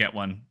 Would love to get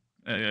one.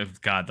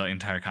 God, the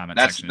entire comment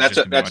That's section is just that's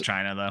a, gonna be about that's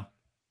China, though.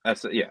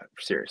 that's a, yeah.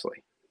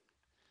 Seriously.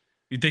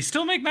 They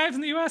still make knives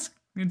in the U.S.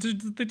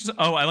 They just.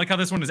 Oh, I like how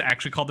this one is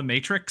actually called the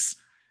Matrix,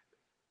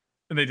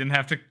 and they didn't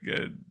have to.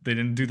 They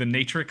didn't do the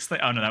Natrix thing.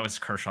 Oh no, that was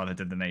Kershaw that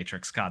did the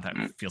Natrix. God, that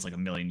feels like a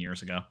million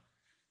years ago.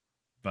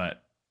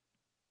 But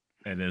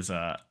it is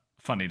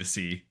funny to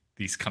see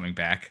these coming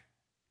back.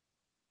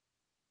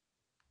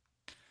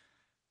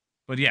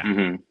 But yeah,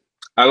 Mm-hmm.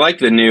 I like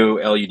the new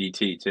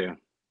LUDT too.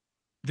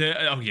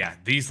 oh yeah,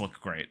 these look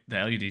great. The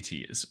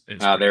LUDT is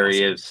Ah, there awesome.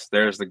 he is.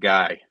 There's the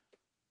guy.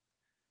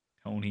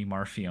 Tony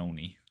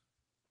Marfione.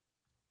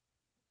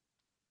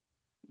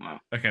 Wow.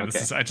 Okay,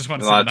 this is. I just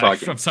want A to lot see of the knife.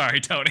 talking. I'm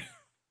sorry, Tony.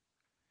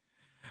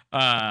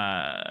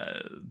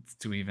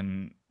 Do we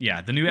even?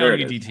 Yeah, the new There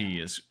it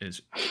LUDT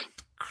is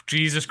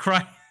Jesus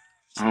Christ.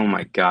 Oh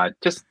my God!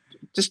 Just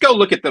go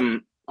look at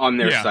them on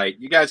their Yeah. site.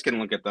 You guys can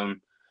look at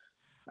them.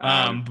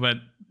 But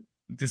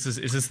this is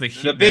this the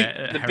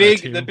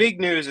the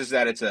big news is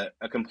that it's a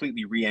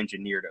completely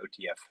re-engineered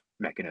OTF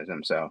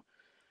mechanism. So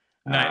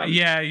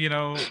yeah, you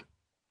know,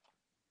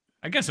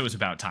 I guess it was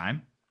about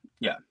time.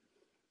 Yeah.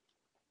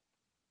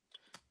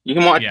 You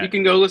can watch. Yeah. You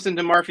can go listen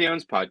to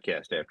Marfione's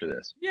podcast after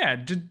this.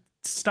 Yeah,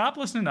 stop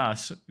listening to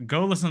us.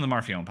 Go listen to the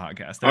Marfione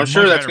podcast. I'm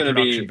sure that's going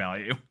to be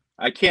value.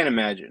 I can't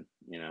imagine.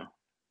 You know.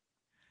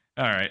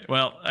 All right.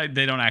 Well,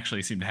 they don't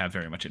actually seem to have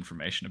very much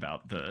information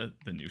about the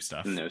new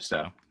stuff. No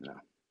stuff. No.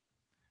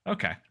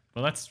 Okay.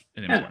 Well, that's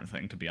an important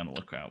thing to be on the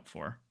lookout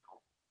for.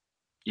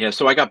 Yeah.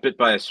 So I got bit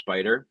by a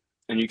spider,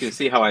 and you can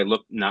see how I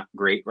look not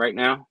great right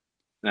now.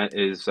 That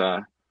is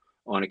on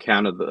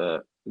account of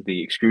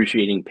the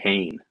excruciating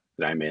pain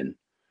that I'm in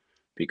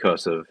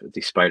because of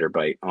the spider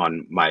bite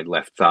on my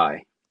left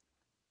thigh.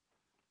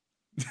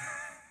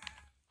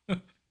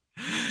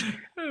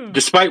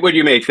 Despite what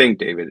you may think,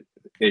 David,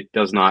 it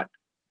does not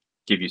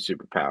give you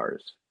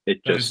superpowers.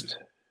 It just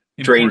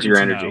drains your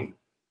energy.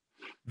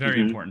 Very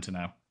important to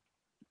know.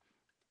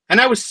 And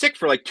I was sick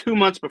for like 2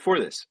 months before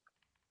this.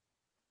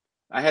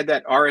 I had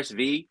that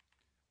RSV.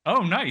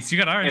 Oh, nice! You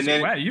got RSV. And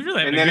then, wow, you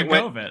really had a good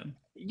go of it.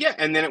 Yeah,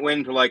 and then it went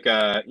into like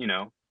a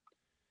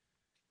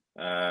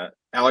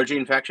allergy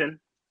infection.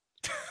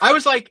 I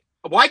was like,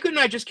 why couldn't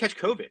I just catch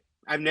COVID?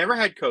 I've never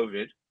had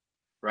COVID,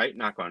 right?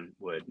 Knock on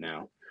wood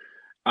now.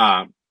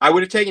 I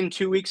would have taken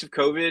 2 weeks of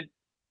COVID,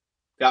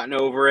 gotten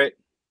over it,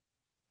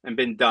 and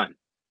been done.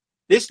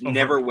 This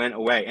never went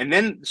away. And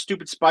then the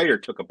stupid spider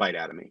took a bite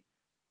out of me.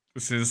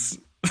 This is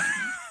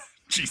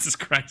Jesus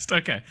Christ.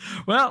 Okay.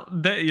 Well,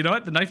 you know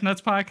what? The Knife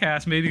Nuts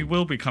podcast maybe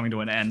will be coming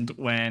to an end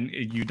when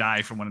you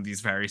die from one of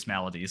these various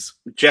maladies.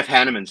 Jeff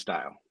Hanneman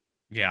style.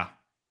 Yeah.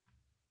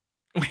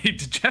 Wait,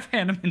 did Jeff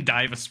Hanneman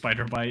die of a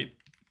spider bite?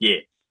 Yeah.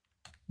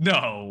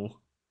 No.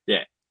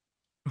 Yeah.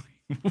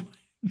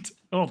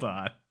 Hold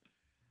on.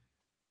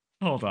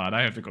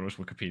 I have to go to his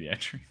Wikipedia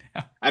entry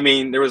now. I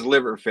mean, there was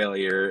liver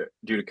failure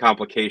due to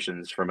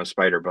complications from a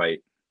spider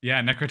bite.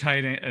 Yeah,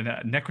 necrotizing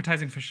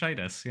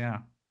fasciitis. Yeah.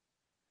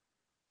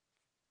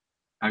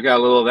 I got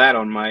a little of that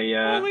on my.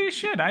 Holy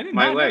shit! I did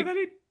not know that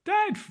he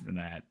died from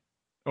that.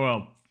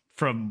 Well,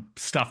 from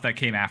stuff that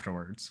came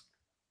afterwards.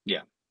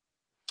 Yeah.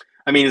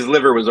 I mean, his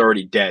liver was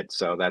already dead,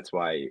 so that's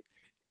why.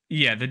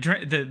 Yeah,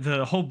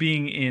 the whole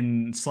being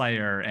in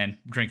Slayer and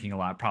drinking a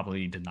lot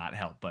probably did not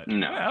help. But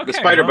no, the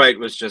spider bite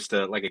was just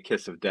like a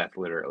kiss of death,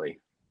 literally.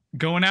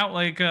 Going out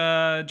like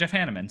Jeff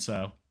Hanneman.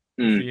 So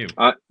for you,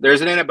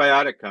 there's an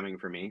antibiotic coming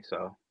for me,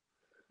 so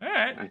all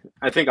right.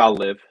 I think I'll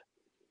live.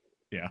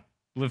 Yeah,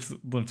 live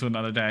to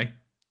another day.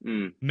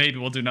 Maybe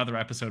we'll do another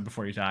episode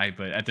before you die,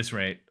 but at this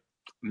rate,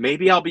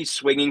 maybe I'll be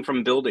swinging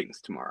from buildings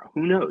tomorrow.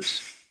 Who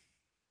knows?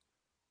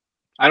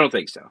 I don't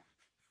think so.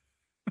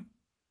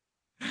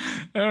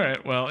 All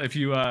right. Well, if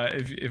you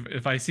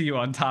if I see you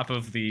on top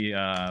of the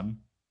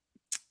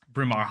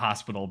Bryn Mawr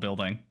Hospital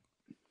building,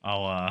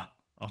 I'll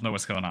know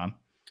what's going on.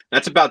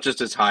 That's about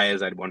just as high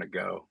as I'd want to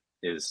go.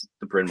 Is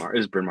Bryn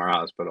Mawr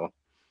Hospital?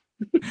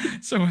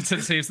 Someone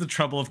saves the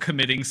trouble of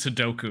committing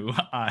Sudoku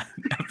on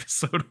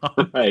episode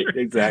 100. Right.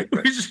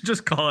 Exactly. We should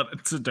just call it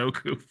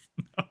Sudoku.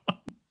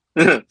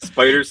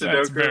 Spider Sudoku.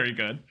 That's very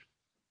good.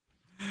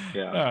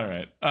 Yeah. All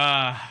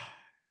right.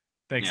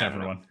 Thanks,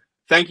 everyone.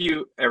 Thank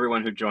you,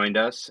 everyone who joined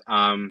us.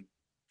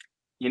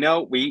 We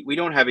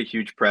don't have a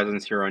huge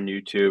presence here on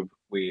YouTube.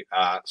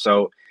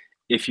 So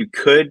if you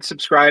could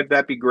subscribe,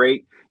 that'd be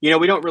great. We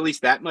don't release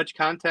that much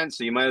content,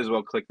 so you might as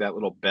well click that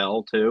little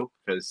bell too,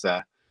 because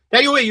that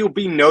way you'll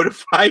be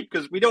notified.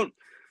 Because we don't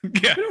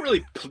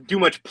really do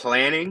much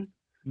planning.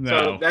 No.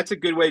 So that's a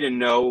good way to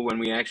know when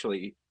we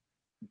actually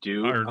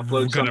do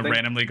upload something. Going to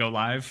randomly go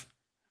live.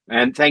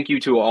 And thank you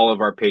to all of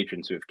our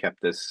patrons who have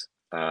kept this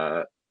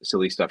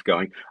silly stuff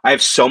going. I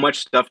have so much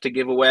stuff to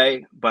give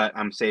away, but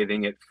I'm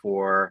saving it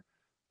for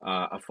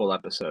a full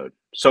episode.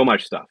 So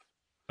much stuff.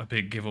 A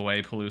big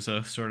giveaway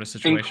palooza sort of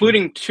situation.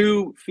 Including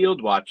 2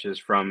 field watches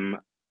from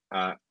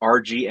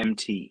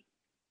RGMT.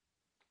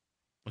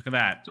 Look at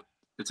that.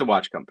 It's a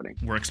watch company.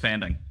 We're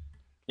expanding.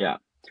 Yeah.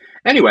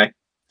 Anyway,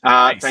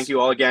 Nice. Thank you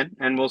all again,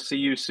 and we'll see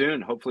you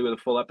soon, hopefully with a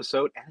full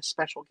episode and a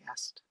special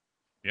guest.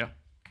 Yeah.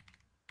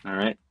 All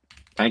right.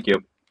 Thank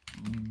you.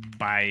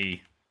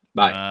 Bye.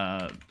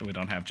 Bye. We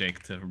don't have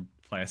Jake to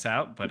play us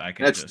out, but I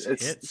can It's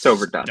hit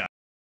overdone. stop.